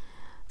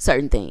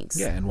certain things.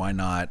 Yeah, and why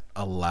not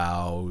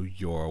allow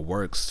your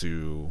works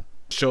to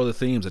show the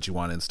themes that you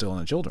want to instill in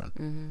the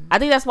children? I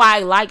think that's why I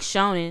like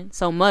shonen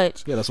so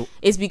much. Yeah,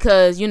 it's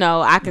because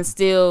I can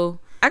still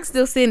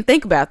sit and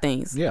think about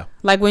things. Yeah.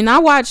 Like when I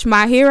watch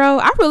My Hero,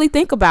 I really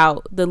think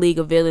about the League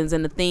of Villains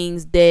and the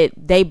things that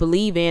they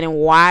believe in and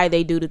why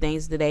they do the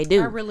things that they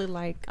do. I really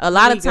like a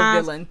lot League of times.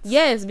 Of Villains.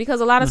 Yes, because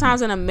a lot of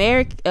times in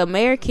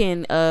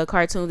American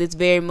cartoons, it's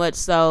very much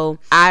so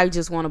I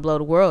just want to blow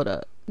the world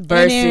up.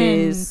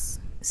 Versus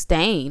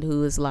Stain,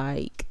 who is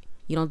like,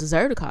 you don't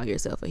deserve to call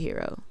yourself a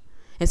hero.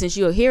 And since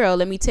you're a hero,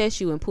 let me test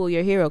you and pull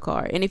your hero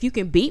card. And if you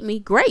can beat me,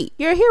 great.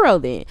 You're a hero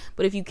then.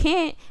 But if you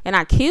can't and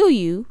I kill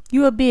you,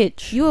 you a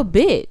bitch. You a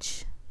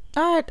bitch.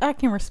 I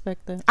can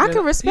respect that. I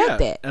can respect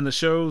that. And the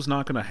show's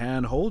not going to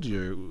handhold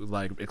you,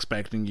 like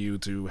expecting you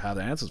to have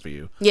the answers for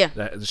you. Yeah.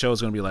 The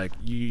show's going to be like,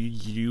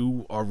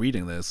 you are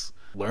reading this.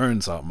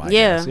 Learn something, I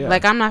yeah, guess. Yeah,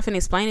 like I'm not finna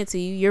explain it to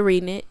you. You're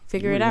reading it.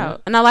 Figure it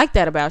out. And I like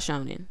that about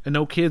shonen. And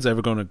no kid's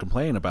ever going to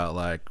complain about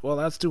like, well,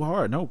 that's too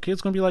hard. No,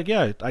 kid's going to be like,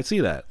 yeah, I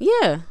see that.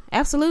 Yeah,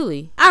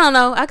 absolutely. I don't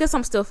know. I guess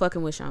I'm still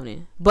fucking with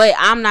shonen. But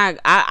I'm not,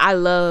 I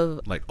love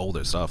like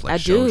older stuff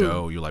like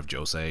shoujo. You like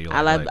josei.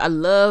 I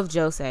love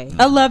josei.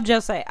 I love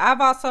josei.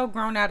 I've also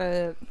grown out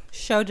of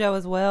shoujo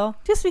as well,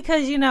 just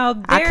because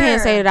I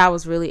can't say that I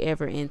was really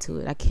ever into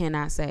it. I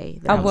cannot say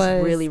that I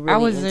was really into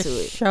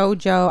it.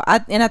 Shoujo,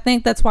 and I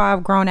think that's why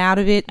I've grown out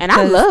of it. And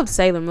I loved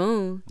Sailor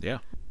Moon. Yeah,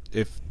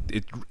 if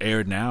it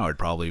aired now, it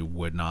probably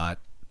would not.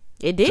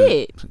 It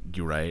did.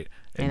 You're right.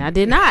 And I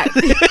did not.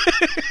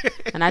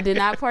 And I did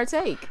not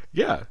partake.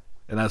 Yeah,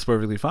 and that's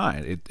perfectly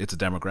fine. It's a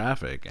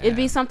demographic. It'd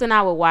be something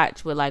I would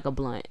watch with like a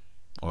blunt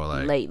or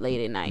like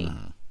late at night.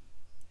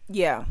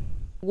 Yeah.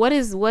 What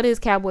is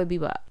Cowboy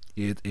Bebop?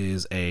 It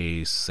is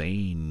a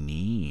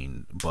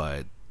seinen,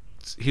 but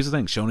here's the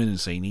thing: shonen and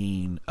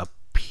seinen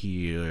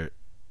appear.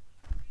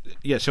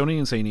 Yeah, shonen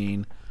and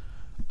seinen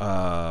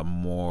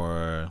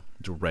more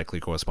directly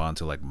correspond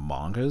to like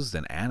mangas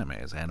than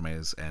animes.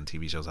 Animes and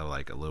TV shows have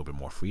like a little bit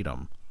more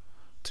freedom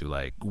to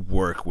like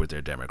work with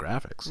their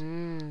demographics.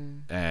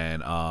 And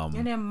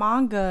in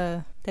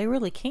manga, they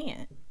really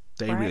can't.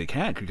 They really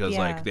can't because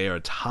like they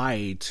are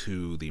tied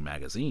to the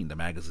magazine. The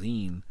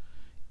magazine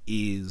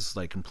is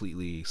like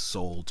completely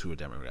sold to a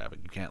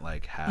demographic. You can't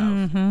like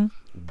have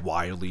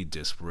wildly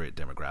disparate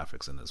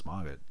demographics in this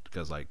manga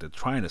because like they're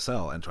trying to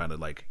sell and trying to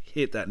like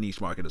hit that niche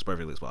market as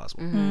perfectly as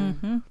possible.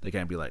 They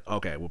can't be like,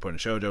 okay, we're putting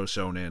shoujo,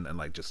 shonen, and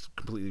like just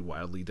completely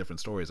wildly different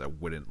stories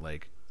that wouldn't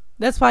like.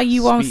 That's why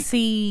you won't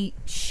see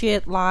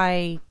shit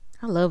like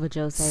I love a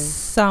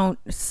josei.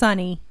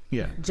 Sunny.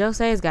 Yeah,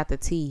 Josei's got the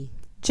tea.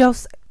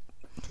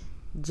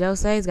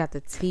 Josei's got the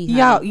tea.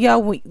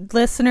 Yo,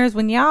 listeners,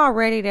 when y'all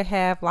ready to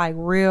have like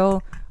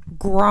real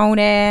grown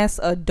ass,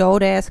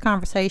 adult ass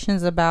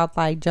conversations about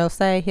like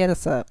Josei, hit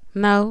us up.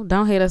 No,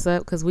 don't hit us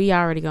up because we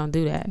already gonna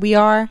do that. We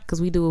are because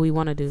we do what we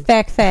want to do.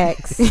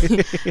 Facts.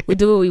 We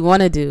do what we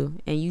want to do,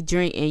 and you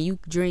drink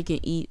and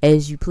eat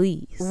as you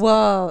please.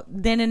 Well,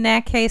 then in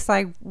that case,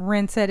 like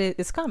Ren said,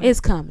 it's coming. It's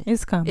coming.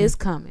 It's coming. It's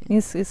coming.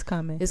 It's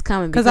coming. It's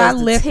coming because I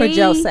live for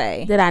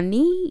Josei. That I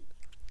need.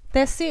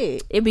 That's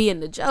it. It be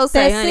in the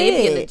Josei, honey. It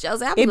be in the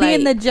Josei. It be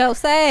in the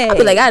Josei. I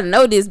be like, I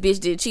know this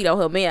bitch didn't cheat on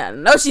her man. I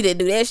know she didn't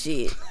do that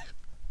shit.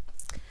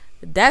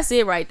 That's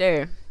it right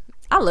there.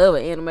 I love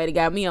an anime that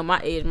got me on my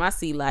edge, my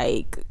seat.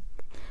 Like,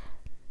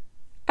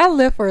 I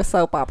live for a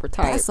soap opera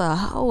type. That's a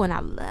hoe, and I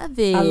love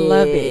it. I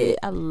love it.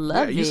 I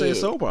love it. You say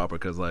soap opera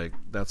because like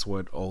that's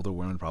what older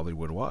women probably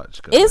would watch.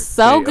 It's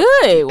so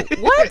good.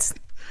 What?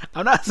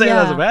 I'm not saying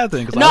that's a bad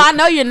thing. No, I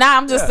know you're not.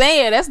 I'm just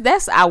saying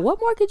that's. What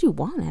more could you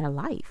want out of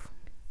life?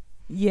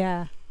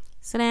 Yeah.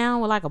 Sit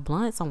down with like a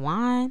blunt, some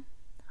wine.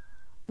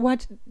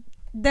 What?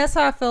 That's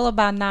how I feel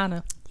about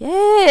Nana.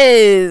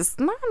 Yes,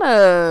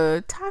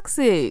 Nana,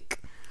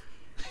 toxic.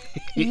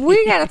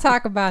 We gotta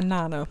talk about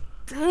Nana.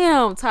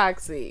 Damn,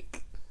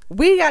 toxic.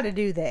 We gotta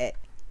do that.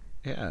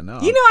 Yeah,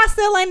 no. You know, I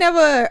still ain't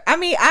never. I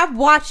mean, I've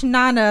watched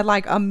Nana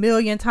like a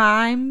million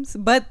times,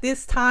 but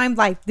this time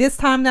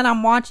that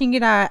I'm watching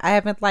it, I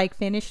haven't like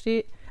finished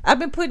it. I've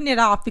been putting it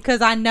off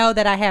because I know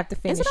that I have to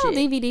finish it. Is it on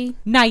DVD?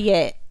 Not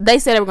yet. They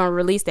said they were gonna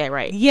release that,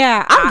 right?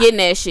 Yeah, I'm getting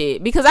that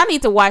shit because I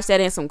need to watch that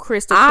in some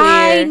crystal clear.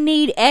 I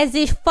need, as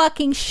it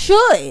fucking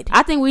should.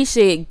 I think we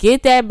should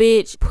get that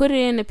bitch, put it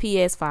in the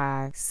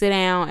PS5, sit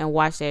down and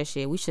watch that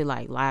shit. We should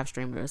like live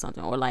stream it or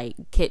something, or like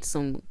catch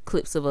some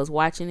clips of us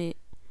watching it.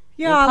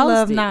 Yeah, I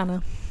love it.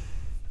 Nana.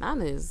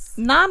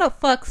 Nana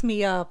fucks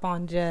me up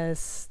on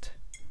just.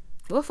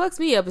 What fucks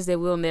me up is that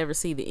we'll never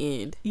see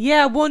the end.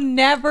 Yeah, we'll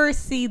never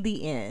see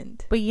the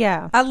end. But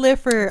yeah, I live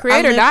for.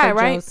 Creator died,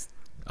 right?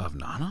 Of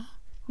Nana?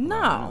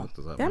 No.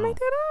 Did I make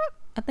that up?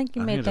 I think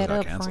you made that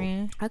up,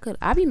 friend.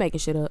 I be making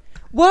shit up.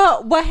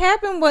 Well, what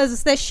happened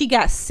was that she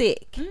got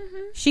sick.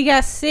 Mm-hmm. She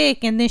got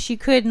sick, and then she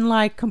couldn't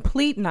like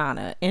complete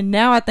Nana. And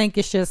now I think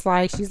it's just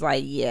like she's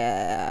like,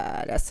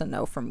 yeah, that's a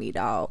no for me,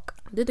 dog.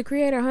 Did the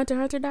creator Hunter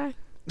x Hunter die?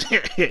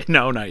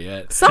 No, not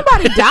yet.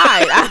 Somebody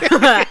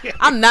died.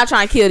 I'm not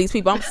trying to kill these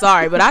people. I'm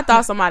sorry, but I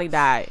thought somebody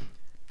died.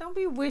 Don't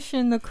be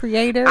wishing the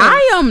creator.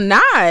 I am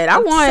not. I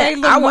want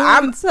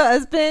Sailor Moon's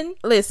husband.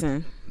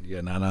 Listen.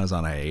 Yeah, Nana's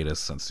on hiatus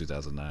since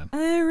 2009.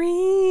 I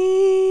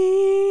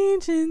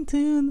reach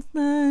into the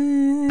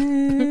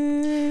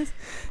stars.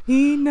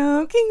 He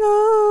knocking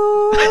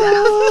on.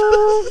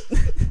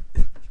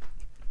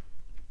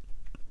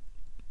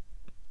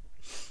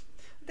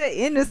 The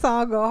end of the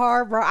song go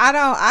hard, bro. I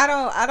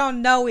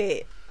don't know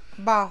it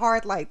by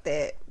heart like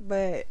that,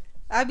 but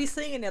I be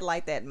singing it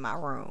like that in my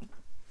room.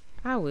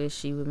 I wish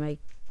she would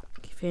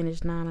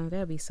finish Nana.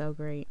 That'd be so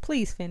great.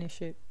 Please finish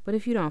it. But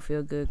if you don't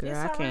feel good, girl,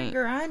 I can't. Right,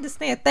 girl, I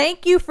understand.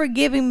 Thank you for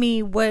giving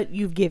me what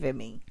you've given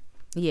me.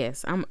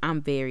 Yes,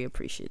 I'm very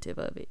appreciative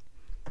of it.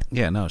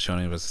 Yeah, no,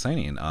 Shonen versus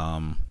Seinen.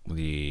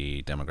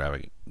 The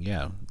demographic.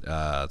 Yeah.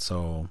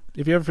 So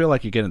if you ever feel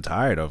like you're getting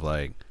tired of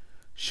like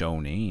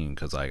Shonen,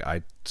 because like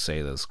I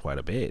say this quite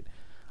a bit,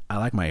 I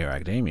like My Hero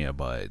Academia,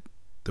 but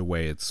the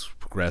way it's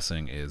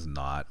progressing is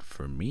not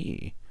for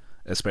me.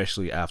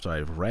 Especially after I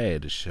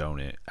read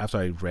Shonen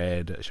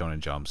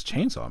Jump's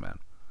Chainsaw Man.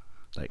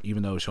 Like,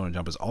 even though Shonen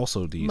Jump is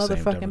also the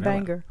motherfucking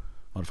banger.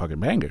 Motherfucking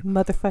banger.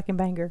 Motherfucking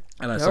banger.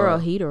 And I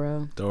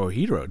Dorohedoro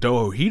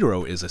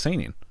is a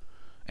seinen.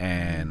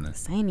 And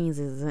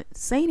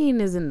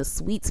seinen is in the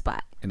sweet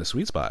spot. And so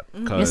is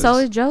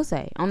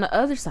Josei on the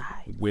other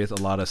side. With a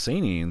lot of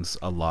seinens,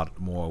 a lot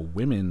more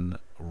women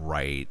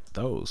write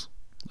those.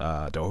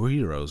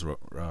 Dorohedoros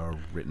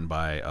written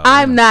by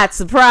I'm not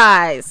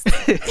surprised.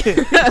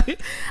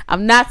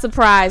 I'm not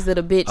surprised that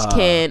a bitch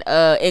can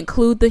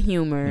include the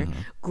humor,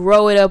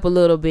 grow it up a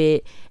little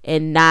bit,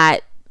 and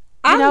not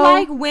I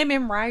like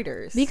women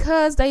writers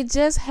because they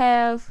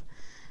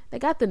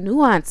got the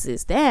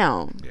nuances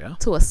down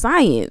to a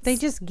science. They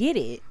just get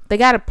it. They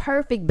got a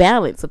perfect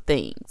balance of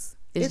things.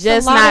 It's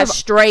just not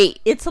straight.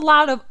 It's a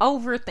lot of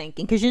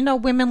overthinking because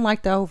women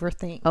like to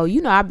overthink. Oh,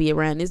 I be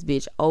around this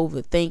bitch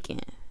overthinking.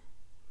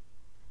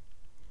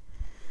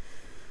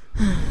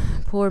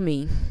 Poor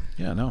me.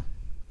 Yeah, no.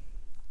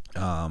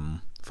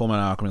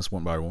 Fullmetal Alchemist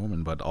went by a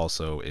woman, but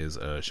also is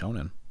a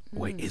shonen.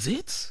 Wait, is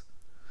it?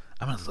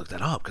 I'm gonna look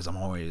that up because I'm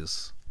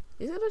always.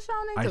 Is it a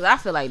shonen? Because I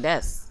feel like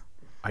that's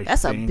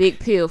a big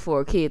pill for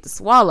a kid to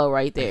swallow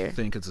right there. I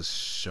think it's a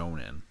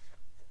shonen,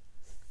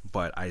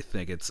 but I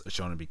think it's a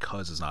shonen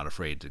because it's not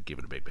afraid to give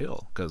it a big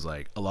pill. Because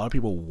like a lot of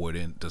people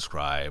wouldn't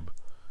describe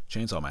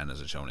Chainsaw Man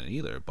as a shonen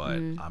either, but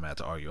I'm gonna have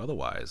to argue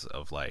otherwise.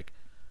 Of like.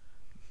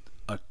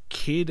 A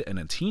kid and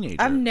a teenager.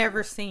 I've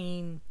never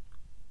seen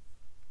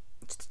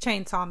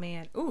Chainsaw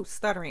Man. Ooh,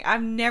 stuttering.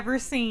 I've never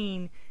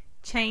seen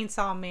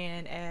Chainsaw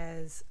Man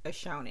as a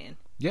shonen.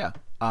 Yeah.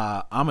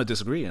 I'm gonna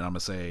disagree, and I'm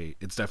gonna say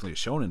it's definitely a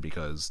shonen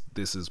because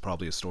this is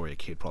probably a story a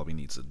kid probably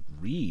needs to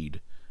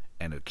read,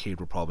 and a kid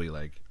will probably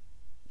like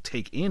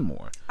take in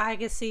more. I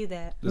can see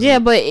that.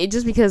 But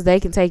just because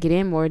they can take it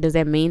in more, does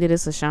that mean that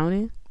it's a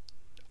shonen?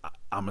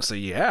 I'm gonna say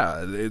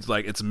it's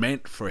like it's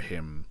meant for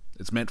him.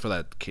 It's meant for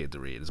that kid to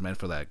read. It's meant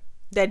for that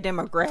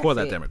demographic. For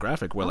that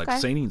demographic, where like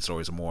seinen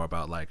stories are more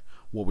about like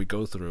what we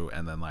go through,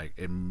 and then like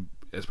in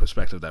a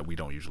perspective that we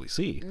don't usually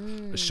see.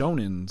 The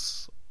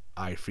shonens,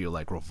 I feel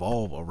like,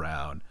 revolve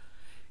around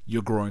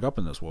you're growing up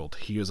in this world.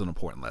 Here's an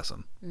important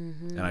lesson,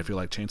 and I feel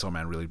like Chainsaw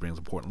Man really brings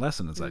important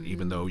lessons. That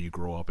even though you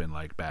grow up in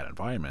like bad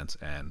environments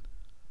and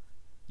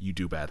you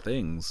do bad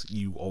things,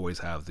 you always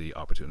have the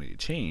opportunity to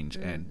change,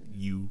 and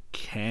you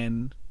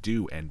can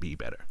do and be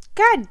better.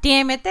 God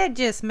damn it, that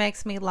just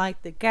makes me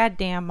like the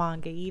goddamn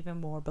manga even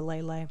more,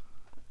 Belele.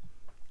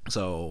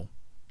 So,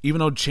 even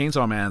though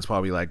Chainsaw Man's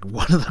probably like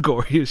one of the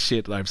goriest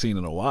shit that I've seen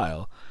in a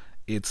while,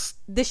 it's...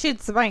 This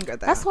shit's banger,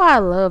 though. That's why I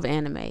love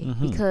anime,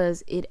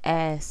 because it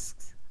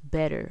asks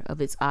better of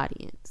its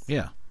audience.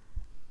 Yeah.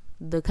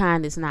 The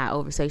kind that's not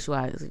over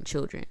sexualizing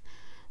children.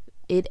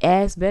 It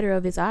asks better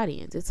of its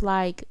audience. It's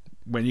like,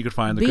 when you could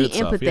find the be good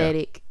stuff,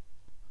 empathetic,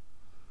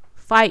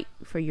 fight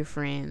for your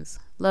friends,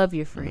 love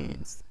your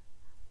friends.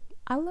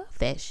 I love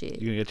that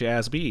shit. You're gonna get your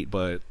ass beat,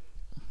 but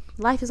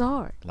Life is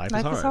hard. life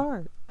is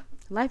hard.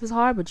 Life is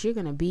hard, but you're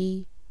gonna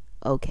be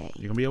okay.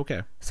 You're gonna be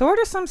okay. So what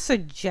are some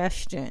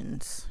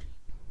suggestions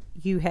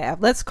you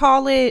have? Let's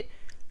call it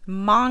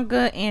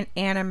manga and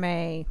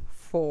anime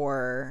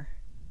for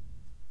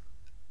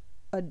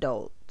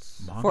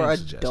adults. Manga for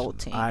suggestions.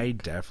 adulting. I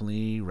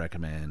definitely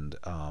recommend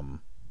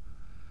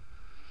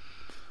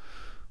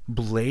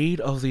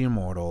Blade of the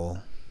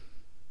Immortal.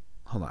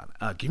 Hold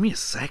on. Give me a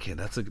second.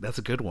 That's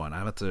a good one. I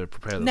have to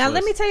prepare this Now list.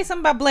 let me tell you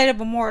something about Blade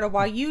of Immortal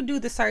while you do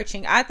the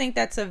searching. I think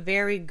that's a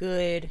very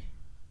good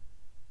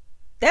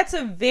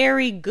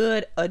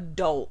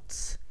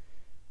adult.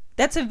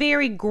 That's a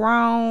very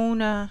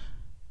grown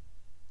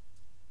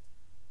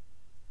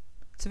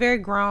it's a very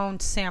grown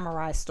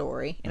samurai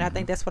story, and I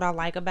think that's what I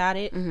like about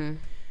it.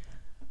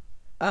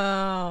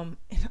 I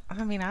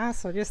mean, I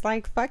also just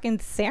like fucking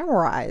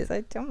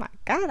samurais. Oh my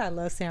god, I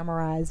love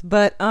samurais.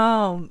 But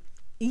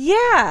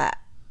yeah,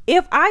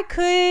 if I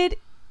could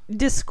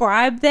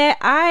describe that,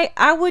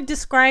 I would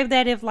describe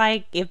that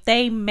if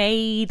they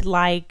made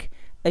like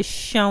a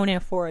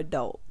shonen for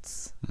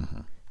adults,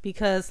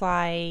 because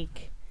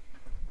like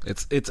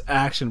it's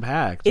action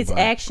packed. it's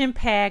action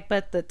packed,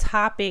 but the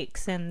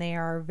topics in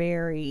there are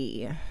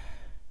very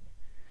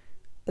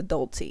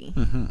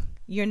adulty.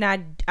 You're not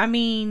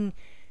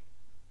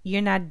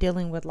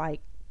dealing with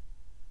like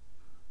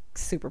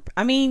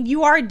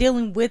you are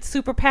dealing with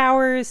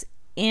superpowers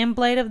in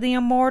Blade of the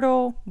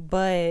Immortal,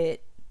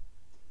 but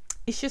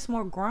it's just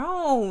more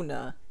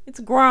grown. It's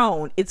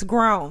grown.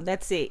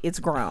 That's it. It's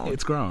grown.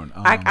 It's grown.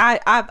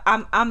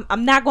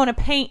 I'm not going to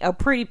paint a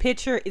pretty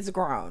picture. It's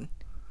grown.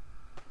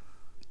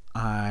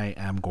 I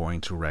am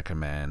going to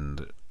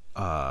recommend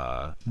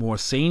more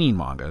seinen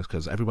mangas,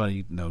 because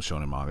everybody knows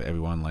shonen manga.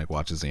 Everyone like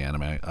watches the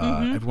anime.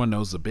 Everyone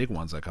knows the big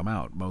ones that come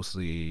out.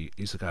 Mostly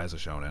isekais are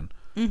shonen.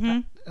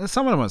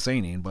 Some of them are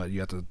seinen, but you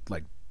have to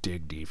like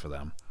dig deep for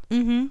them.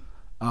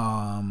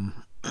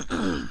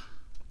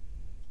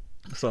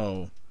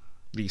 So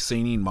the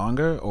seinen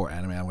manga or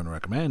anime I'm going to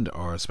recommend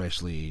are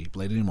especially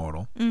Blade of the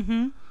Immortal.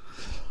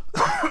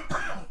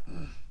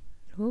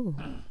 Ooh.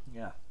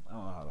 Yeah, I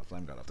don't know how the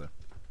flame got up there.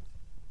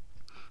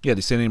 Yeah,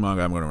 the seinen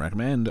manga I'm going to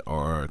recommend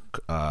are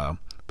Blade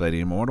of the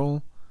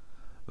Immortal,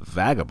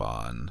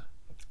 Vagabond.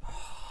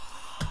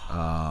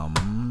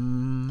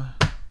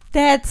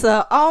 That's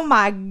oh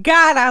my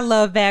god, I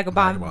love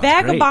Vagabond.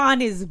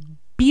 Vagabond is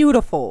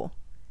beautiful.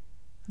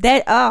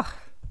 That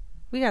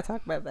we gotta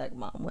talk about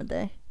Vagabond one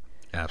day.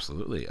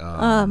 Absolutely.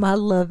 I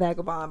love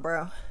Vagabond,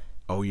 bro.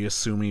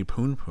 Oyasumi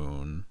Poon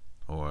Poon,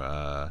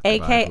 or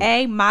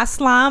AKA my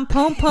slime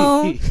Poon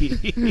Poon.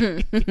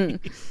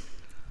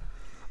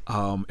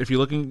 If you're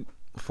looking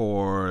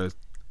for,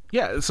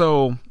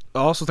 so the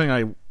also thing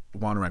I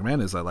want to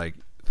recommend is that like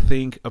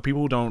think of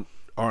people who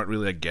aren't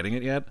really like getting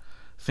it yet.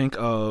 Think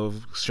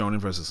of shonen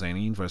versus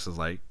seinen versus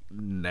like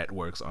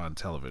networks on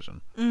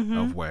television,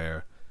 of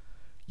where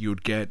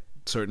you'd get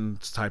certain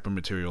type of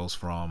materials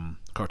from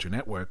Cartoon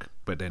Network,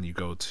 but then you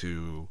go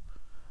to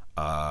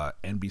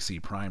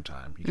NBC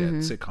primetime. You get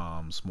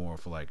sitcoms more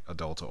for like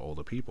adult or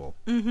older people,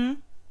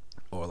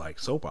 or like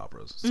soap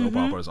operas. Soap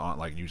operas aren't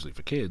like usually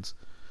for kids,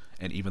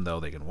 and even though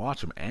they can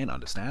watch them and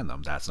understand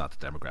them, that's not the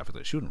demographic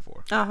they're shooting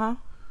for.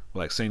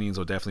 Like seinens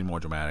are definitely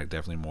more dramatic,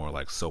 definitely more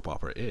like soap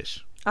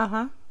opera-ish,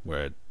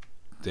 where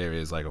there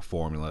is like a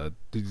formula.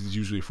 There's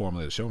usually a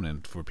formula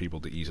shonen for people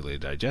to easily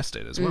digest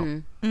it as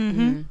well.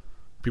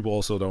 People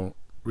also don't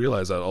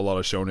realize that a lot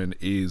of shonen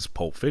is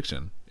pulp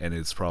fiction, and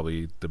it's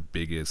probably the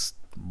biggest.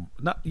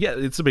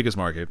 It's the biggest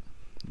market,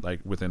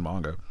 like within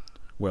manga,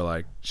 where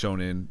like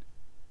shonen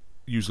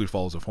usually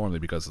follows a formula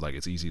because like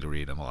it's easy to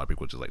read and a lot of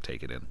people just like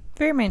take it in.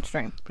 Very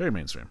mainstream,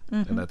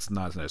 and that's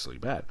not necessarily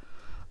bad.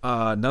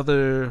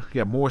 Another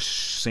more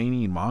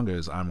seinen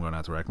mangas I'm going to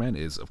have to recommend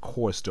is of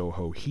course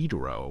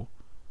Dorohedoro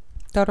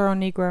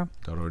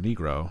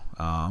Negro.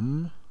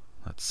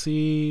 Let's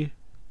see,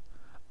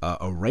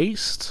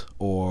 Erased,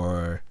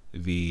 or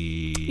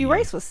the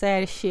Erased was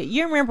sad as shit.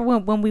 You remember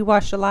when we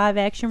watched the live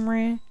action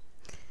Ren?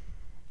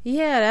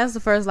 Yeah, that's the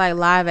first like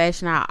live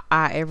action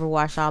I ever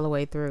watched all the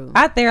way through.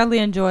 I thoroughly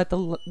enjoyed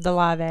the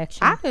live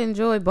action. I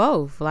enjoyed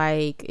both.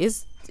 Like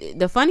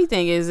the funny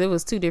thing is it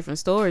was two different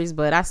stories,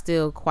 but I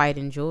still quite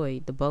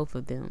enjoyed the both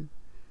of them.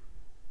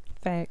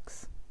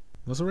 Facts.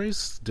 Was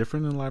Erased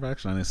different in live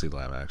action? I didn't see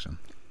live action.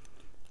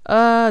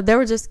 There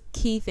were just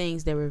key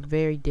things that were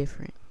very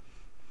different.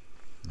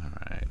 All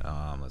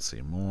right. Let's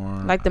see more.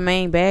 Like the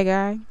main bad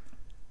guy.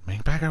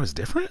 Main bad guy was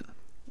different.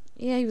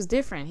 Yeah, he was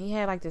different. He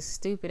had like this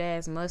stupid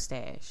ass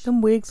mustache.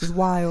 Them wigs is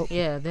wild.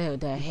 Yeah,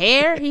 the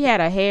hair. He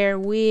had a hair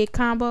wig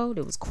combo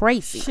that was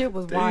crazy. Shit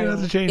was You have wild.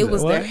 to change It that.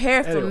 was What? the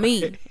hair for Anyway.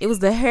 me. It was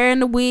the hair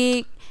and the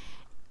wig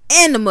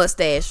and the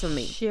mustache for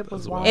me. Shit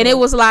was That's wild. wild. And it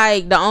was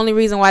like the only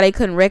reason why they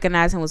couldn't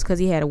recognize him was because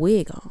he had a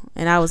wig on.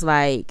 And I was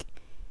like,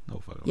 No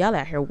fucking. y'all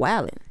out here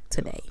wilding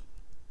today.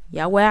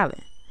 Y'all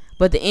wilding.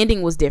 But the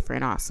ending was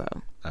different also.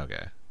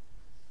 Okay.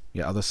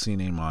 Yeah, other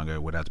seinen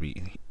manga would have to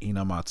be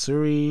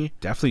Hinamatsuri,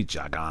 definitely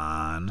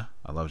Jagan.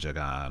 I love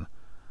Jagan,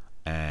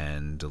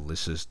 and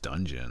Delicious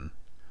Dungeon,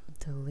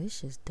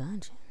 Delicious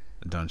Dungeon.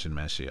 Dungeon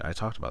Meshi. I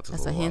talked about this.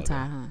 That's a little while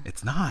hentai, ago. huh?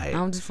 It's not.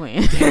 I'm just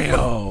playing.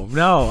 Damn.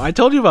 No, I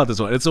told you about this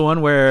one. It's the one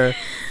where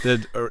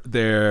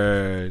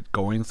they're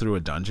going through a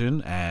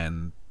dungeon,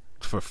 and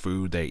for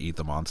food they eat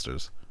the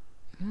monsters.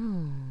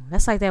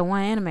 That's like that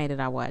one anime that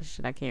I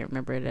watched. I can't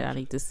remember that. I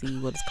need to see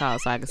what it's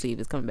called so I can see if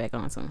it's coming back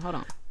on soon. Hold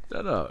on.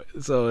 No.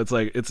 So it's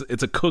like it's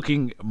a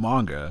cooking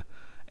manga,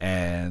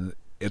 and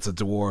it's a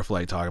dwarf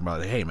like talking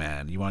about, hey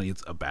man, you want to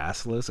eat a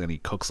basilisk, and he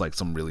cooks like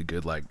some really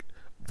good like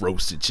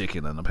roasted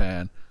chicken in the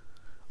pan.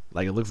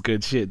 Like it looks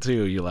good shit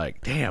too. You're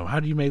like, damn, how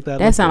do you make that?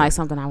 That look sounds good? like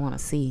something I want to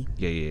see.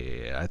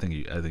 Yeah. I think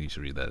you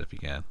should read that if you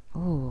can.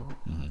 Ooh.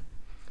 Mm-hmm.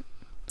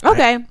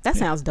 Okay, that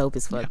sounds dope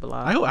as fuck,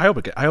 Bilal. I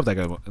hope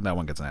that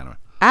one gets an anime.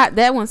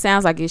 That one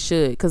sounds like it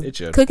should, because It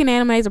should. cooking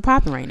animes are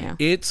popping right now.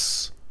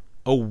 It's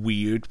a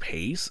weird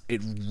pace.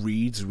 It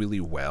reads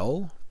really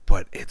well,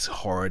 but it's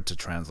hard to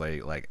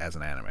translate like as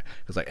an anime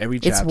because like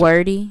every chapter, It's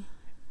wordy.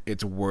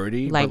 It's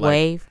wordy. Like but,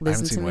 Wave, I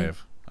haven't listen seen to me.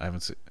 Wave. I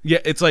haven't seen. Yeah,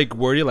 it's like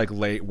wordy. Like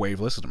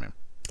Wave. Listen to me.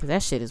 Because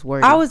that shit is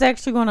wordy. I was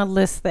actually going to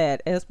list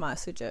that as my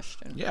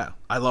suggestion. Yeah,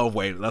 I love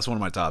Wave. That's one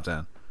of my top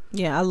 10.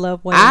 Yeah, I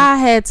love Wave. I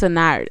had to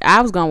not.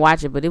 I was going to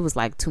watch it, but it was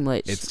like too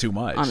much. It's too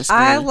much. on the screen.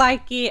 I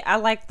like it. I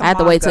like the I had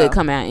to manga. wait till it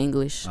come out in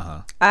English.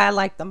 I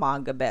like the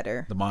manga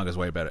better. The manga's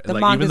way better. The Like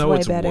manga's even though way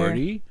it's better.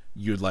 wordy,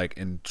 you're like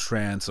in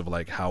trance of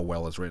like how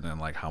well it's written and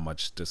like how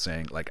much they're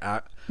saying. Like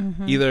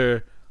Mm-hmm.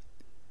 either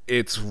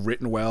it's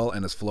written well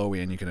and it's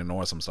flowy and you can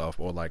ignore some stuff,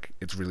 or like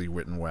it's really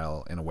written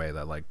well in a way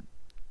that like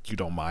you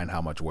don't mind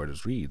how much word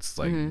it reads.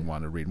 Like Mm-hmm. you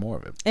want to read more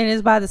of it. And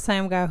it's by the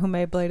same guy who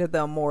made Blade of the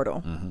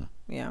Immortal. Mm-hmm.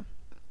 Yeah.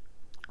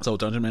 So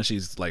Dungeon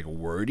Meshi's like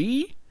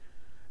wordy,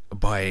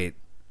 but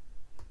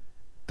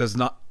does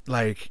not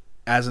like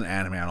as an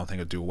anime. I don't think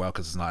it'd do well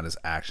because it's not as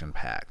action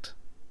packed.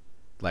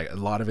 Like a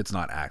lot of it's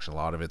not action. A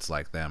lot of it's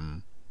like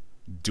them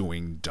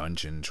doing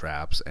dungeon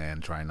traps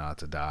and trying not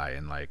to die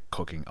and like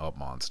cooking up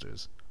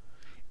monsters.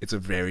 It's a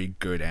very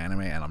good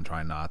anime, and I'm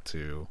trying not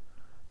to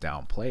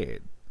downplay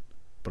it,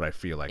 but I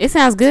feel like It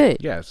sounds good.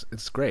 yes,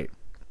 it's great.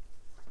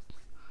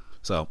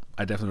 So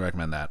I definitely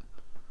recommend that.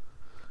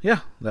 Yeah,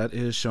 that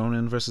is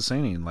shonen versus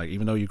seinen. Like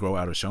even though you grow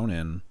out of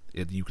shonen,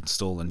 you can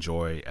still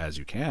enjoy as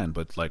you can,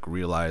 but like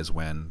realize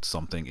when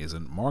something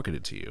isn't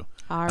marketed to you.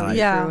 Ari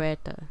Yeah.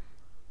 Frueta.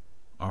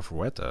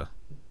 Arfueta.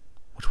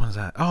 Which one is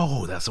that?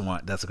 Oh, that's the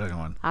one. That's the second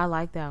one. I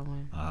like that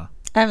one. I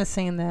haven't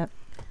seen that.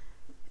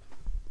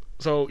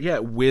 So yeah,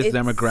 with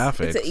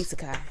demographics, It's an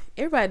isekai.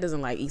 Everybody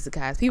doesn't like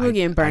isekais. People are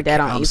getting burnt out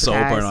on I'm isekais. so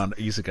burnt on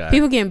isekai.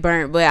 People getting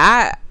burnt,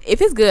 but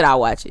if it's good, I'll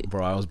watch it.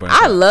 Bro, I was burnt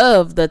I out.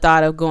 love the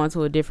thought of going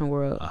to a different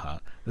world.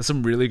 There's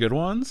some really good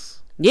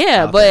ones.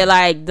 Yeah, out but there.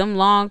 like them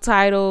long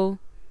title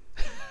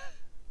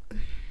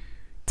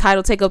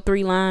take up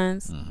 3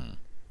 lines. Mm-hmm.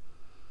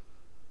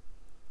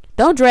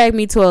 Don't drag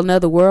me to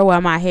another world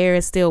while my hair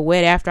is still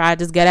wet after I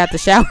just got out the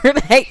shower.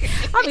 Like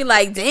I'll be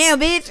like, damn,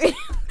 bitch,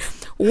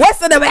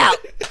 what's it about?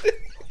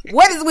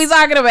 What is we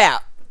talking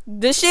about?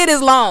 The shit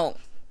is long.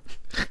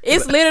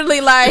 It's literally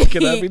like.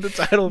 Can that be the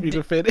title if you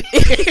can fit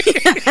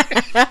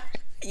it?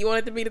 You want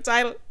it to be the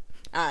title?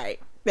 All right,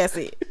 that's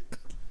it.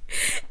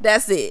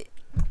 That's it.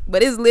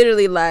 But it's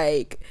literally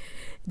like,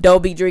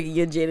 don't be drinking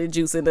your gin and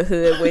juice in the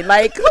hood. When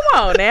like, come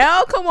on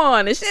now, come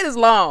on. This shit is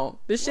long.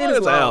 This shit What is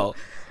the long. hell?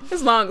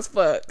 It's long as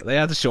fuck. They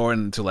had to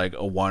shorten to like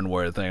a one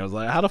word thing. I was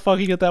like, how the fuck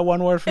you get that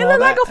one word from It all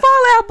look like that? a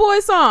Fallout Boy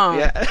song.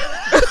 Yeah.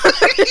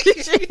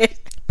 Shit.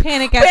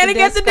 Panic at Panic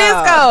the at the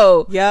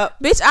disco. disco. Yep.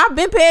 Bitch, I've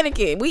been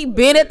panicking. We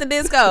been at the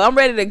disco. I'm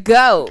ready to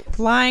go.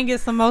 Flying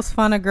is the most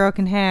fun a girl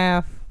can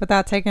have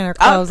without taking her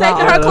I'm clothes taking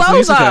off. her That's the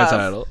clothes isekai off.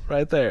 title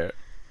right there.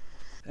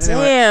 Anyway,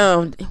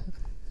 Damn.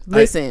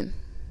 Listen,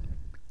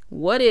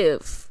 what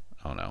if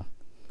oh no,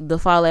 the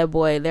Fall Out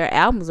Boy, their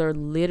albums are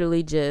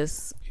literally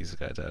just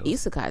isekai titles.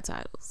 isekai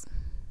titles?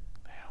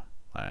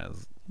 I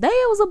They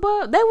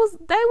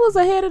was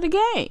ahead of the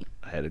game.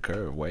 had a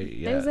curve. Wait,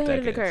 yeah, They was ahead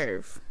of the decades.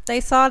 curve.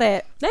 They saw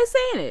that. They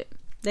seen it.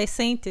 They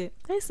seen it.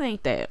 They seen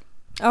that.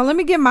 Oh, let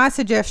me give my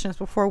suggestions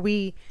before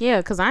we Yeah,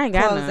 because I ain't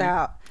got close none.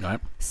 out. All right.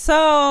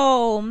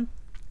 So,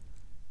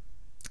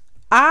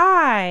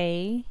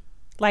 I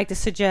like to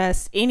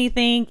suggest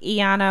anything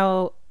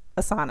Iano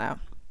Asano.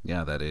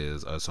 Yeah, that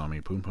is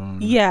Asami Poon Poon.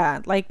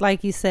 Yeah,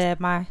 like you said,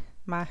 my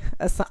I'm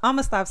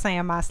gonna stop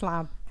saying my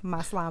slime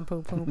My slime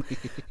poom poom.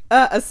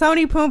 A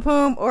Sony poom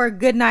poom or a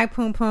Good Night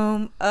poom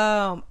poom.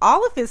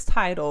 All of his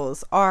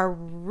titles are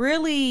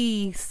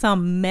really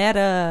some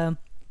meta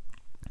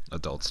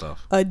Adult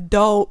stuff.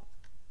 Adult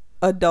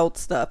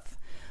stuff.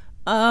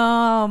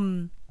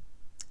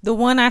 The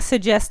one I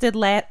suggested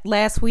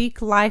last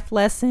week, Life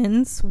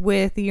Lessons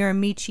with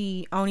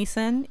Yorimichi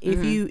Onisan.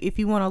 If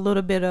you want a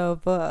little bit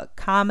of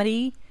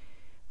comedy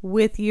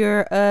with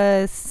your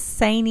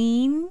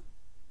seinen,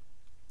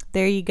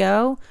 there you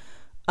go.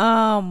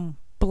 Blom.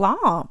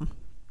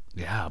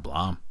 Yeah,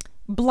 Blom.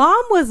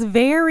 Blom is,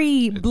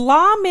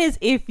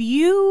 if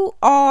you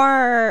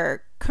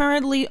are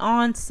currently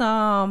on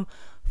some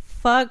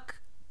fuck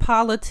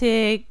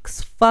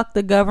politics, fuck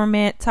the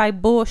government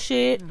type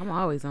bullshit, I'm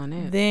always on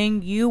that.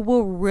 then you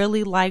will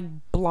really like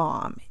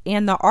Blom.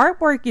 And the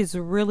artwork is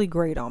really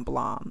great on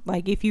Blom.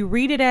 Like if you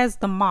read it as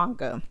the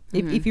manga,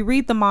 if you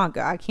read the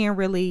manga, I can't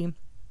really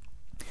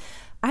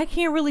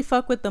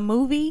fuck with the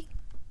movie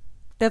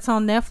that's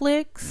on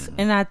Netflix,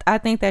 and I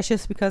think that's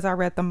just because I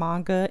read the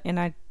manga and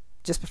I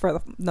just prefer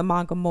the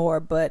manga more.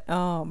 But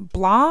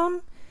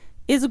Blom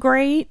is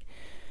great.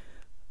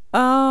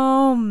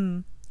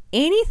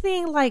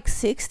 Anything like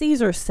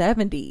 60s or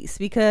 70s,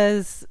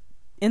 because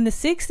in the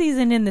 60s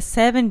and in the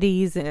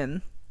 70s,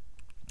 and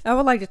I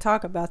would like to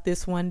talk about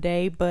this one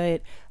day,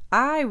 but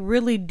I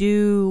really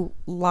do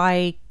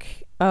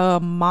like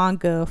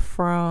manga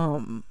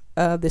from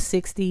the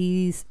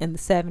 60s and the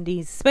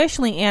 70s,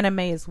 especially anime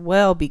as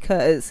well,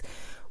 because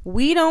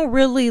we don't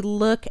really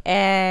look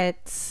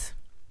at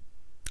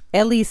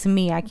least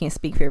me, I can't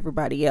speak for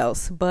everybody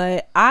else,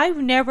 but I've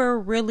never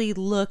really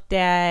looked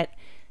at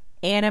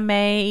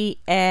anime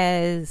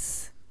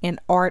as an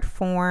art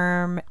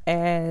form,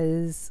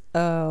 as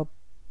a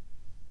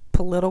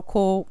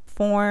political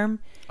form.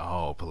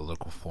 Oh,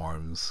 political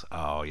forms.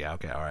 Oh, yeah.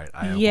 Okay. All right.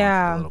 I have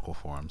Yeah. one for political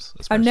forms. I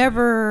especially.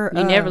 never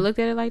You never looked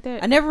at it like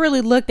that? I never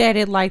really looked at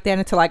it like that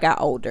until I got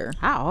older.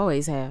 I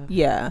always have.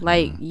 Yeah.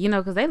 Like, you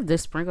know, because they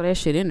just sprinkle that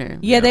shit in there.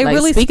 Yeah, they like,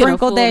 really speaking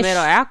sprinkled of that Full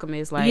Metal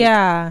Alchemist, like,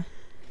 yeah.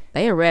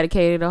 they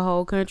eradicated a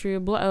whole country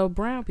of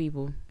brown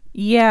people.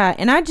 Yeah,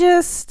 and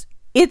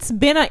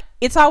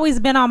it's always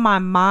been on my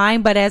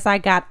mind, but as I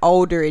got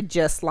older, it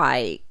just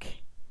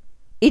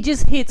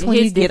hits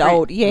when you get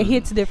older. Yeah, it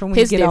hits different when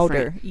you get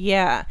older.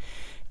 Yeah.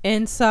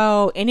 And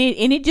so, and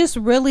it just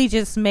really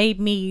just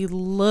made me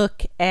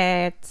look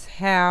at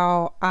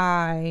how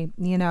I,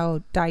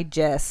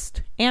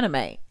 digest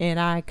anime. And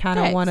I kind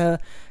of want to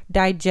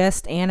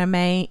digest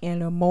anime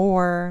in a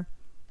more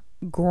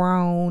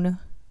grown,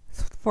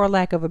 for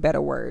lack of a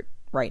better word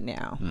right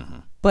now,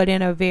 but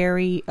in a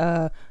very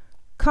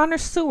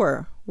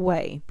connoisseur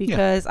way,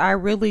 because I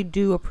really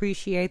do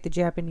appreciate the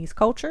Japanese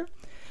culture,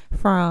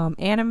 from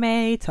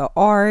anime to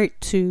art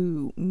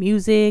to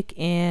music,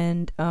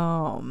 and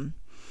I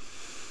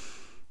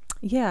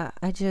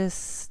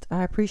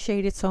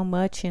appreciate it so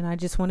much, and I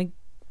just want to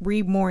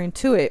read more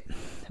into it.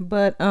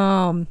 But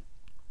Iano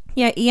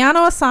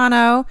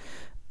Asano,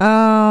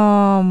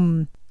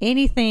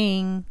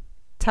 anything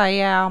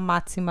Tayao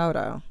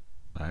Matsumoto.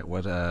 All right.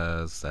 What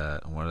is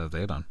that? What have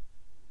they done?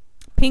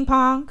 Ping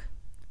Pong.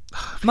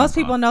 Most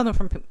people know him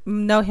from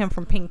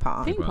Ping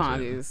Pong. Ping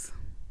Pong is...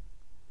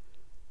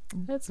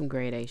 That's some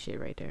grade A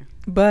shit right there.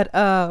 But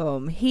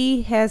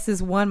he has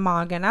this one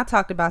manga, and I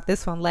talked about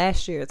this one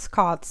last year. It's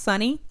called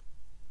Sunny,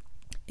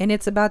 and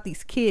it's about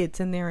these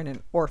kids, and they're in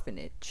an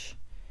orphanage,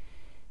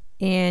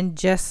 and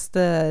just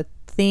the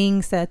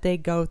things that they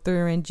go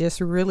through, and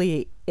just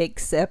really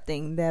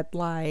accepting that,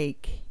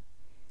 like,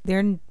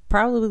 they're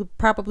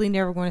probably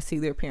never going to see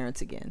their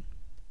parents again.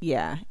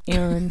 Yeah,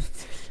 and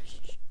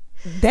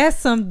that's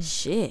some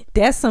shit.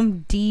 That's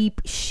some deep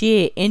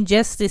shit. And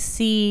just to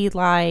see,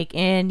 like,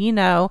 and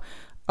a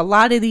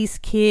lot of these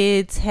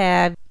kids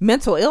have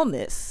mental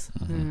illness.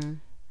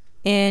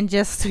 And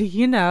just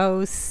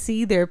to,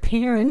 see their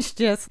parents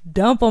just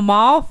dump them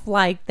off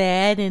like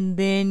that, and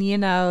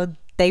then,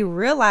 they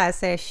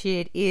realize that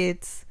shit,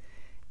 it's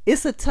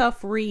a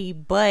tough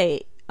read.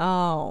 But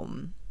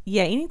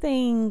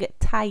anything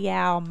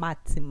Tayao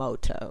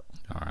Matsumoto.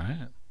 All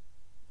right.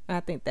 I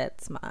think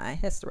that's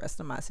the rest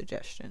of my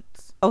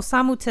suggestions.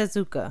 Osamu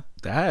Tezuka.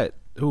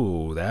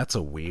 That's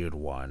a weird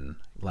one.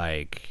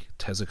 Like,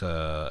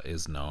 Tezuka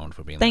is known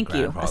for being the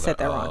grandfather. Thank you. I said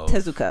that wrong.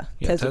 Tezuka.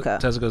 Yeah, Tezuka.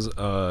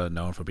 Tezuka's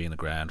known for being the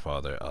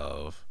grandfather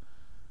of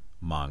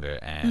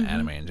manga and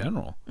anime in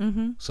general.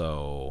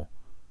 So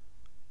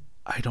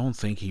I don't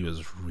think he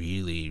was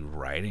really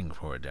writing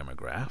for a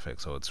demographic,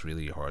 so it's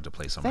really hard to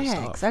play some of his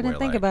stuff. I didn't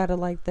think about it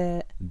like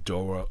that.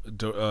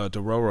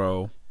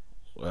 Dororo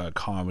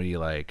comedy,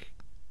 like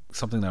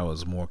something that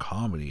was more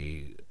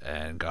comedy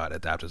and got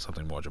adapted to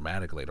something more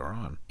dramatic later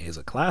on, is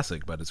a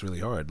classic, but it's really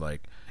hard.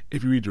 Like,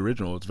 if you read the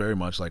original, it's very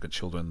much like a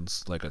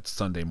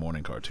Sunday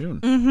morning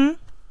cartoon.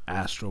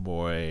 Astro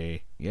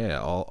Boy,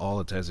 all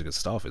the Tezuka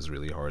stuff is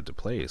really hard to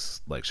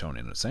place, like Shonen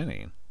and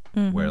Seinen,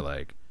 where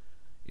like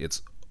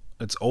it's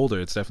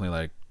older. It's definitely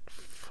like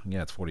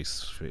it's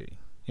 40s.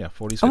 Yeah,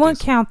 40s. 50s. I wouldn't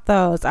count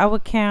those. I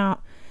would count.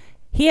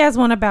 He has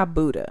one about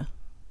Buddha.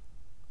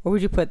 Where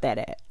would you put that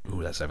at?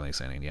 Ooh, that's definitely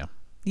seinen. Yeah.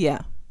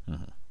 Yeah.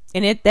 Mm-hmm.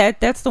 And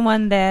that's the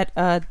one that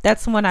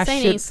that's the one I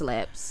seinen should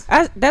slaps.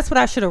 That's what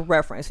I should have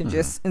referenced, and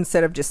just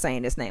instead of just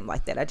saying his name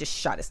like that, I just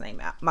shot his name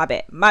out. My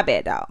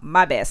bad, dog.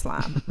 My bad,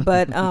 slime.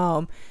 But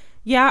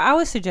yeah, I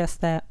would suggest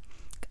that.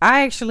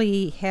 I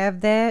actually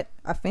have that.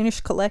 I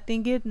finished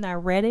collecting it and I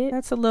read it.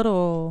 That's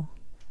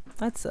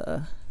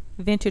a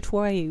vintage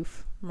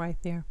wave right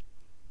there.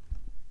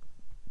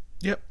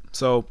 Yep.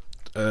 So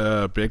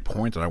a big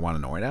point that I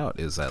want to point out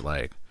is that,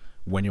 like,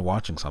 when you're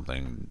watching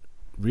something,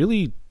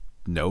 really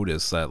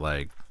notice that,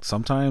 like,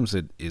 sometimes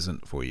it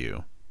isn't for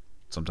you.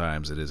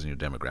 Sometimes it isn't your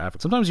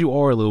demographic. Sometimes you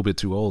are a little bit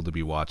too old to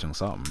be watching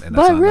something. And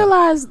But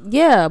realize,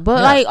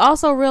 like,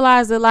 also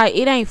realize that, like,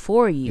 it ain't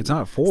for you. It's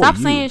not for you. Stop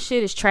saying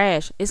shit is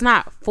trash. It's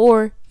not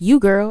for you,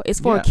 girl. It's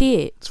for a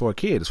kid. It's for a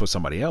kid. It's for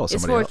somebody else.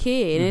 It's for a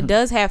kid. And it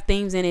does have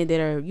themes in it that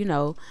are, you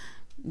know,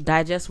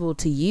 digestible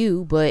to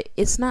you, but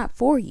it's not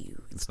for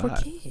you. It's for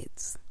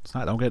kids. It's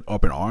not. Don't get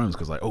up in arms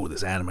because, like, oh,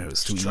 this anime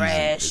was too easy.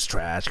 It's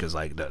trash because,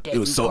 like, it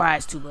was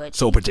cries too much.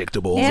 So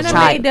predictable.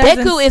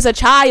 Deku is a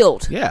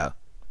child. Yeah.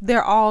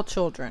 They're all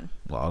children.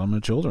 A lot of them are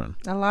children.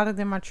 A lot of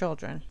them are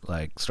children.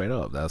 Like, straight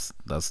up. That's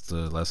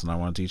the lesson I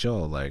want to teach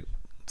y'all. Like,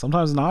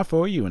 sometimes it's not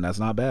for you, and that's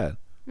not bad.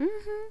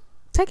 Mm-hmm.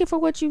 Take it for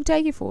what you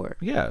take it for.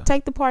 Yeah.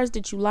 Take the parts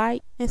that you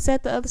like and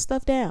set the other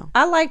stuff down.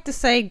 I like to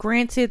say,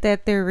 granted,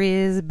 that there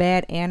is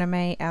bad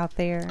anime out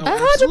there.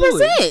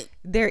 100%.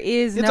 There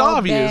is it's no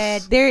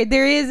obvious. bad.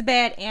 There is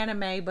bad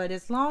anime, but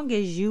as long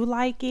as you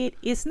like it,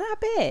 it's not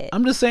bad.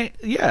 I'm just saying,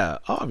 yeah,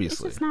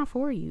 obviously. It's just not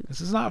for you.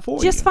 This is not for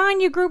you. Just find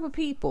your group of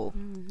people.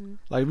 Mm-hmm.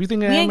 Like, if you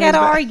think we ain't got to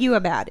argue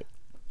about it.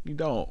 You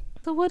don't.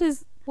 So what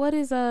is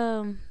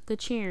the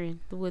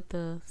cheering with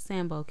the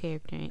Sambo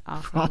character?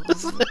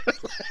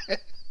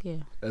 Yeah.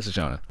 That's a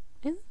shonen.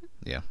 Is it?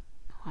 Yeah.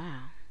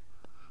 Wow.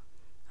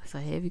 That's a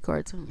heavy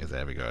cartoon. It's a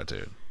heavy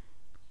cartoon.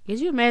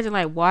 Could you imagine,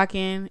 like,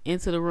 walking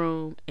into the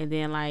room and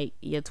then, like,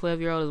 your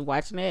 12-year-old is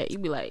watching that?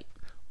 You'd be like,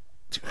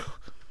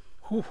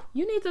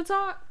 you need to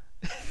talk?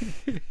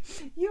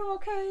 You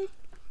okay?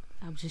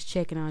 I'm just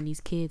checking on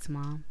these kids,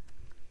 Mom.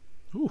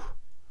 Ooh.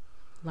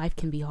 Life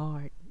can be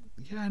hard.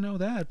 Yeah, I know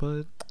that, but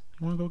you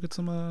want to go get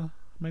some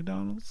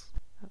McDonald's?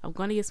 I'm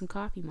going to get some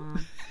coffee,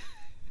 Mom.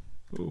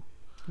 Ooh.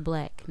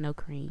 Black, no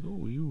cream.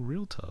 Ooh, you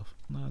real tough.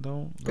 No,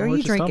 don't. Girl,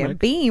 you drinking stomach.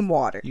 bean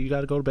water. You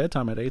got to go to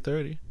bedtime at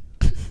 8:30.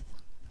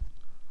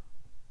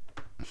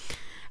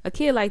 A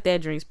kid like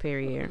that drinks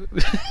Perrier.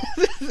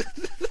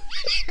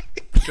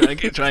 trying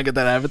to get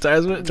that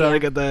advertisement. Trying to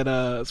get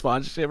that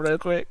sponsorship real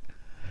quick.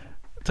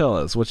 Tell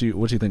us what you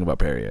think about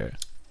Perrier.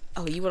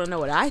 Oh, you want to know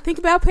what I think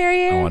about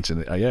Perrier? I want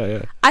you to.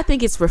 Yeah. I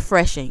think it's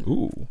refreshing.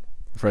 Ooh,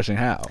 refreshing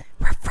how?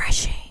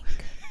 Refreshing.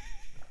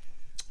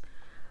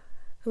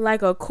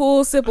 Like a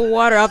cool sip of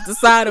water off the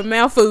side of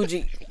Mount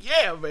Fuji.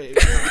 Yeah, baby.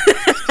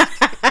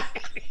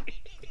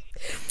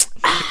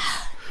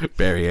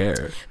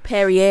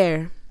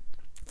 Perrier.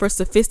 For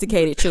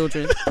sophisticated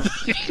children.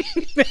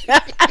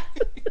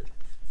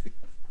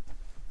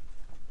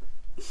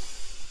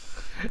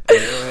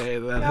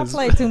 Anyway, Y'all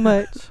play too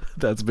much.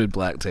 That's been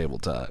Black Table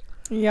Talk.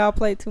 Y'all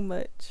play too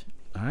much.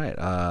 All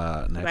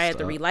right. Next. I have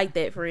to relight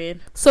that,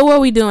 friend. So what are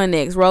we doing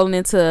next? Rolling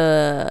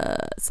into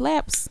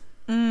slaps.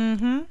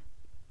 Mm-hmm.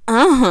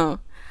 Oh,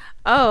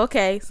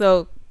 okay.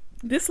 So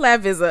this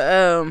slap is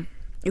a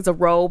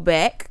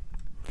rollback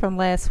from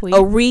last week,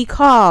 a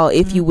recall,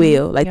 if you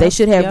will. Like, they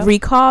should have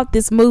recalled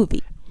this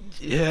movie.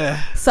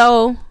 Yeah.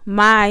 So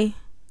my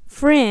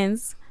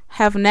friends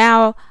have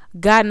now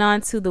gotten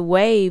onto the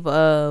wave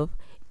of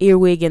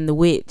Earwig and the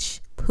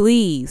Witch.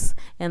 Please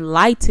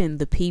enlighten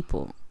the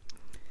people.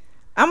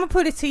 I'm gonna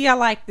put it to y'all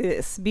like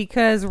this,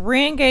 because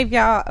Ren gave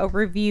y'all a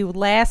review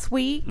last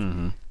week.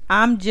 Mm-hmm.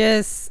 I'm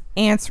just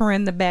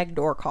answering the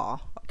backdoor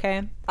call.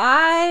 Okay,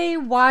 I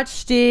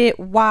watched it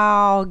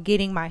while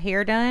getting my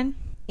hair done,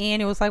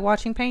 and it was like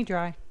watching paint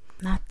dry.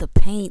 Not the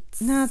paint.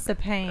 Not the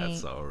paint.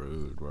 That's so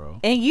rude, bro.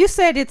 And you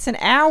said it's an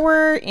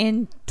hour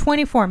and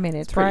 24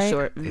 minutes, it's pretty right?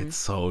 short. Mm-hmm. It's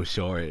so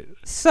short.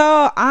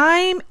 So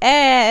I'm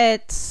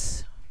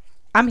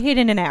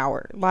hitting an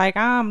hour. Like,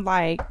 I'm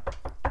like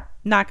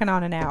knocking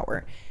on an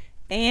hour.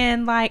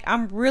 And like,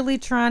 I'm really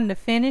trying to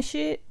finish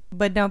it,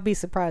 but don't be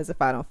surprised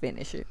if I don't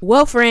finish it.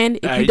 Well, friend,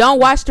 if you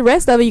don't watch the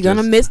rest of it, you're going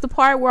to miss the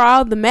part where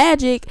all the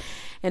magic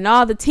and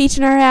all the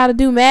teaching her how to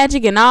do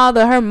magic and all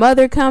her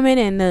mother coming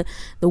and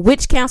the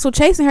witch council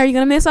chasing her. You're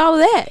going to miss all of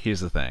that.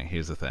 Here's the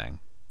thing.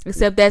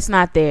 Except that's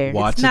not there.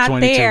 Watch it's the not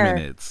 22 there.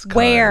 minutes.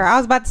 Where? I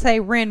was about to say,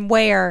 Ren,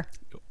 where?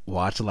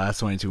 Watch the last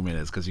 22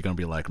 minutes, because you're going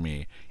to be like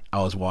me.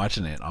 I was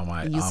watching it on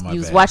my You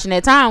was bed. watching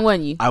that time,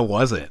 wasn't you? I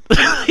wasn't.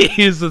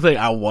 Here's the thing.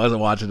 I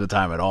wasn't watching the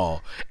time at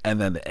all. And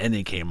then the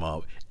ending came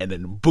up, and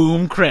then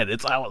boom,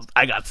 credits.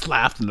 I got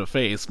slapped in the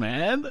face,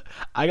 man.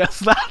 I got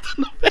slapped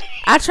in the face.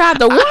 I tried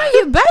to warn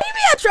you, baby.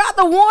 I tried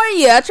to warn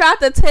you. I tried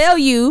to tell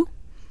you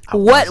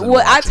What I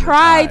watching the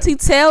tried time. to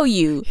tell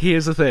you.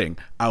 Here's the thing.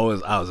 I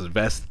was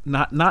invested.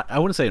 Not. I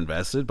wouldn't say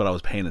invested, but I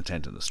was paying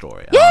attention to the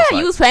story. Yeah,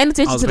 you was paying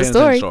attention to the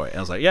story. I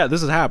was like, yeah,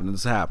 this is happening.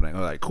 This is happening. I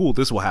was like, cool.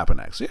 This will happen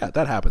next. Yeah,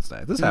 that happens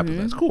next. This happens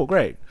next. Cool,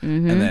 great.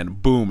 And then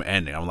boom,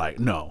 ending. I'm like,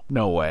 no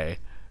way.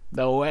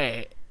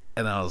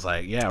 And I was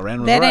like, yeah,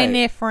 Ren was That right. ain't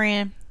it,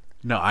 friend.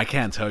 No, I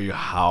can't tell you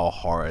how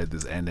hard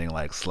this ending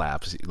like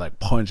slaps, like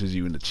punches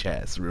you in the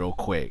chest real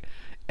quick.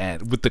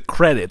 And with the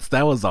credits,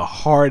 that was the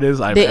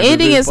hardest I've ever The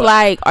ending been, is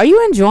like, are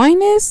you enjoying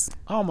this?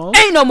 almost.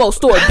 Ain't no more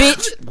story,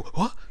 bitch.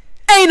 What?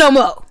 Ain't no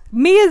more.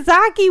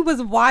 Miyazaki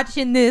was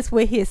watching this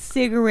with his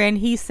cigarette and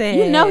he said,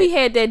 You know he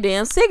had that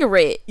damn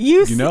cigarette.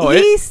 You know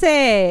it. He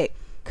said,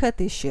 cut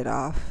this shit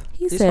off.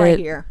 He This said, right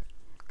here.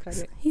 Cut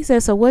it. He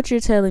said, so what you're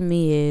telling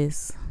me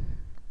is,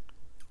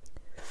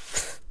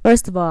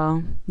 first of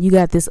all, you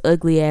got this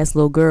ugly ass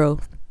little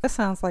girl. That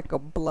sounds like a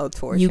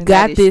blowtorch. You and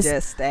got that this- is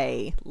just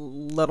a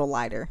little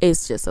lighter.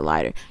 It's just a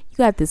lighter. You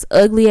got this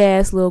ugly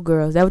ass little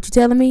girl. Is that what you're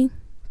telling me?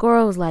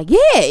 Girl was like,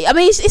 yeah. I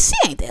mean, she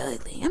ain't that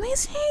ugly.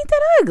 She ain't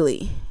that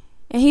ugly.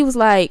 And he was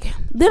like,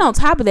 then on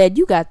top of that,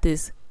 you got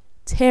this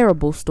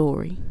terrible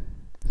story.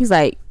 He's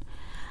like,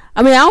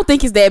 I don't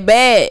think it's that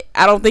bad.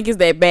 I don't think it's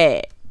that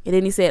bad. And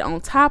then he said, on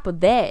top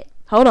of that,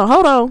 hold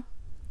on.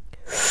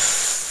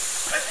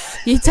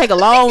 You take a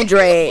long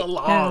drag. A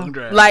long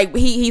drag. Like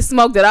he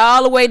smoked it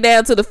all the way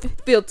down to the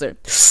filter.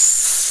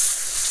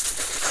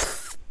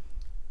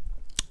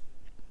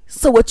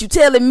 So what you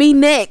telling me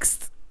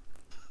next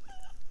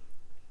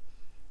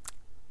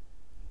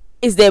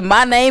is that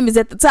my name is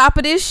at the top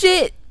of this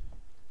shit?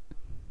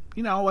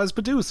 You know, as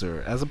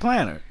producer, as a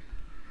planner,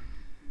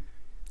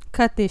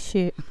 Cut this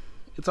shit.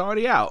 it's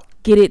already out.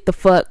 Get it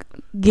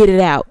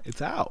out.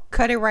 It's out.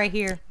 Cut it right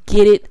here.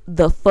 Get it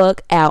the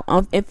fuck out.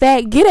 In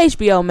fact, get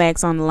HBO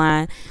Max on the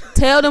line.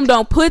 Tell them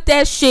don't put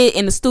that shit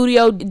in the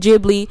Studio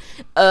Ghibli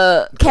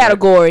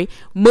category.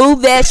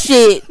 Move that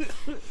shit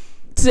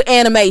to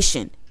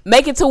animation.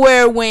 Make it to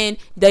where when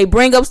they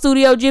bring up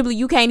Studio Ghibli,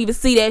 you can't even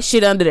see that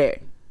shit under there.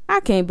 I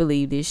can't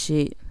believe this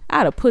shit.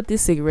 I'd have put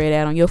this cigarette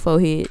out on your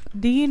forehead.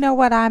 Do you know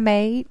what I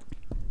made?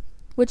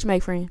 What you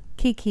make, friend?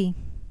 Kiki.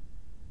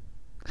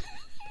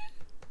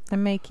 I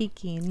made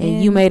Kiki.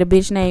 And you made a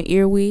bitch named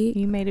Earwig.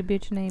 You made a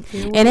bitch named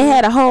Earwig. And it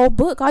had a whole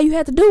book. All you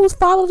had to do was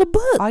follow the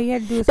book. All you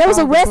had to do was There was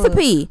a follow the book.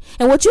 recipe.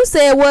 And what you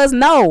said was,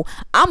 no,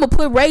 I'm going to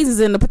put raisins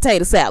in the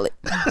potato salad.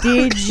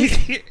 Did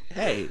you?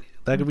 Hey,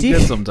 that could be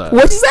good sometimes.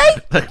 What'd you say?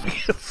 That could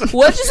be good sometimes.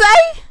 What'd you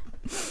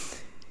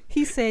say?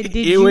 He said,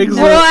 did Earwigs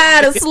you Boy, know?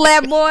 I'd have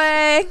slapped,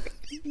 boy.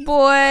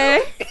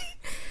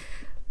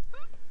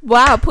 Boy,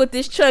 I'll put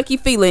this chunky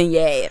feeler in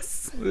your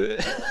ass.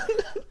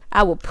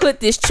 I will put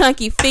this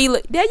chunky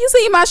feeler. Did you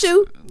see my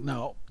shoe?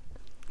 No.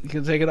 You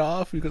can take it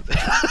off. You can.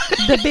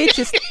 The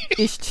bitch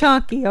is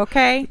chunky,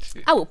 okay?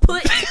 I will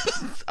put.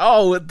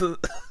 Oh, with the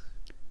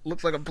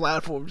looks like a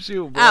platform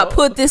shoe, bro. I'll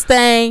put this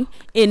thing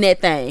in that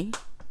thing.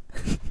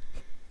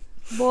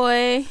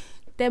 Boy,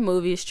 that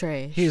movie is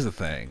trash. Here's the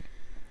thing.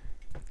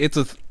 It's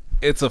a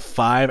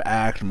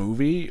 5-act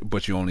movie,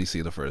 but you only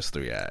see the first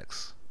 3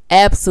 acts.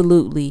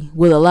 Absolutely,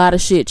 with a lot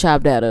of shit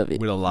chopped out of it.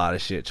 With a lot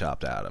of shit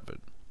chopped out of it.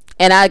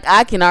 And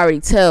I can already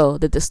tell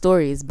that the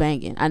story is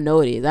banging. I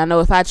know it is. I know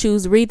if I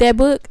choose to read that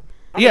book,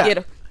 I'm Yeah.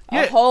 gonna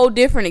get a whole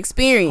different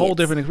experience. Whole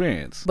different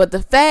experience. But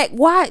the fact,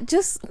 why?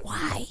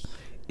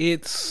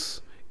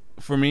 It's,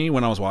 for me,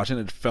 when I was watching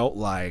it felt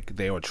like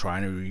they were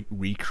trying to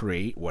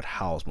recreate what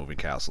Howl's Moving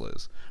Castle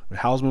is. With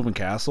Howl's Moving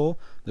Castle,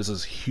 there's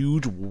this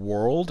huge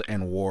world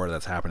and war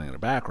that's happening in the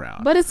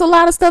background. But it's a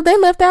lot of stuff they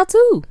left out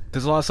too.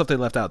 There's a lot of stuff they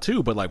left out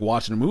too, but like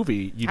watching the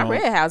movie, you I don't.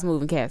 read House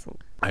Moving Castle.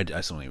 I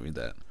still didn't read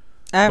that.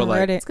 I But, like,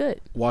 read It's it.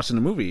 good. Watching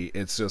the movie,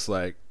 it's just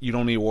like you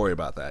don't need to worry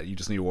about that. You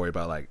just need to worry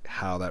about like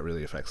how that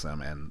really affects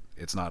them, and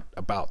it's not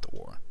about the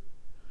war.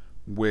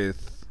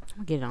 With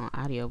I'm gonna get it on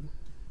audio.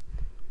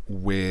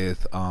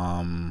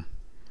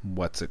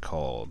 what's it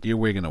called?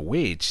 Earwig and a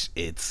Witch.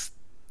 It's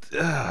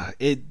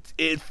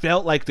it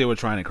felt like they were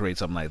trying to create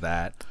something like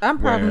that. I'm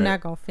probably where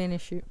not gonna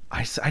finish it.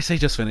 I say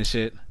just finish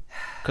it,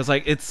 because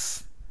like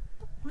it's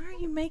Why are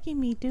you making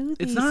me do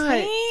these not-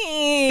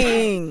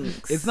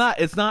 things? it's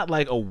not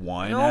like a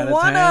 1 out don't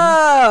of 10.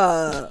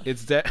 wanna.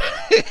 It's that.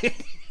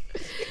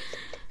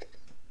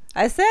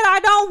 I said I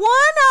don't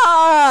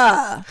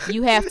wanna.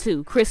 You have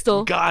to,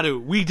 Crystal. Got it.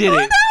 We did it.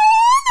 I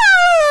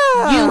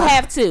don't wanna. You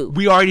have to.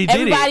 We already did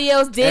Everybody it.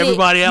 else did it.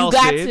 Everybody else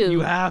you got did. To. You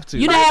have to.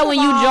 You know how First when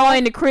of you all-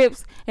 join the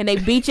Crips and they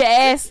beat your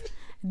ass?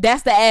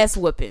 That's the ass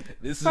whooping.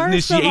 This is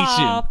First initiation.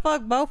 of all,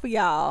 fuck both of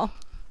y'all.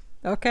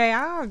 Okay,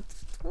 I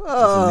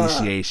This is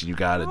initiation. You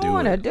gotta do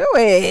want to it. do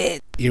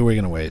it. Earwig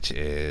and a Witch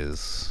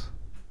is.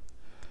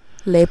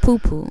 Le poo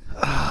poo.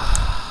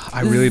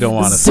 I really don't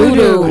want to say it.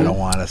 Zoodoo. I don't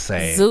want to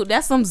say it.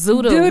 That's some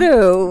zoodoo. Doo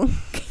doo.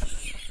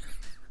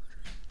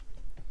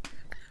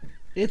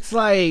 It's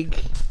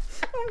like,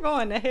 I'm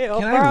going to hell,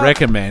 can bro. I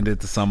recommend it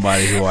to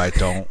somebody who I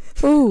don't?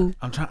 Ooh.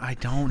 I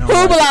don't know.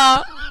 Who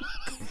belong?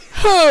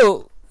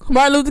 Who?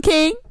 Martin Luther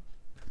King?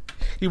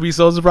 You'd be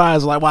so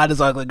surprised. Like, why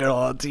this ugly girl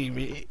on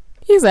TV?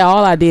 He said,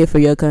 all I did for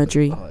your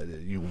country.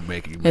 You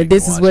And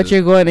this is what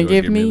you're going to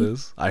give me?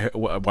 This?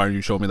 Why don't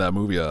you show me that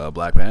movie,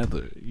 Black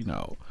Panther? You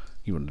know,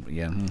 you wouldn't.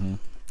 Yeah. Mm-hmm.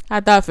 I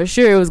thought for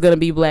sure it was going to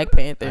be Black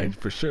Panther.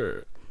 For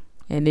sure.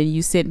 And then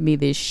you sent me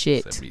this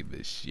shit.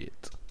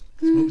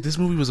 This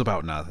movie was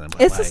about nothing.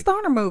 But it's a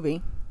stoner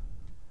movie.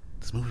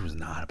 This movie was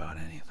not about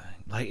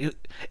anything.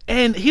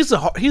 And here's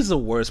the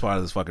worst part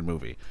of this fucking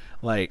movie.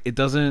 Like, it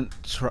doesn't.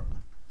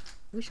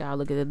 We should all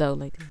look at it though.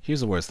 Like,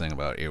 here's the worst thing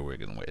about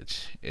Earwig and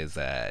Witch is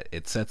that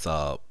it sets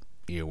up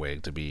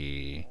Earwig to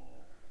be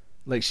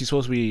like, she's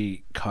supposed to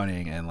be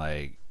cunning and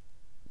like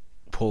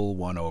pull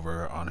one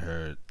over on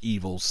her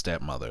evil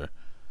stepmother,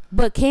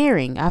 but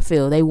caring. I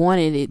feel they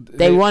wanted it.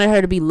 They wanted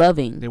her to be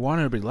loving. They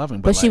wanted her to be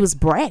loving, but she was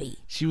bratty.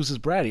 She was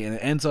just bratty, and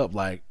it ends up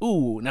like,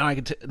 ooh, now I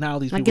can. Now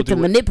these people get to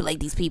manipulate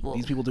these people.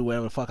 These people do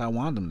whatever the fuck I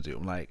want them to do.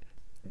 I'm like,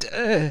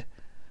 duh.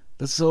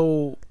 That's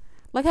so.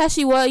 Like how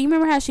she was. You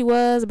remember how she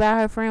was about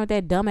her friend with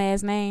that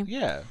dumbass name?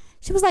 Yeah.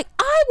 She was like,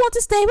 I want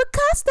to stay with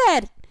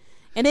Custard,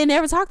 and they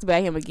never talked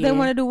about him again. They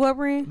want to do what,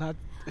 Ren? I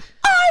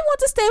want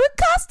to stay with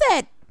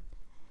Custard.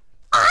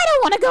 I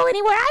don't want to go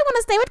anywhere. I want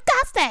to stay with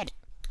Custard.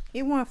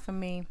 It went for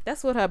me.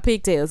 That's what her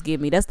pigtails give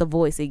me. That's the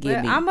voice it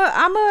give me. I'm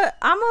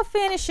a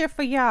finisher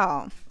for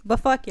y'all, but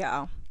fuck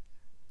y'all.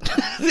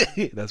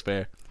 That's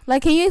fair.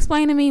 Like, can you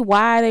explain to me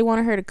why they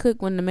wanted her to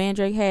cook when the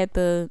mandrake had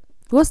the?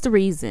 What's the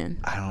reason?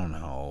 I don't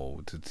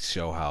know, to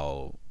show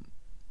how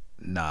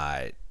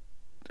not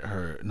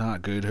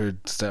good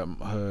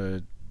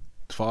her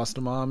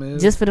foster mom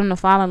is. Just for them to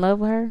fall in love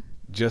with her.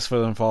 Just for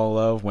them to fall in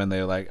love when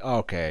they're like,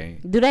 okay.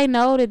 Do they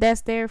know that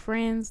that's their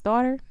friend's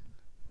daughter?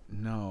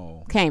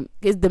 No. Okay,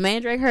 is the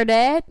mandrake her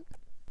dad?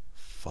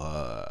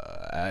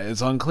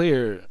 It's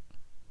unclear.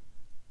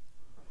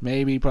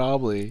 Maybe,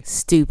 probably.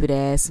 Stupid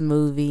ass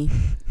movie.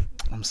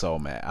 I'm so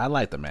mad. I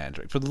like the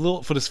mandrake for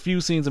the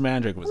few scenes of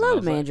mandrake was. I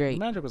love mandrake. Like,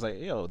 mandrake was like,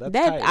 yo, that's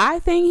that tight. eye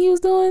thing he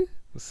was doing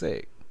was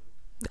sick.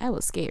 That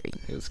was scary.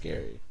 It was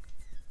scary.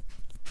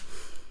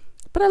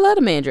 But I love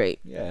the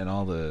mandrake. Yeah, and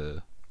all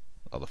the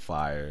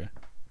fire.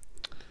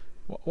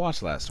 Watch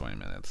the last 20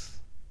 minutes.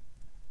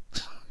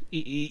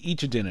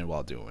 Eat your dinner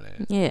while doing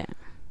it. Yeah,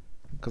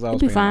 because I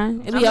was it'll be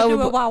fine. It'll be over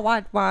do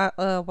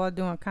it while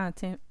doing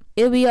content.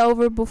 It'll be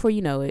over before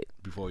you know it.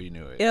 Before you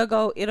knew it,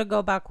 it'll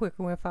go by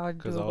quicker if I do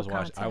it.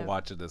 Because I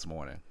watched it this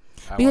morning.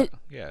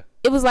 Yeah,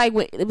 it was like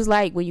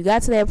when you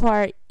got to that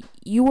part,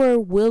 you were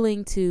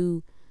willing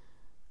to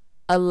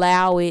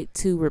allow it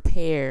to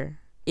repair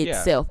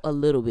itself a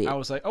little bit. I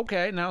was like,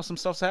 okay, now some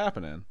stuff's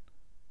happening.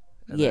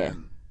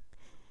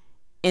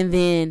 And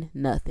then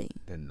nothing.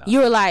 You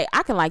were like,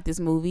 I can like this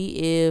movie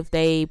if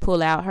they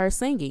pull out her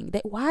singing.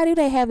 Why do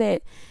they have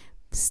that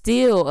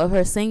still of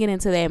her singing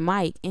into that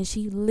mic? And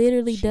she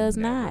literally does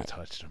not.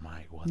 Touched the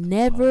mic.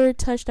 Never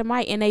touched the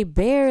mic. And they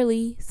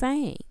barely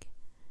sang.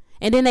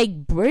 And then they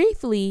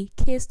briefly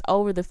kissed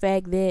over the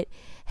fact that,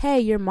 hey,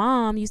 your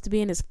mom used to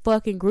be in this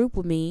fucking group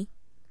with me.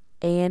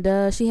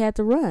 And she had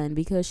to run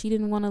because she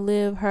didn't want to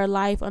live her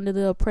life under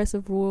the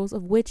oppressive rules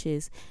of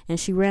witches. And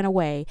she ran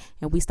away.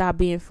 And we stopped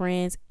being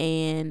friends.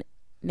 And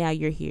now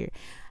you're here.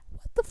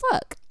 What the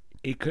fuck?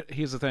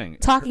 Here's the thing.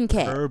 Talking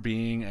cat. Her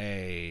being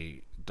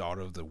a daughter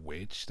of the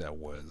witch that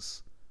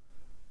was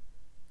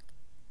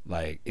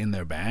like in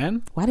their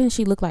band. Why didn't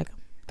she look like him?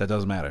 That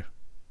doesn't matter.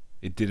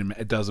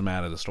 It doesn't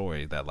matter the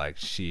story that like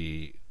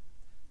she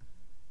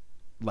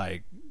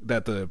like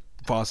that the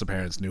foster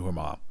parents knew her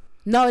mom.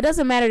 No, it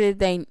doesn't matter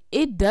that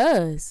it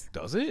does.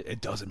 Does it?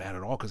 It doesn't matter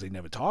at all because they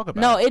never talk about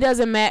it. No, it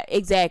doesn't matter.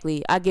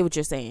 Exactly. I get what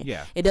you're saying.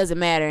 Yeah. It doesn't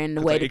matter in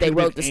the way that they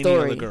wrote the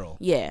story. Girl.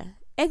 Yeah.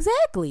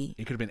 Exactly.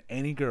 It could have been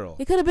any girl.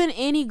 It could have been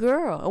any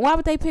girl. And why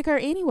would they pick her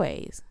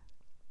anyways?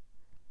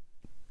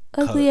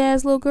 Ugly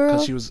ass little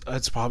girl. Because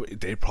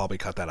they probably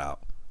cut that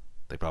out.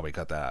 They probably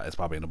cut that out. It's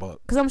probably in the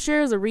book. Because I'm sure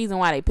there's a reason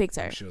why they picked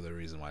her. I'm sure the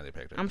reason why they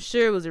picked her. I'm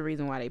sure it was a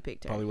reason why they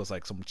picked her. Probably was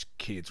like some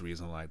kid's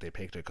reason, like they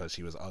picked her because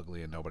she was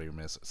ugly and nobody would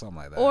miss her, something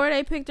like that. Or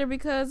they picked her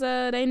because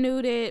they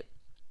knew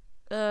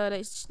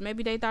that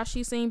maybe they thought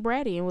she seemed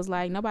bratty and was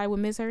like nobody would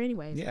miss her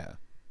anyways. Yeah.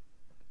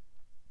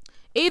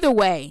 Either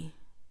way,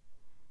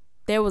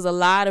 there was a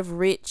lot of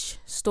rich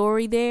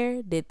story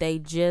there that they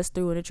just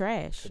threw in the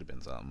trash. Could have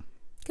been something.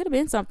 Could have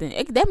been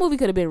something. That movie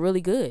could have been really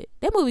good.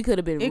 That movie could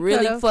have been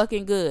really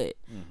fucking good.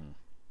 Mm-hmm.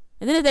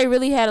 And then if they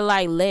really had to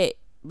like let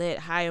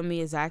Hayao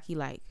Miyazaki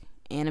like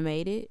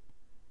animate it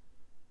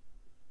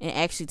and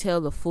actually tell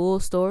the full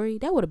story,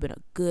 that would have been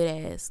a good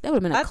ass. That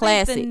would have been a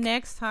classic. Think the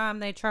next time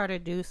they try to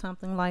do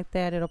something like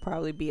that, it'll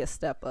probably be a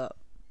step up.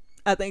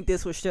 I think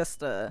this was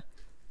just a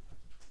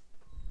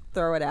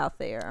throw it out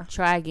there.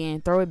 Try again.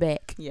 Throw it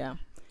back. Yeah.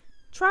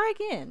 Try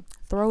again.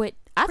 Throw it.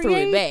 I threw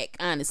it back,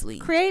 honestly.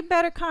 Create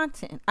better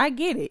content. I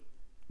get it.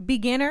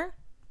 Beginner.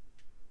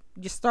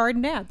 You're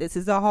starting out. This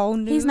is a whole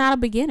new. He's not a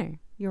beginner.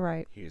 You're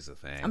right. Here's the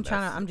thing. I'm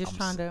just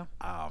trying to.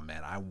 Oh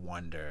man, I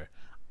wonder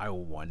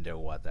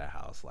what their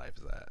house life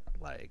is at.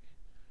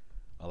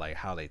 Like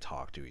how they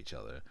talk to each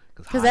other.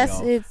 Because that's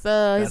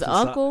his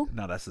uncle.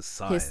 No, that's his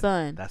son. His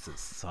son. That's his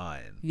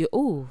son. Yeah.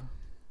 Ooh,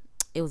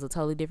 it was a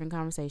totally different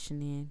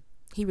conversation then.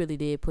 He really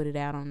did put it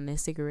out on that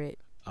cigarette.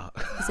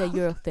 He said,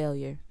 "You're a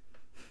failure."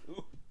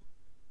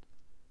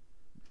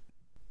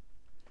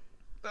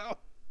 No.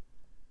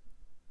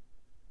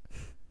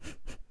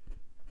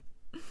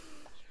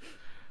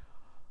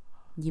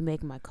 You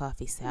make my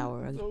coffee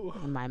sour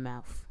in my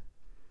mouth.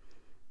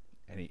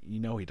 And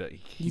he does.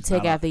 You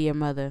take after your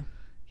mother.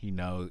 He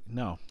knows.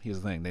 No,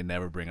 here's the thing. They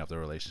never bring up the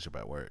relationship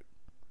at work.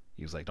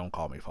 He was like, "Don't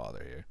call me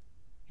father here.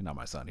 You're not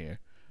my son here."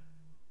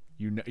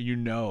 You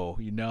know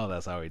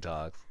that's how he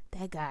talks.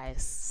 That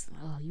guy's.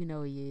 Oh, you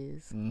know he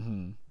is.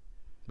 Mm-hmm.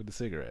 With the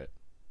cigarette.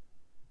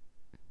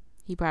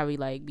 He probably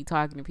like be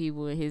talking to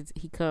people, and his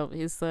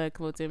son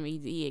come up to him.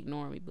 He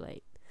ignore me, be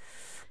like,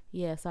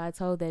 "Yeah, so I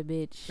told that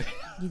bitch,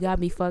 you got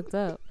me fucked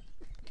up."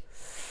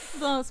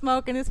 Blowing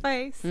smoke in his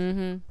face.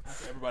 Mm-hmm.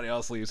 After everybody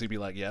else leaves, he'd be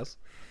like, "Yes."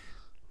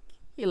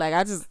 He like,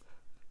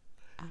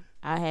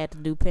 I had to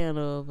do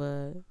panel of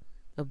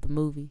the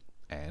movie,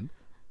 And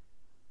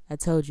I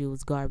told you it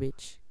was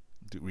garbage.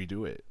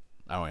 Redo it.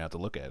 I don't have to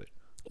look at it.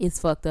 It's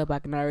fucked up. I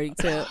can already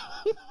tell.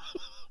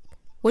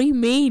 What do you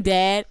mean,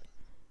 Dad?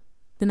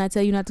 Didn't I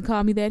tell you not to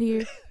call me that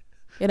here?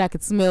 And I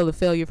could smell the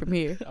failure from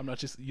here. I'm not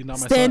just. You're not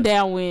my Stand son.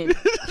 downwind.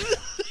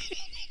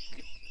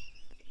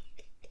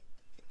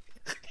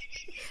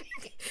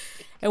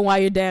 And while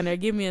you're down there,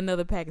 give me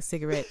another pack of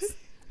cigarettes.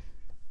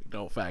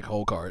 Don't fact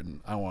whole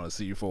carton. I want to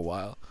see you for a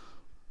while.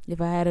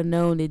 If I had have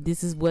known that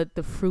this is what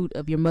the fruit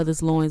of your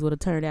mother's loins would have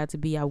turned out to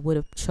be, I would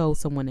have chose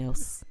someone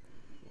else.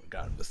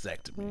 Got a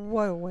vasectomy.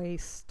 What a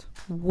waste.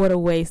 What a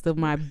waste of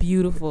my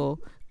beautiful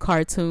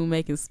cartoon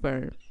making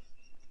sperm.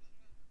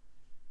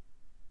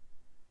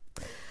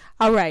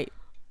 All right.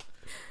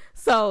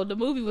 So the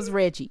movie was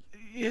Reggie.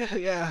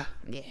 Yeah.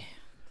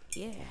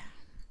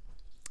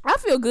 I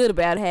feel good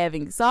about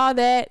having saw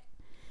that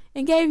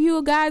and gave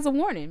you guys a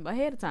warning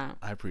ahead of time.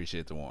 I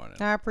appreciate the warning.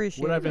 I appreciate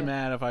it. Would I have been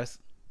mad if I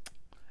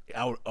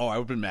would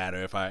have been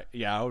madder if I.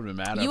 Yeah, I would have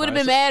been madder. You would have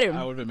been madder.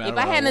 I would have been madder.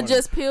 If I hadn't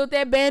just peeled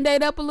that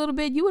Band-Aid up a little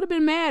bit, you would have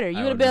been madder.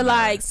 You would have been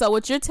like, madder. So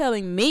what you're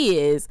telling me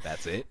is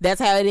that's it?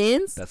 That's how it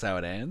ends? That's how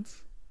it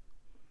ends?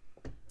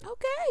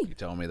 Okay. You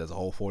telling me there's a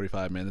whole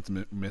 45 minutes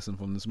missing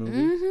from this movie?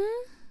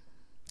 Mm-hmm.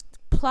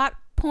 Plot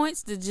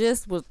points that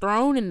just was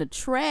thrown in the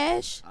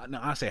trash. No,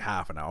 I say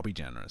half an hour. I'll be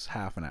generous.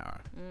 Half an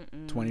hour.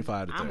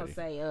 25 to 30. I'm going to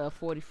say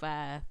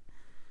 45.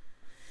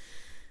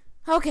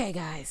 Okay,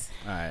 guys.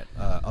 All right.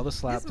 Other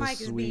slap this mic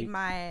is week. beating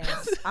my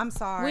ass. I'm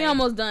sorry. We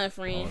almost done,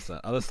 friend.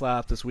 Other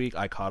slap this week.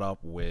 I caught up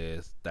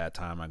with that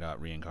time I got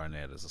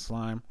reincarnated as a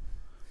slime.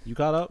 You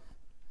caught up?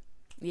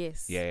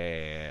 Yes.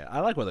 Yeah.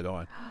 I like where they're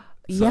going.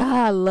 So,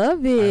 yeah, I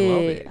love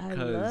it. I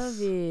love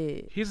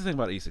it. Here's the thing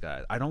about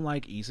isekai. I don't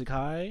like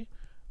isekai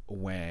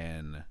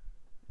when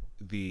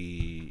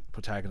the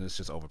protagonist is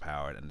just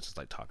overpowered and it's just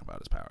like talking about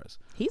his powers.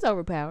 He's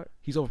overpowered.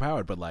 He's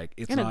overpowered, but like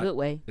it's in not a good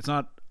way. It's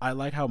not. I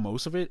like how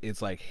most of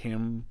it's like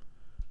him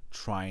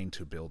trying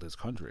to build his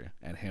country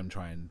and him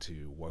trying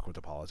to work with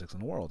the politics in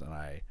the world, and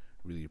I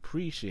really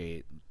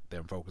appreciate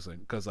them focusing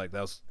because like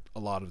that was a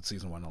lot of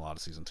season 1 and a lot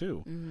of season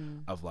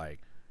 2 of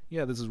like,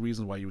 yeah, this is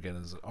reasons why you get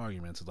into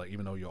arguments. It's like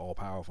even though you're all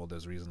powerful,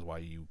 there's reasons why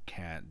you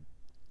can't.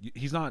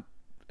 He's not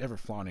ever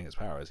flaunting his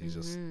powers. He's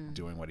just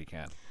doing what he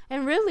can.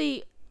 And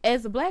really,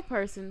 as a black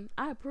person,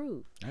 I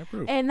approve.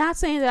 And not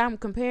saying that I'm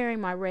comparing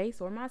my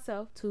race or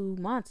myself to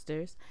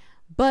monsters,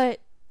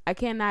 but I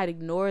cannot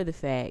ignore the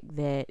fact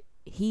that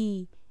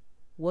he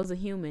was a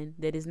human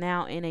that is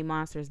now in a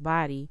monster's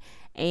body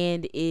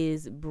and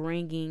is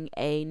bringing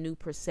a new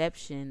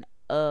perception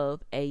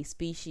of a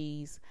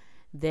species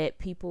that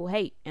people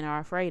hate and are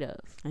afraid of.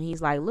 And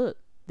he's like, look,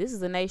 this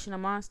is a nation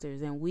of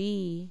monsters and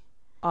we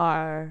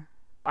are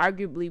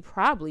arguably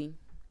probably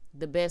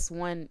the best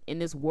one in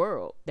this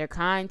world. They're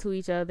kind to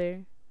each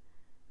other.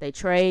 They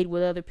trade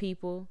with other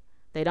people.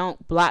 They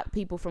don't block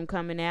people from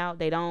coming out.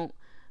 They don't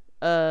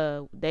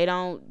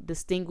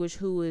distinguish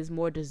who is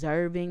more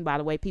deserving by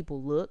the way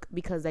people look,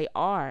 because they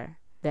are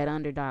that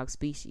underdog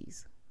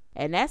species.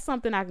 And that's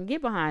something I can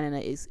get behind in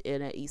a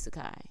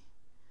isekai.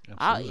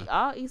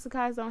 All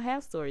isekais don't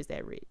have stories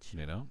that rich.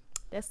 You know?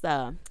 That's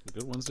the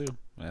good ones do.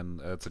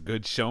 And it's a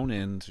good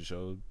shonen to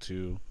show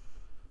to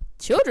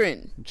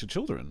children.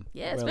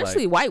 Yeah,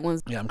 especially like, white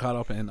ones. Yeah, I'm caught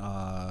up in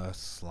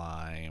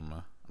Slime.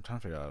 I'm trying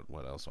to figure out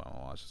what else I want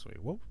to watch this week.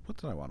 What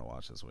did I want to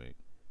watch this week?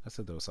 I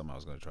said there was something I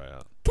was going to try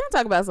out. Can I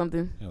talk about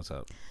something? Yeah, what's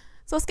up?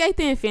 So Skate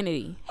to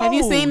Infinity. Have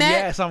you seen that?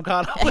 Yes, I'm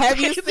caught up. Have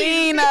you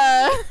seen?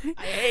 I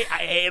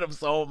hate him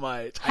so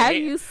much. Have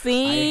you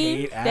seen?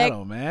 I hate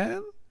Adam,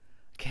 man.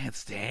 Can't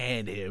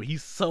stand him.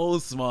 He's so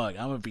smug.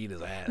 I'm gonna beat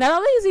his ass. Not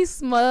only is he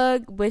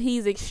smug, but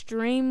he's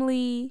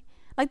extremely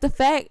like the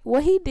fact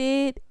what he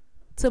did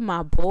to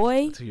my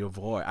boy. To your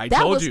boy. I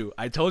told you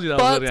that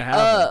was gonna happen.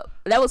 Up.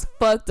 That was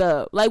fucked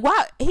up. Like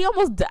why he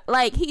almost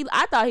like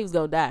I thought he was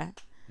gonna die.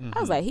 I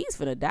was like, he's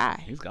finna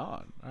die. He's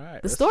gone. All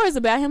right. The story's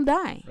about him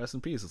dying. Rest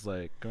in peace. It's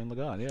like Gurren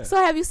Lagann, yeah. So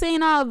have you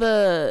seen all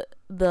the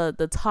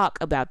talk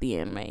about the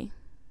anime?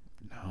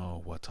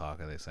 No. What talk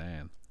are they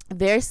saying?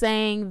 They're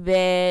saying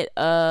that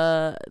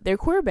they're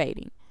queer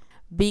baiting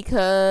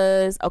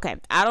because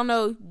I don't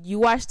know. You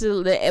watched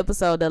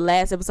the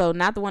last episode,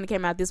 not the one that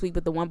came out this week,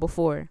 but the one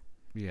before.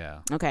 Yeah.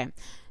 Okay.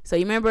 So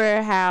you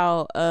remember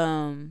how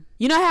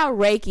you know how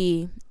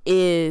Reiki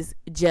is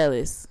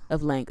jealous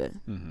of Langa.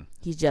 Mm-hmm.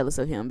 He's jealous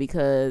of him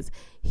because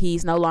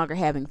he's no longer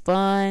having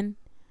fun.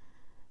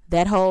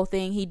 That whole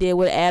thing he did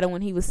with Adam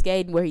when he was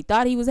skating, where he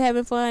thought he was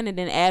having fun, and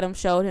then Adam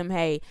showed him,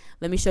 "Hey,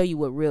 let me show you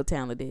what real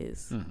talent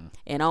is,"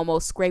 and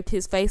almost scraped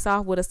his face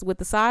off with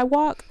the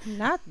sidewalk.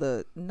 Not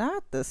the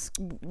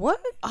what?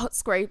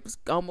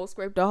 Almost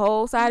scraped the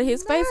whole side of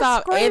his face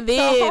off, Scraped and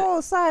then the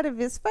whole side of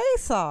his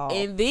face off,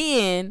 and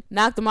then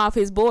knocked him off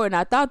his board. And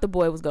I thought the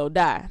boy was gonna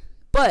die,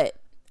 but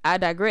I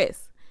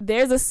digress.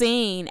 There's a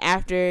scene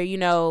after, you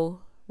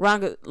know,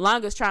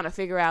 Langa's trying to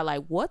figure out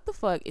like what the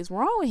fuck is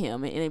wrong with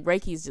him, and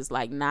Reiki's just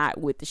like not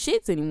with the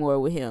shits anymore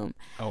with him.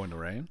 Oh, in the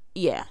rain?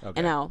 Yeah. Okay.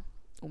 And now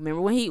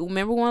remember when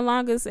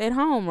Langa's at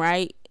home,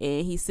 right?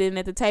 And he's sitting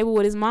at the table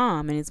with his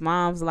mom, and his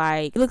mom's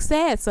like, "You look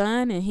sad,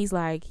 son." And he's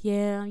like,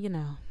 "Yeah, you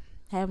know,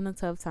 having a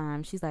tough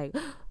time." She's like,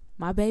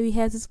 "My baby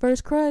has his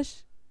first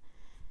crush."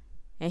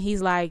 And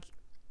she's like,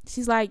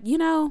 "You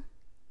know,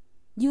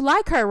 you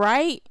like her,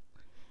 right?"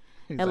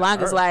 He's and like,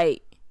 Langa's "Her."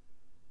 like,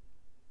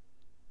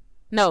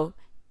 "No."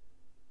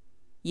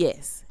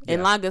 Yes.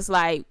 And Yeah. Langa's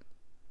like,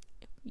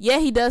 "Yeah,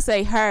 he does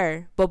say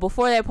her." But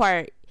before that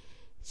part,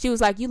 she was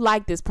like, "You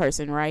like this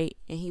person, right?"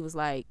 And he was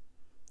like,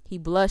 he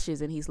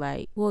blushes and he's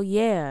like, "Well,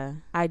 yeah,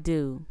 I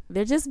do."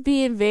 They're just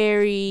being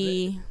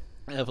very...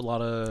 They have a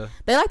lot of...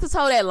 They like to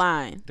toe that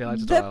line. They like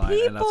to the draw a line,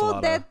 and that's a people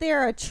lot that of...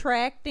 they're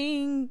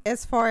attracting,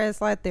 as far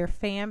as like their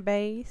fan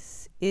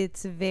base, I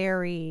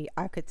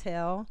could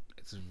tell.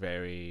 It's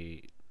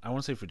very... I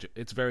want to say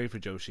it's very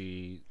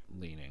Fujoshi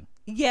leaning.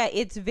 Yeah,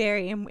 it's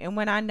very, and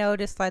when I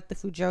noticed like the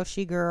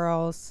Fujoshi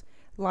girls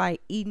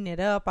like eating it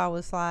up, I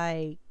was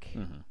like,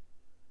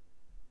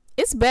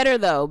 It's better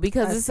though,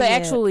 because I it's see it.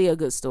 actually a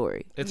good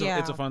story. It's Yeah.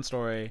 a fun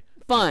story.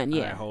 Fun, I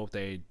yeah. hope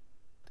they...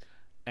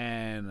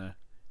 And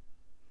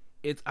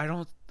it's... I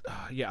don't...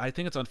 yeah, I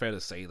think it's unfair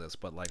to say this,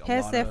 but like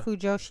has that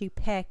Fujoshi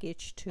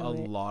package to a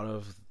it. lot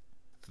of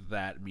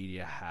that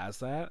media has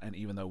that, and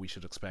even though we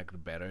should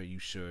expect better, you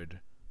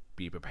should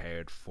be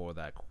prepared for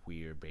that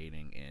queer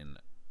baiting in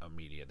a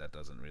media that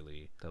doesn't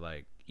really, that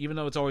like, even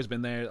though it's always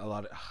been there, a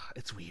lot of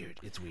it's weird.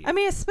 I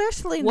mean,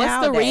 especially What's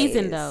nowadays. the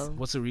reason though?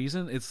 What's the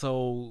reason? It's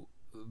so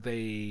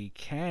they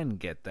can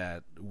get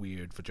that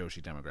weird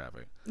Fujoshi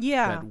demographic,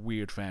 Yeah. that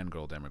weird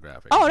fangirl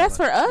demographic. Oh, So that's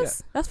like, for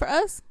us. yeah. That's for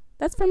us.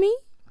 That's for me.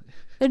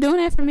 They're doing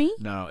that for me.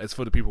 No, it's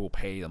for the people who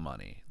pay the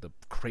money, the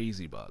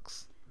crazy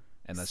bucks.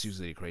 And that's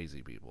usually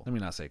crazy people. Let me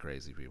not say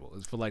crazy people.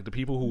 It's for like the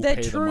people who The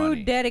pay true the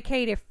money.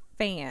 dedicated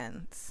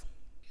fans.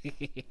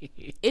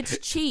 It's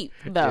cheap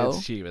though.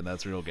 It's cheap, and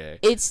that's real gay.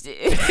 It's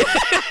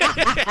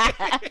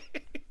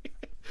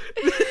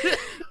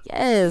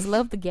yes,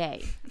 love the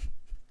gay.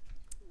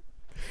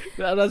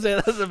 I'm not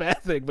saying that's a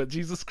bad thing, but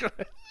Jesus Christ.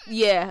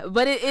 Yeah,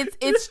 but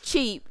it's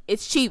cheap.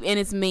 It's cheap and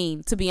it's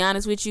mean, to be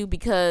honest with you,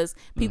 because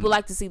people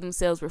like to see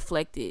themselves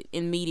reflected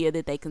in media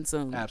that they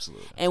consume.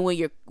 Absolutely. And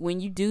when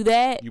you do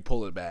that, You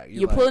pull it back.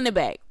 you're like, pulling it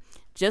back.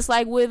 Just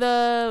like with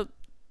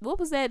what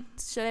was that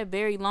show, that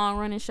very long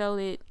running show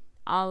that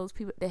all those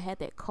people that had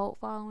that cult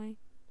following?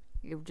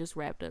 It just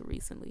wrapped up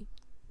recently.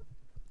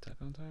 Attack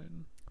on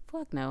Titan.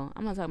 Fuck no,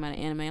 I'm not talking about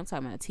an anime. I'm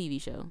talking about a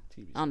TV show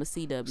on the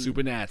CW.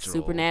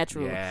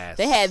 Supernatural. Yes.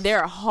 They had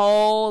their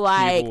whole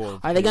like, People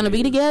are they gonna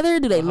be together?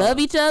 Do they love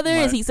each other?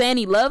 Right. Is he saying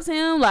he loves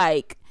him?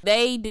 Like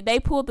they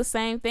pulled the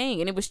same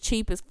thing, and it was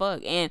cheap as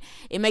fuck. And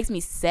it makes me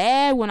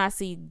sad when I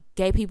see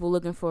gay people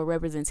looking for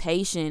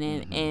representation,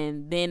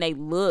 and then they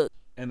look.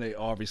 And they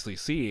obviously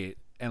see it,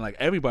 and like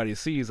everybody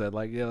sees that,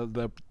 like, yeah,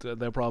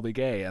 they're probably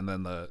gay, and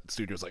then the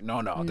studio's like, no,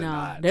 they're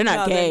not. They're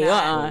not No, gay. they're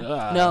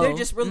not. No, They're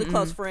just really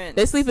close friends.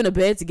 they sleep in a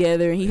bed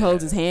together, and he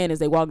holds his hand as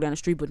they walk down the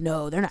street. But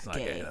no, they're not That's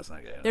not gay. gay. That's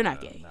not gay. They're No,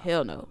 not gay. no,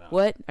 Hell no. no.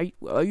 What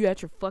are you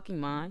at your fucking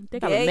mind? They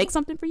gotta Gay? make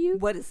something for you.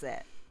 What is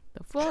that?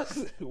 The fuck?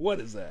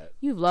 What is that?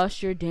 You've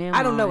lost your damn.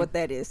 I don't know mind. what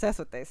that is. That's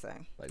what they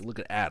say. Like, look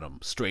at Adam,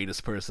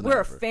 straightest person We're a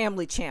ever.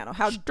 family channel.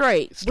 How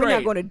Straight. we're not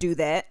Straight. going to do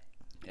that.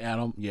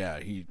 Adam, yeah,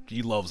 he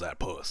loves that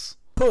puss.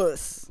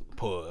 Puss.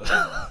 Puss.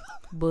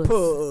 Bus.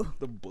 Puh.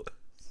 The bus.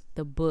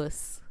 The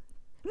bus.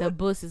 The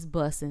bus is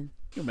bussing.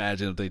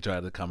 Imagine if they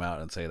tried to come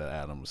out and say that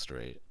Adam was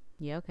straight.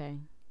 Yeah, okay.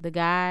 The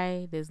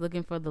guy that's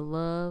looking for the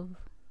love,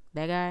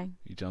 that guy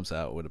He jumps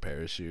out with a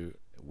parachute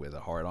with a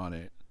heart on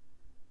it.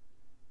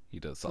 He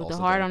does salsa. with the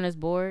heart on his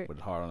board with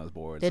a heart on his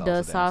board. that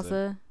does dancing,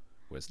 salsa.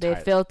 with That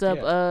tight- felt up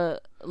yeah.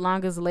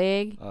 Langa's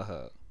leg.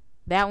 Uh-huh.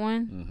 That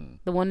one. Mm-hmm.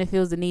 The one that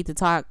feels the need to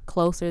talk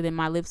closer than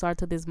my lips are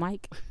to this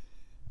mic.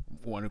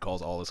 One who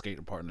calls all his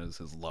skating partners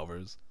his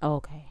lovers. Oh,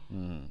 okay.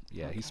 Mm-hmm.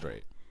 Yeah, he's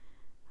straight.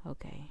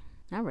 Okay.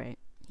 All right.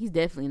 He's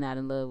definitely not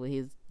in love with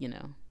his,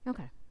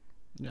 Okay.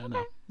 Yeah,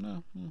 Okay.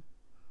 no.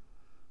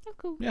 Oh,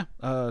 cool.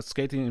 Yeah,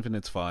 Skating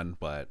Infinite's fun,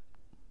 but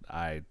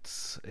I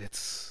guess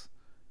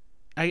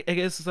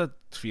it's the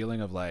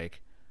feeling of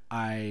like,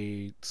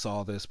 I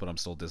saw this, but I'm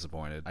still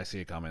disappointed. I see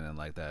it coming in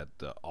like that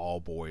all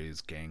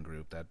boys gang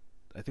group that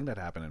I think that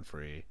happened in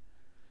Free.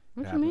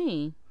 What you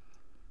mean?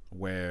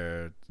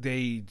 Where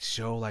they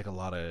show like a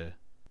lot of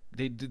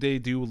they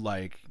do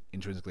like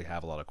intrinsically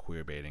have a lot of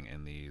queer baiting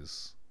in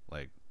these.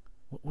 Like,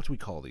 what do we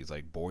call these?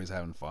 Like boys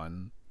having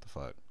fun? The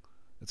fuck?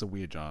 It's a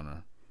weird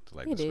genre to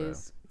like. It describe.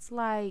 is. It's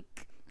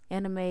like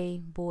anime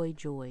boy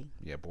joy.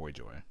 Yeah, boy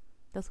joy.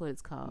 That's what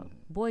it's called.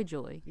 Boy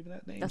joy. Even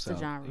that name. That's the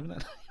genre. Even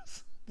that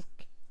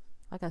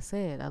Like I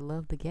said, I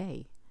love the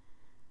gay.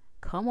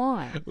 Come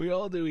on. we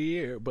all do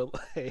here, but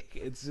like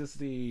it's just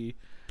the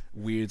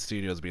weird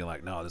studios being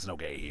like, no, there's no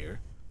gay here.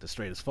 They're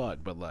straight as fuck,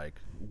 but like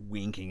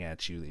winking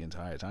at you the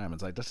entire time.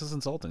 It's like, that's just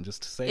insulting.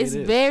 Just to say It's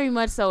it is. very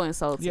much so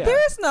insulting. Yeah.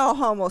 There's no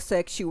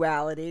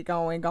homosexuality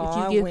going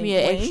on. If you give wink, me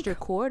an wink. extra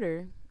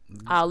quarter,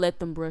 I'll let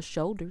them brush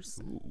shoulders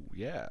Ooh,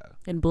 yeah.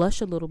 and blush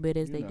a little bit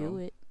as You they know. do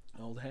it.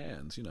 Old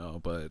hands,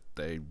 but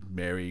they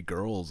marry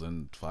girls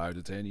in 5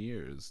 to 10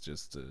 years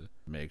just to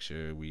make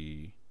sure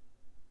we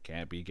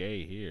can't be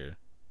gay here.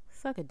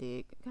 Suck a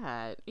dick.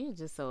 God, you're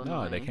just so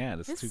annoying. No, they can't.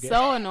 It's too gay.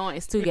 so annoying.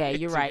 It's too gay.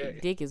 You're Too right. gay.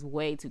 Dick is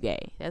way too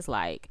gay. That's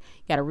like,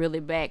 you got to reel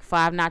it back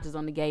 5 notches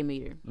on the gay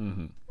meter.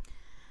 Mm-hmm.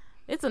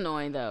 It's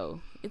annoying,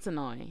 though. It's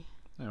annoying.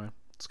 Anyway,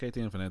 Skate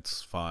the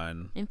Infinite's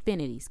fun.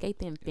 Infinity. Skate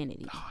the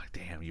Infinity. Oh,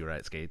 damn, you're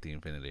right. Skate the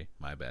Infinity.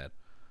 My bad.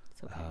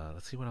 It's okay.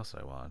 Let's see what else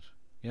did I watch.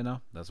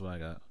 That's what I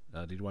got.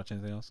 Did you watch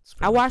anything else?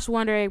 I watched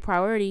Wonder Egg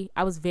Priority.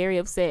 I was very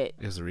upset.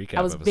 It's a recap.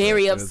 I was episode.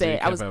 very It was a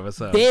upset. I recap was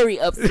episode. very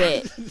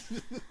upset.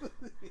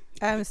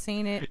 I haven't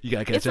seen it. You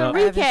gotta catch It's a up.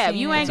 recap. seen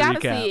You it. ain't It's a got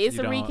to recap. see it. It's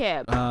You a don't.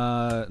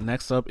 recap.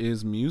 Next up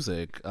is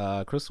music.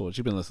 Crystal, what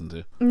you been listening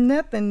to?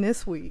 Nothing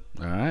this week.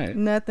 All right.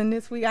 Nothing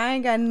this week. I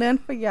ain't got nothing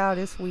for y'all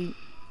this week.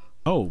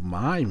 Oh,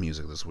 my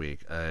music this week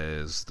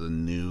is the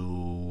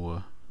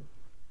new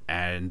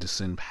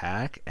Anderson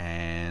 .Paak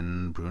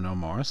and Bruno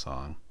Mars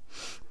song.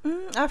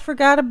 I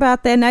forgot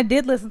about that, and I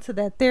did listen to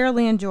that.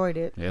 Thoroughly enjoyed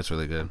it. Yeah, it's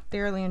really good.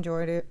 Thoroughly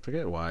enjoyed it.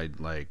 Forget why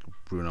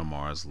Bruno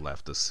Mars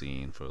left the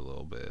scene for a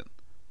little bit.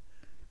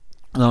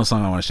 Another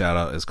song I want to shout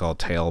out is called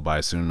Tail by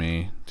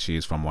Sunmi.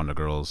 She's from Wonder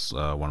Girls,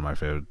 one of my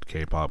favorite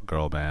K-pop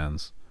girl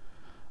bands.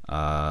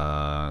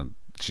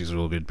 She's a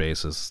real good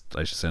bassist.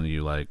 I should send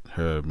you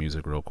her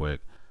music real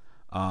quick.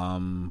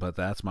 But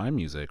that's my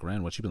music.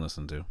 Ren, what you been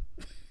listening to?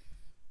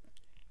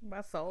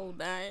 My soul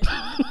dying.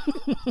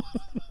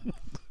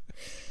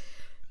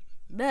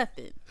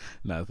 Nothing.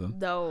 Nothing.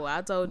 No,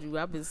 I told you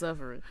I've been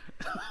suffering.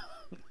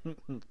 All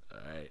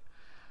right.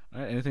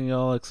 Anything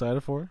y'all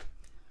excited for?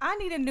 I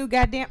need a new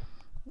goddamn.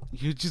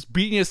 You just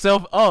beating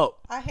yourself up.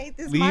 I hate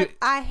this Leave mic.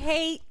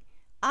 it-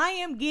 I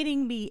am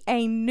getting me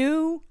a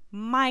new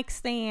mic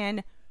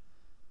stand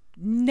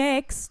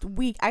next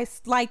week. On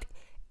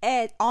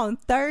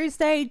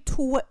Thursday,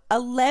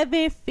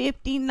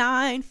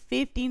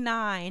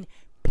 11:59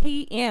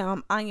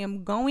 p.m. I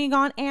am going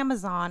on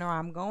Amazon, or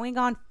I'm going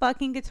on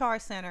fucking Guitar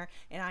Center,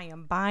 and I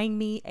am buying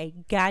me a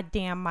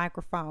goddamn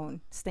microphone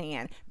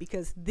stand,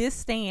 because this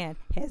stand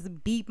has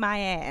beat my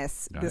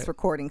ass All this right.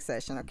 recording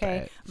session.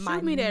 Okay,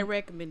 Shoot me that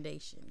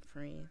recommendation,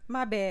 friend.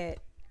 my bad.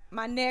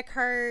 My neck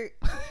hurt.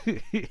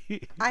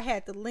 I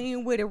had to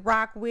lean with it,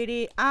 rock with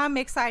it. I'm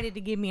excited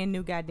to give me a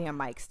new goddamn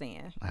mic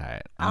stand. All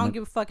right. I don't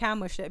give a fuck how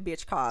much that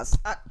bitch costs.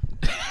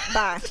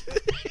 Bye.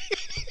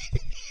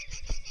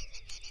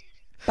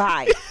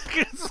 Bye.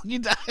 You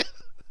died.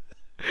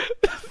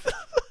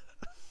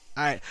 All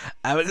right.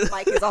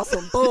 Mike is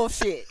also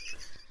bullshit.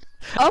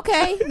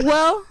 Okay,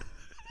 well,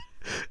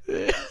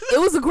 it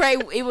was a great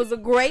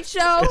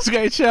show. It's a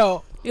great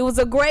show. It was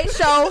a great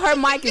show. Her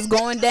mic is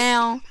going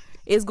down.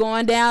 It's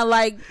going down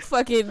like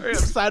fucking.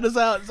 Side us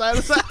out. Side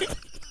us out.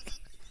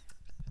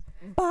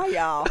 Bye,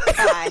 y'all.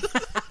 Bye.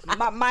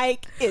 My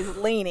mic is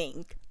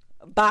leaning.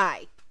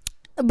 Bye.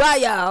 Bye,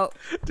 y'all.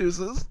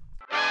 Deuces.